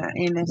en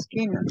la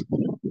esquina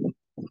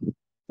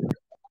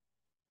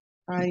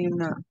hay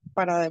una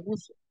parada de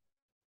bus.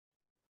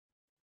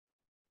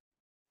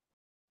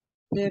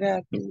 Y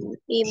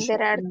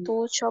there are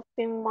two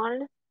shopping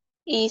malls.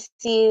 Y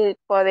si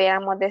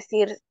podríamos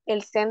decir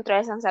el centro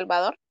de San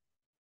Salvador.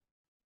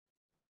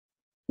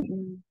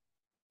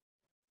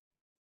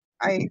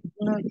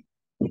 No.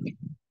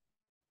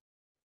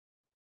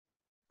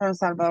 San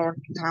Salvador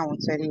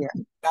Town sería.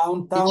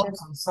 Downtown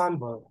San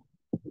Salvador.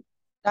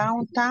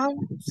 Downtown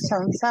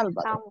San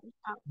Salvador.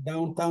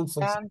 Downtown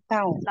San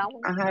Salvador.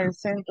 Downtown. Ajá, el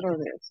centro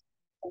de eso.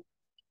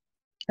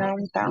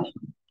 Downtown.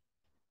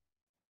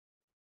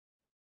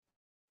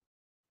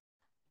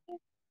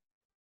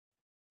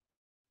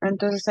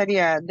 Entonces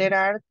sería, there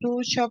are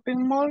two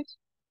shopping malls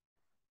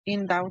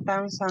in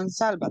downtown San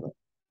Salvador.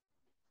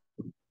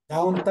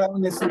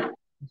 Downtown es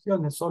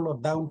solo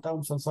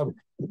downtown San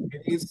Salvador.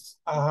 It is,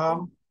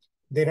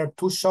 there are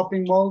two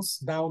shopping malls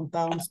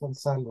downtown San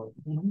Salvador.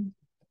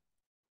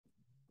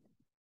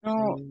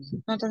 No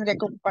tendría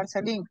que ocuparse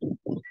el link.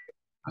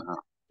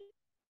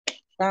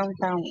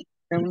 Downtown,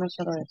 de uno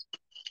solo de eso.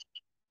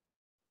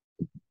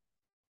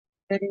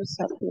 There is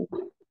a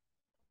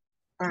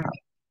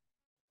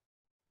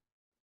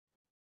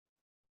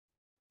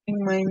in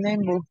my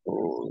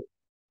neighborhood.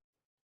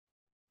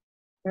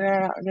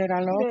 There are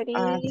a lot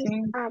There is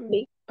a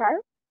big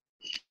park.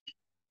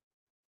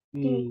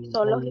 Y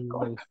Zoológico.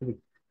 on my street.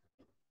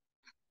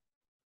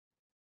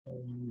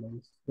 On my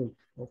street.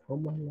 ¿O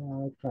cómo es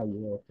la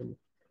calle? ¿O cómo?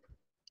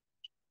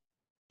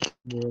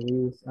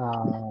 There is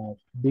a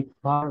big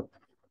park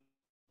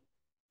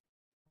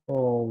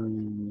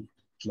on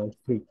my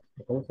street.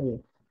 ¿O ¿Cómo se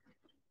llama?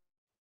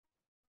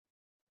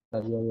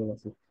 Estaría bien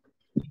así.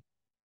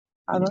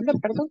 ¿A dónde,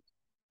 perdón?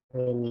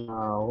 En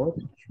la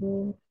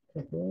 8.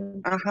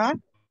 Ajá.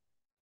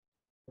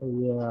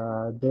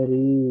 Yeah, there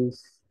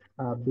is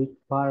a big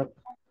park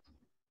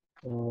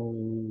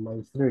on my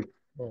street.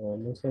 O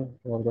no sé,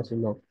 o algo así,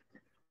 no.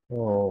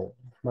 O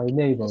my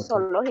neighborhood.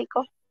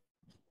 Zoológico.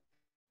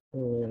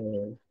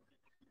 No,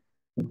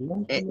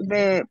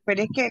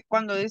 Pero es que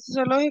cuando dice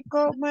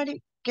zoológico,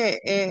 Mari,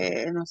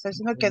 que no está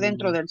diciendo que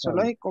dentro del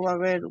zoológico va a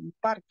haber un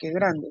parque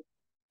grande.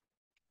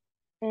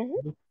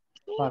 Ujú.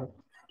 park.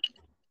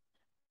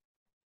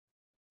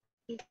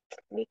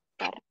 Big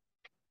Park.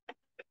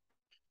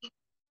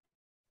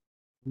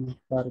 Un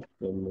parque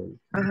en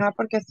Ajá,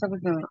 porque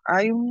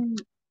hay un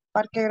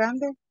parque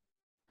grande.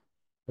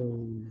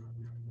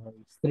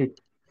 my street.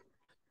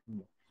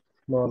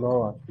 No,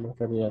 no, no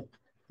sería.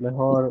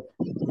 Mejor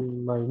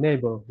my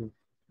neighborhood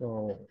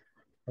o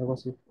algo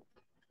así.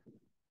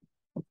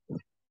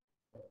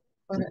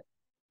 Ahora,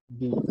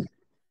 This.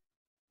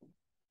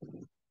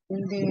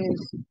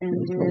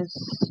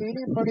 Sí,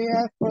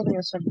 podría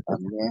ser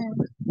también.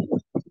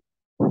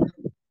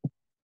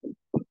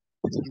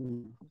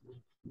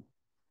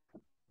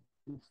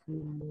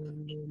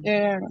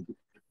 Yeah.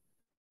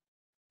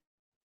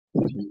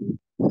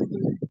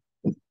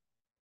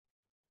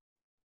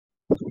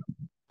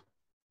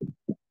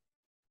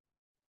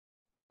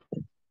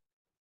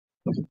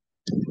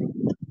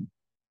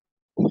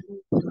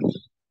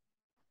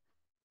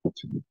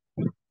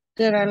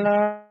 Era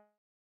la...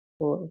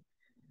 Por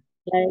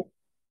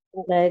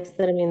la ex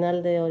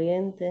terminal de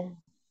Oriente.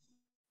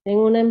 En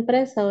una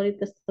empresa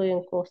ahorita estoy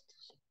en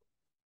costos.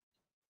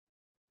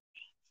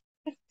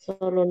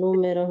 Solo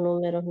números,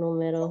 números,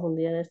 números. Un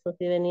día de estos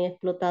sí venía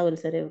explotado el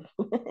cerebro.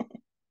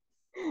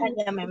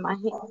 Ya me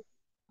imagino.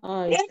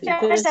 Ay, sí,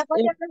 Teacher, ¿se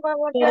acuerda que me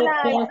volvió pero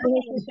la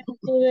fíjese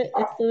que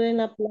estuve en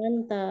la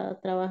planta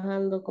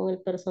trabajando con el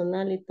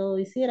personal y todo,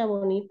 y sí era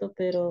bonito,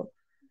 pero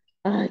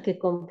ay, qué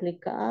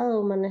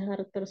complicado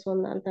manejar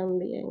personal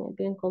también, es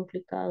bien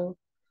complicado.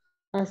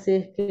 Así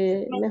es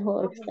que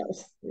mejor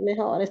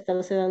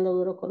estarse dando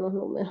duro con los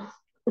números,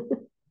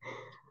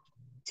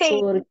 Sí,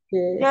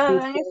 porque yo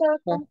sí en eso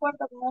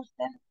concuerdo con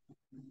usted.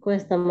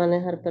 cuesta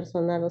manejar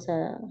personal, o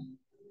sea,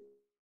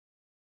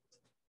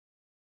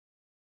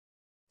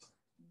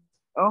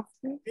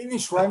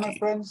 Finish, right, my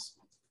friends?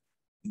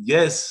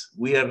 Yes,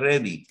 we are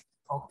ready.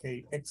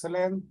 Okay,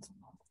 excellent.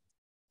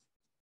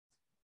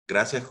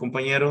 Gracias,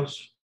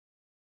 compañeros.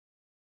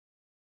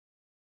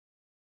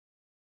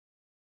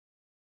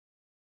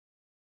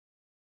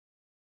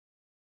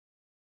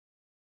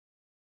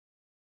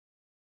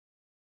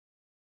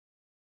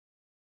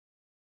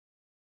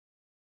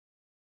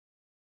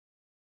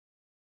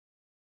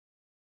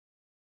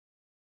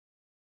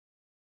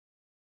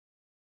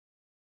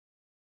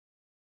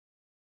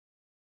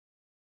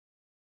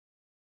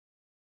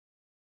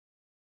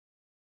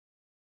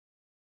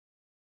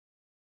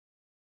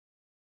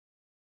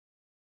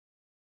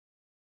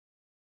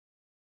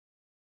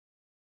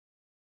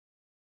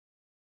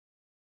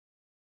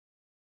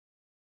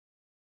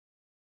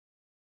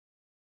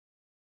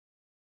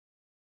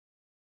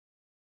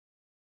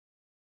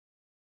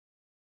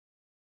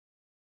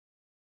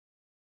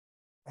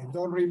 I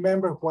don't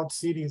remember what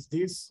city is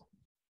this.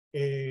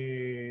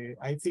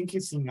 I think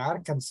it's in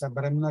Arkansas,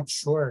 but I'm not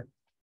sure.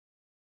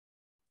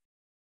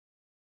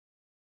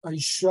 I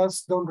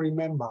just don't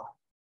remember.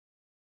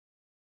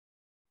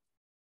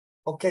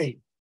 Okay.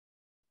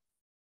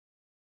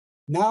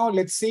 Now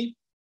let's see.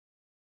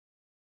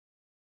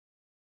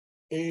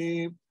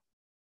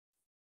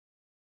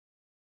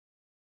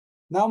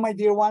 Now, my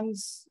dear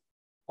ones,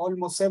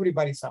 almost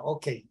everybody's out.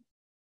 Okay.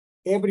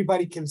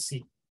 Everybody can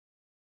see.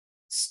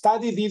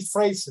 Study these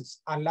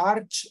phrases. A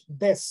large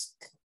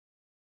desk.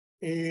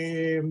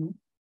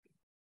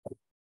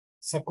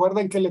 ¿Se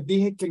acuerdan que les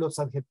dije que los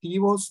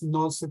adjetivos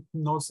no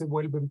se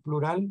vuelven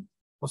plural?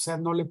 O sea,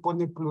 no le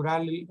pone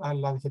plural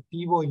al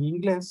adjetivo en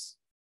inglés.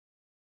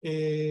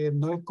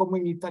 No es como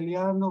en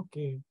italiano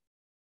que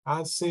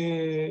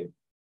hace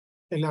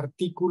el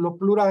artículo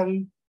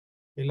plural,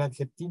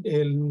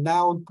 el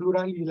noun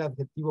plural y el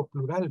adjetivo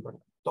plural,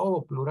 ¿verdad?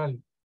 Todo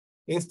plural.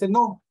 Este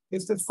no,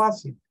 este es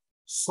fácil.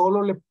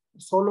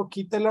 Solo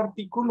quita el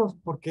artículo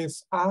porque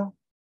es a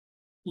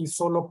y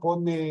solo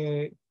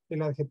pone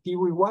el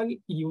adjetivo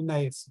igual y una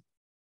S.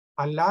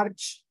 A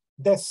large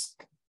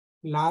desk,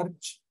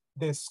 large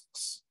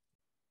desks.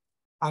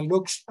 A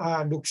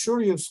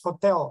luxurious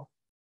hotel,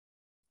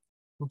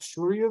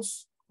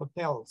 luxurious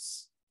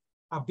hotels.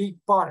 A big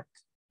park,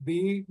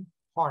 big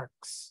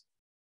parks.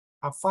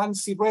 A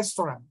fancy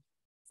restaurant,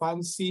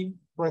 fancy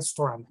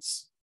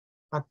restaurants.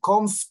 A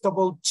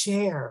comfortable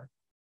chair,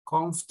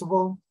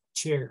 comfortable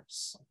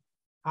chairs.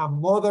 A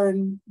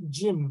modern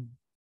gym,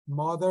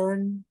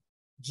 modern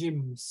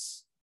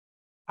gyms.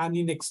 An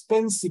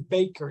inexpensive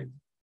bakery.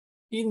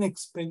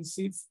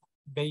 Inexpensive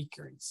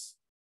bakeries.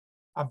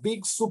 A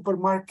big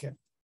supermarket.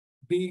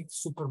 Big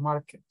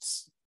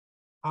supermarkets.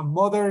 A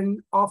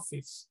modern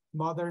office.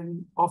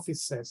 Modern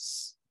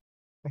offices.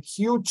 A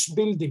huge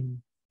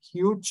building.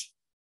 Huge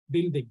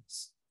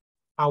buildings.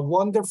 A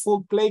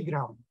wonderful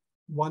playground.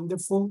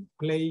 Wonderful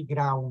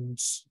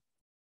playgrounds.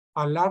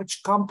 A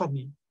large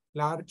company.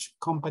 Large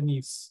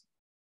companies.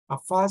 A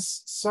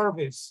fast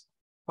service.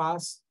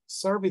 Fast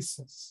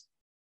services.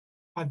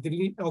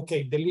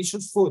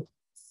 Delicious food.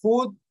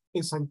 Food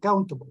is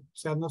uncountable. O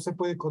sea, no se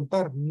puede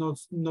contar. No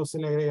se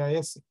le agrega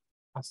ese.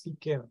 Así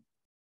queda.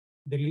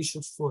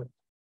 Delicious food.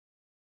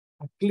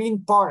 A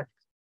clean park.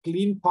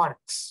 Clean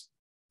parks.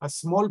 A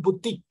small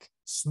boutique.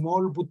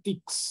 Small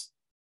boutiques.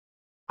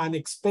 An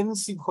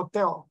expensive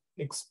hotel.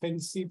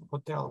 Expensive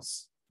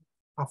hotels.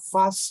 A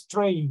fast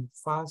train.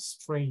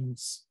 Fast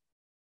trains.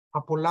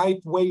 A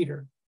polite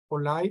waiter.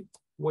 Polite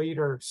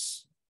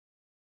waiters.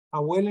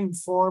 A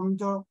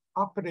well-informed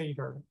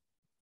operator.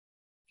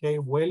 Okay,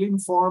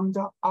 well-informed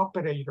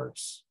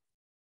operators.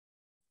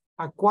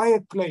 A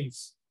quiet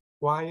place.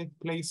 Quiet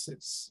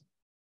places.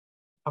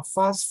 A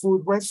fast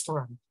food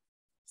restaurant.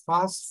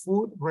 Fast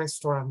food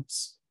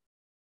restaurants.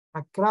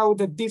 A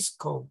crowded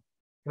disco.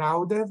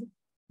 Crowded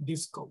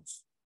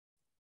discos.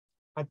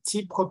 A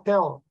cheap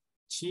hotel.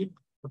 Cheap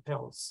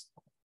hotels.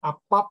 A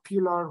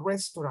popular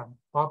restaurant.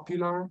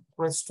 Popular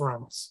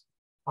restaurants.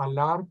 A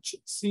large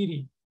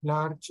city.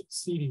 Large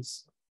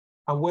cities.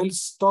 A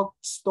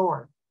well-stocked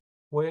store.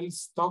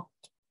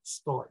 Well-stocked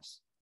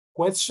stores.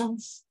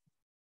 Questions?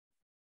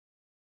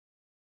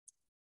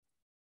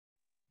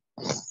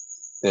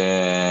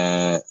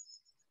 Es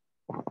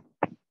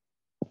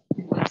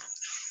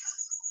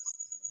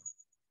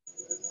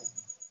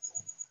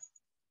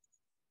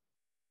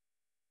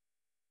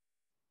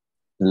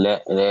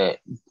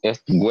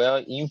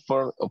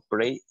well-informed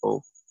operate.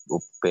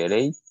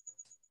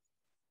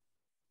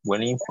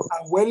 Well-informed.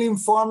 A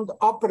well-informed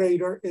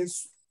operator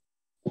es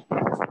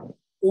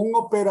un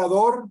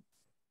operador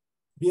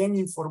bien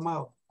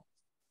informado.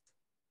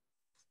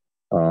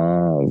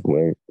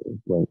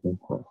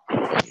 Well-informed.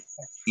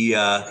 ¿Y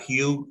a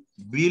huge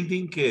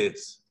building qué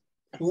es?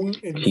 Un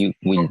edificio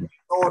enorme.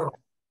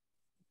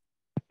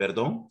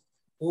 ¿Perdón?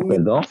 Un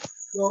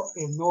edificio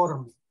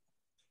enorme.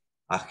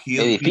 A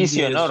huge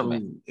edificio building enorme.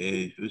 Es un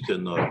edificio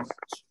enorme.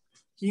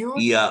 Huge,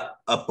 ¿Y a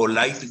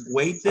polite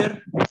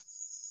waiter?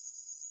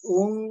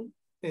 un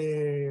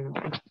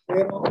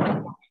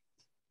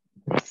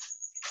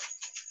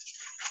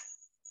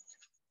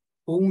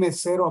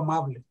mesero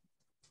amable.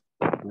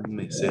 Un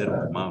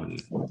mesero amable.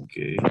 Ok.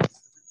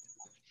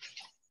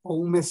 O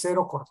un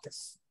mesero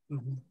cortés.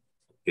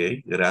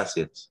 Ok,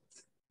 gracias.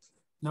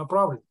 No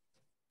problem.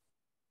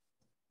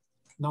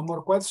 No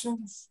more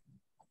questions?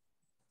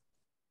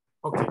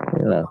 Okay.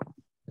 No.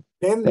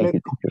 Then let's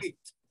complete.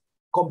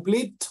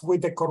 Complete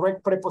with the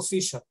correct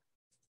preposition.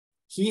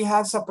 He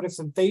has a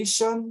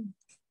presentation.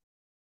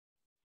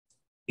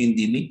 In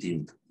the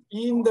meeting.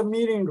 In the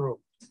meeting room.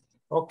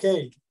 Ok.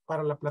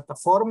 Para la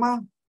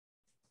plataforma.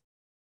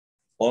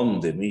 On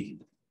the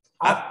meeting.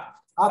 At.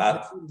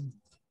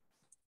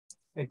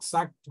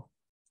 Exacto.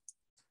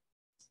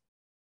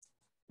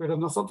 Pero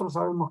nosotros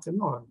sabemos que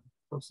no.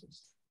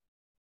 Entonces.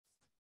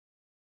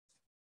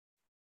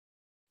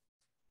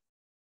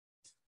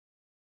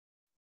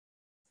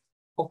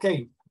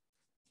 Okay.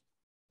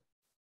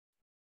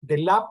 The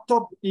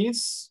laptop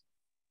is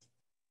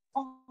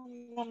on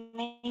the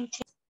main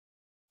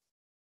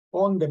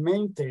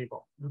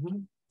table.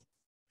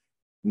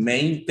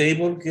 Main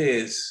table,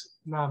 ¿qué es?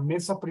 La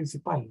mesa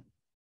principal.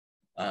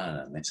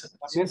 Ah, la mesa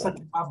principal. La mesa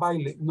que más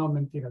baile. No,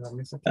 mentira, la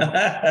mesa que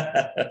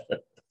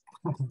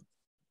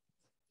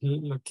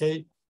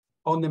okay.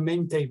 On the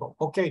main table.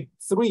 Okay.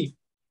 3.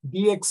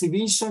 The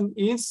exhibition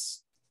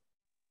is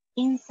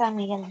In San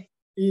Miguel.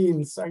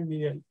 in San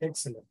Miguel.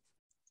 Excellent.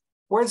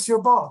 Where's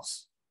your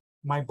boss?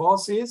 My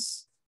boss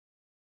is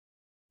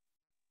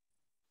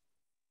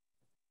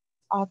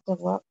At the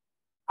work.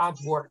 at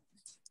work.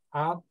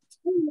 At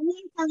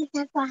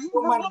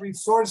human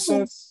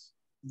resources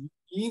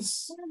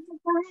is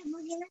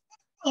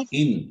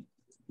In.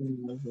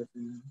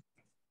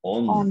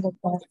 On the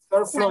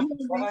third floor.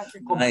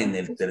 En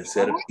el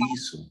tercer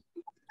piso.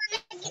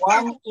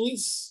 One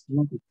is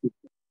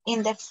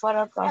in the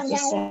photography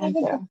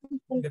center.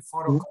 in the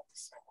photocopy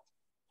center.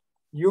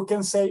 You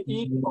can say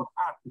in or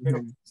at,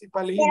 pero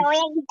principally in.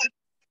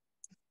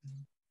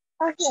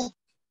 Okay.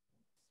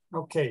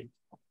 Okay.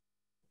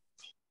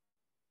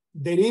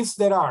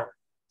 There are.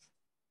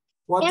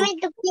 What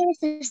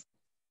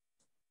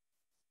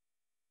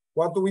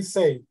do we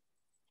say?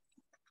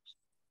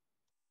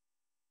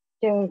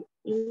 There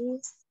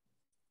is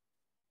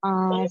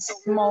a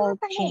small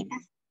team.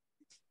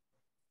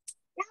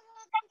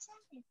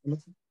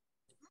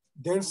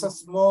 There's a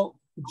small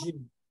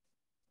gym.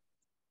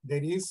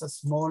 There is a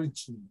small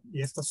gym.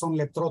 Y estas son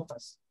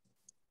letrotas.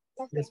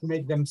 Let's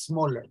make them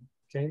smaller.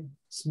 Okay,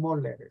 small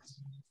letters.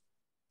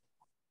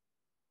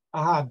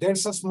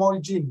 There's a small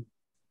gym.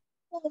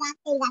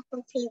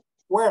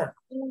 Where?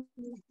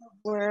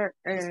 Where,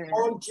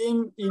 Small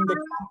gym in the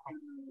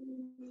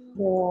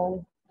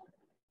company.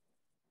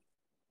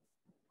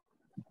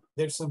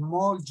 There's a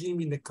small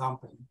gym in the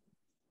company.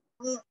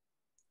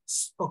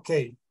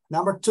 Okay,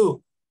 number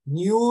 2.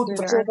 New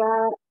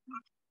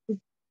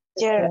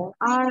There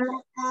are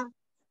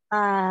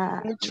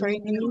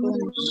training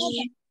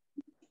rooms.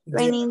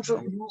 training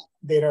room.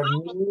 There are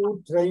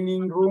new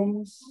training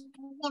rooms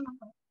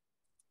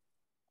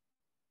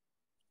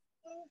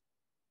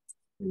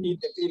in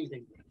the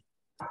building.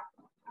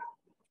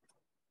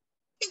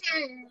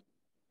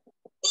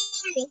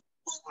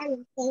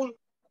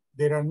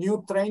 There are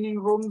new training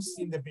rooms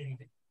in the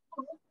building.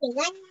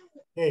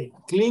 Okay,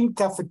 clean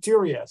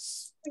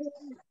cafeterias.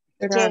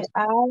 There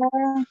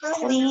are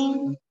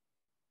clean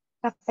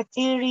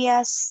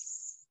cafeterias.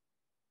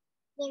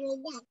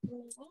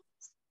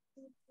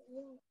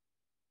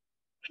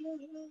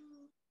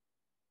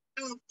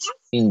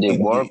 In the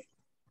work.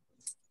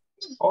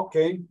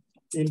 Okay,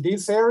 in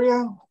this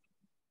area,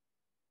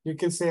 you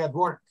can say at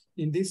work.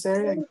 In this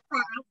area.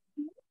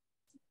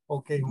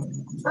 Okay.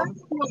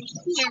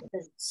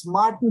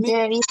 Smart.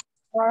 There is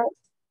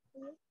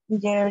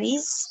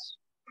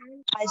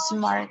a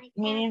smart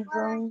meeting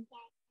room.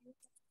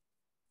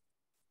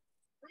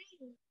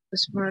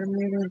 Smart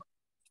meeting.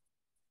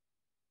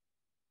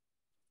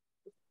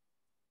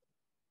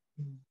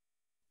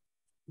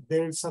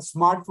 There is a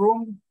smart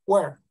room.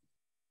 Where?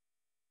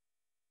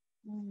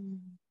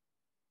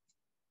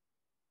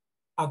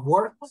 At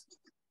work.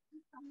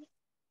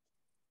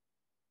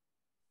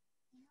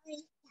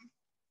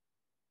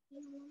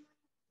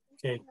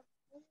 Okay.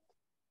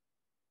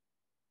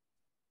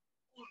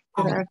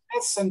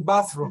 Unpleasant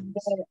bathrooms.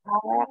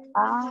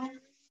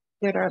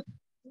 There are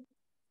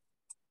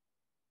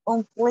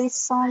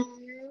unpleasant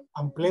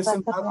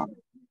bathrooms.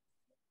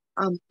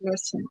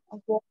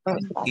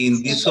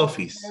 In this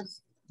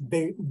office.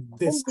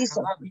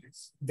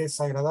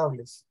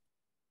 Desagradables.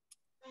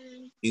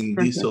 In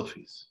this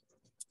office.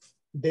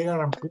 There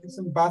are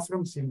unpleasant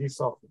bathrooms in this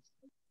office.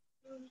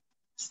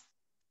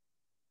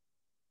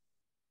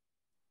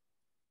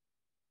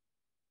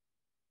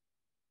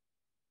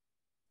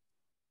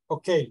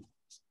 Okay.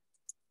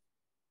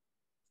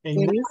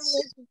 There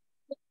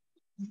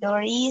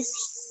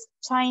is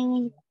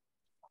tiny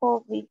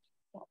cubby.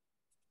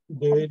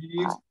 There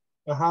is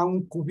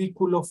un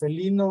cubículo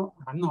felino.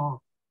 Ah,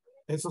 no.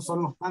 Esos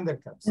son los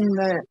undercuts. In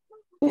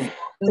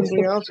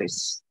the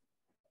office.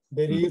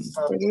 There is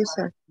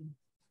a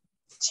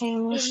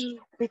tiny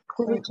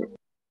cubby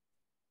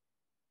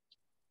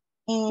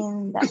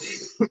in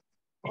the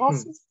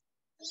office.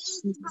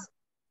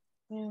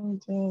 In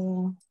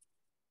the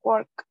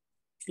work.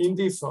 In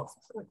this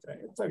office.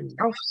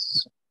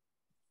 Office.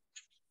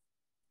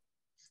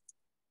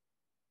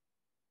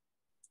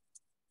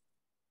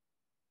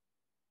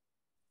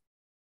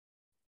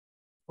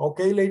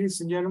 Okay,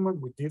 ladies and gentlemen,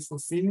 with this we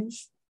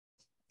finish.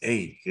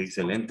 Hey, qué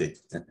excelente.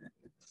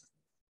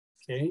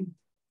 Okay,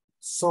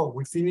 so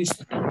we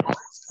finished.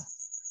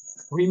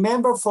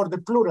 Remember for the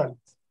plural.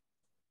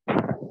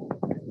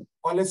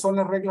 ¿Cuáles son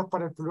las reglas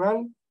para el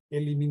plural?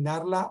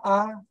 Eliminar la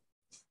A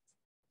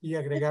y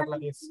agregar la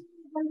S.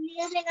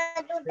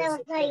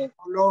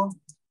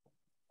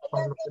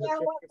 Para lo que le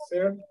tiene que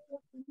ser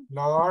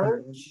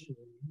large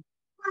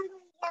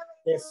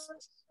S.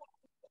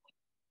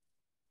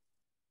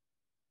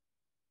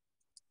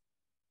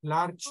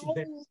 Large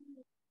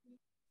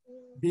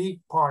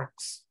big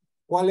parks.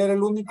 ¿Cuál era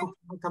el único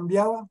que no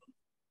cambiaba?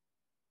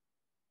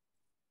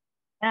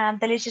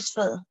 Delicious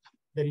food.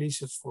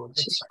 Delicious food.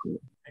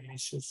 Exactly.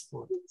 Delicious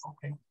food.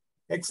 Okay.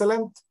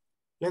 Excellent.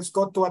 Let's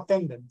go to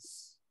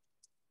attendance.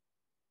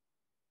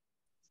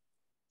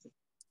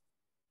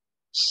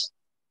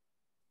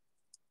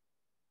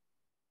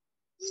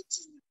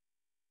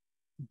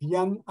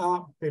 Diana,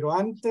 pero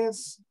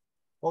antes,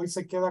 hoy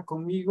se queda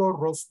conmigo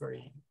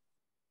Rosemary.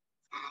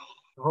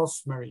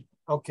 Rosemary.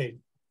 Okay.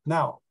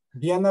 Now,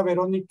 Diana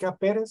Verónica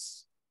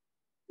Pérez.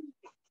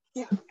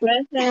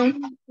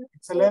 Present.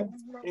 Excellent.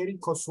 Eric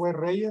Josué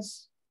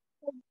Reyes.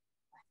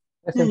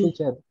 Present,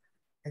 teacher.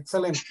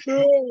 Excellent.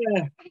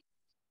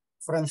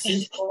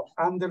 Francisco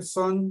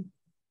Anderson.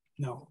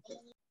 No.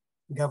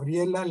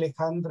 Gabriela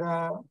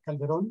Alejandra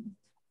Calderón.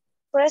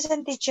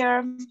 Present,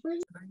 teacher.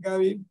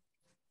 Gaby.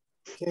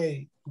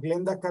 Okay.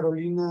 Glenda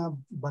Carolina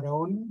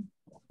Barahón.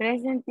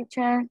 Present,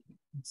 teacher.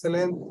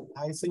 Excelente.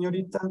 Ahí,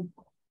 señorita.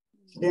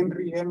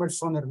 Henry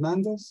Emerson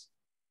Hernández.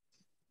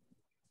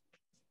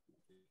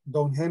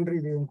 Don Henry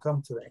didn't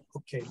come today.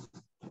 Okay.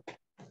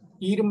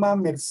 Irma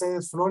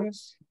Mercedes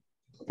Flores.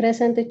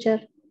 Present,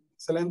 teacher.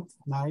 Excellent.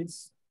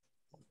 Nice.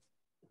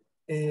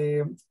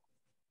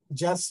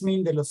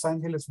 Jasmine de Los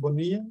Ángeles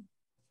Bonilla.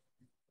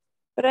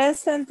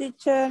 Present,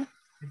 teacher.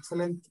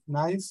 Excellent.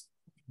 Nice.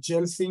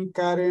 Jelsin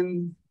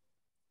Karen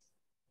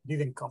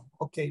didn't come.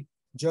 Okay.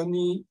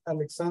 Johnny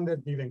Alexander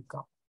didn't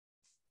come.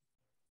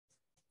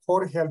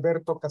 Jorge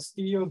Alberto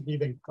Castillo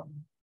didn't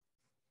come.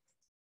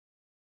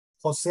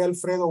 José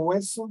Alfredo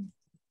Hueso.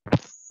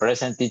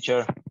 Present,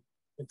 teacher.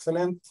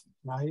 Excellent.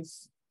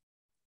 Nice.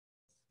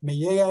 Me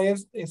llega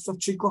estos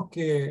chicos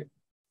que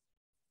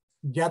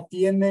ya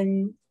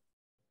tienen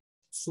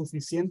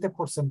suficiente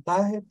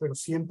porcentaje, pero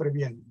siempre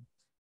vienen.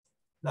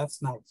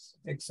 That's nice.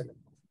 Excellent.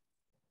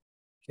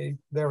 Okay,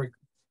 very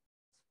good.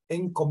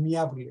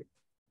 Encomiable.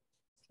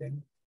 Okay.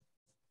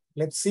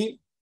 Let's see.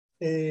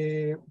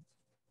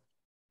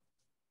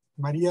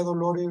 María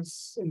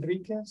Dolores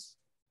Enríquez.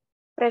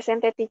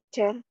 Presente,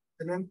 teacher.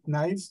 Excellent.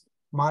 Nice.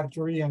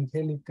 Marjorie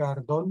Angélica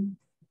Ardón.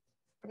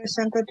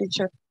 Presente,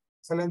 teacher.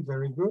 Excellent.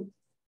 Very good.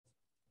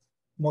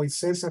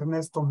 Moisés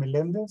Ernesto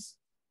Meléndez.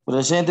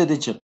 Presente,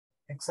 teacher.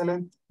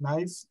 Excellent.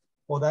 Nice.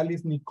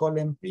 Odalis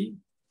Nicole MP.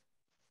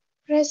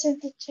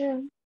 Present,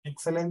 teacher.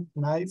 Excellent.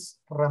 Nice.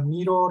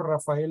 Ramiro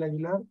Rafael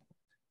Aguilar.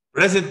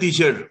 Present,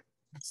 teacher.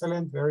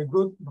 Excellent. Very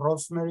good.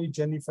 Rosemary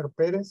Jennifer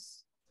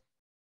Pérez.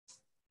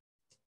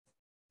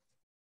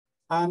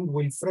 And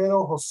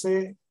Wilfredo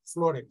José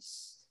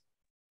Flores.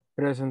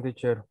 Present,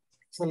 teacher.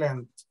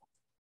 Excellent.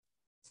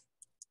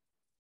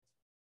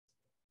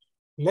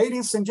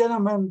 Ladies and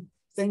gentlemen,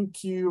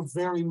 thank you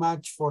very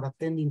much for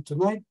attending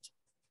tonight.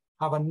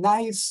 Have a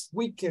nice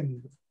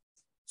weekend.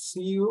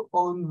 See you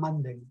on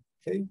Monday.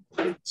 Okay.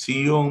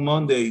 See you on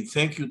Monday.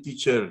 Thank you,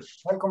 teacher.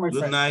 Welcome, my Good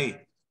friend.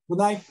 night. Good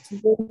night.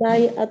 Good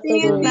night a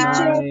See you, todos.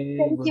 teacher. Night.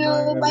 Thank Good you.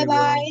 night,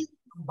 Bye-bye.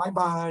 Bye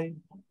bye.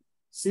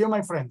 See you,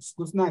 my friends.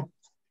 Good night.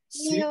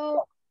 See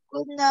you.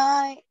 Good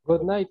night.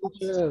 Good night,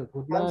 teacher.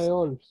 Good night,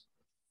 all.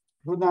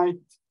 Good night.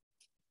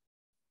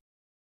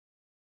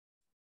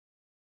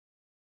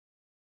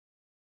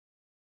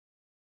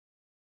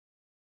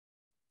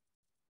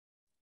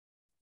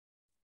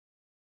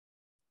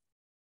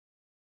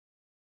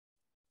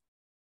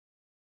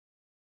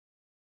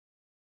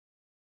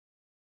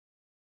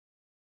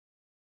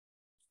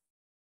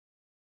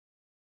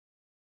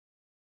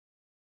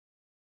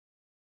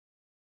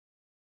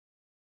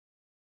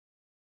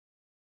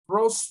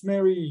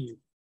 Rosemary.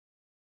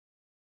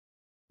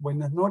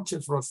 Buenas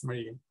noches,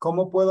 Rosemary.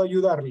 ¿Cómo puedo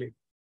ayudarle?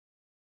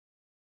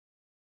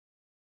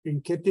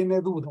 ¿En qué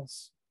tiene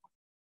dudas?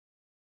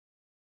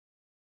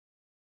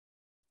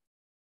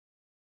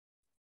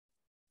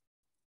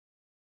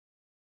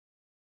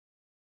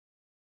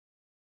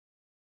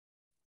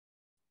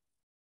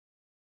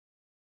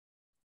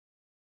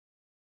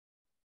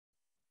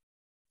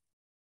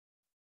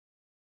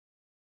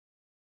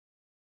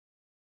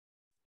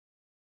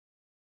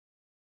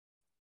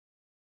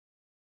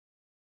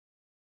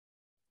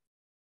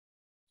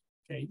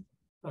 Ok,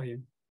 está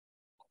bien.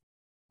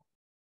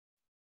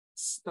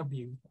 Está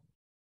bien.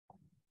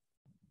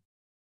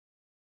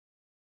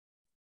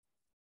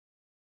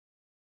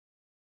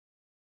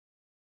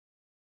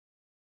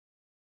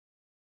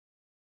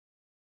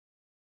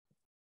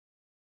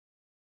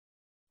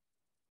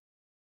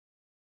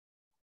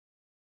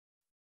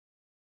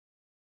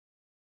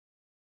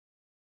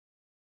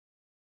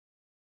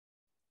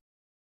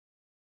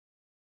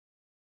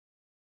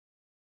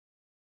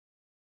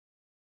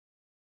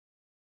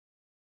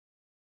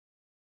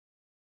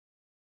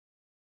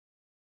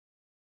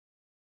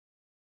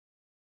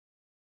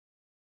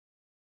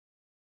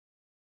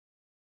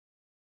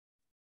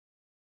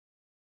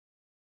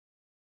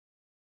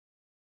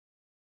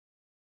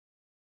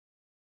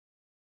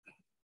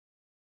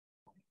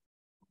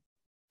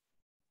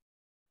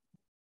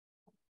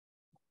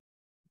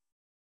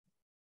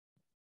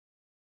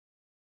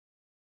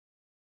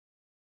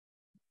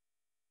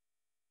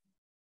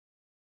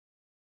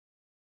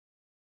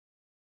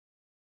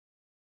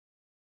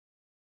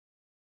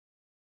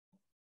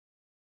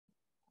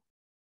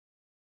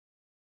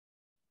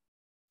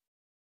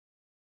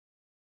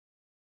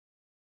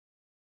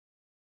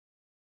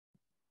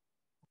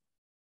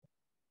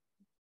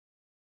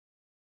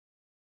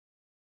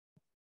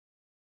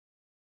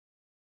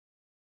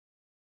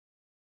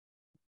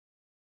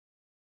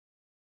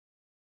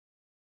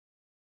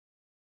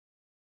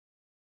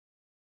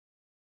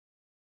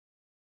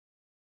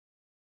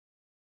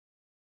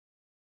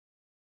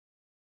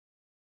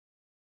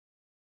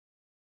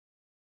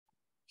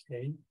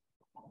 Ok.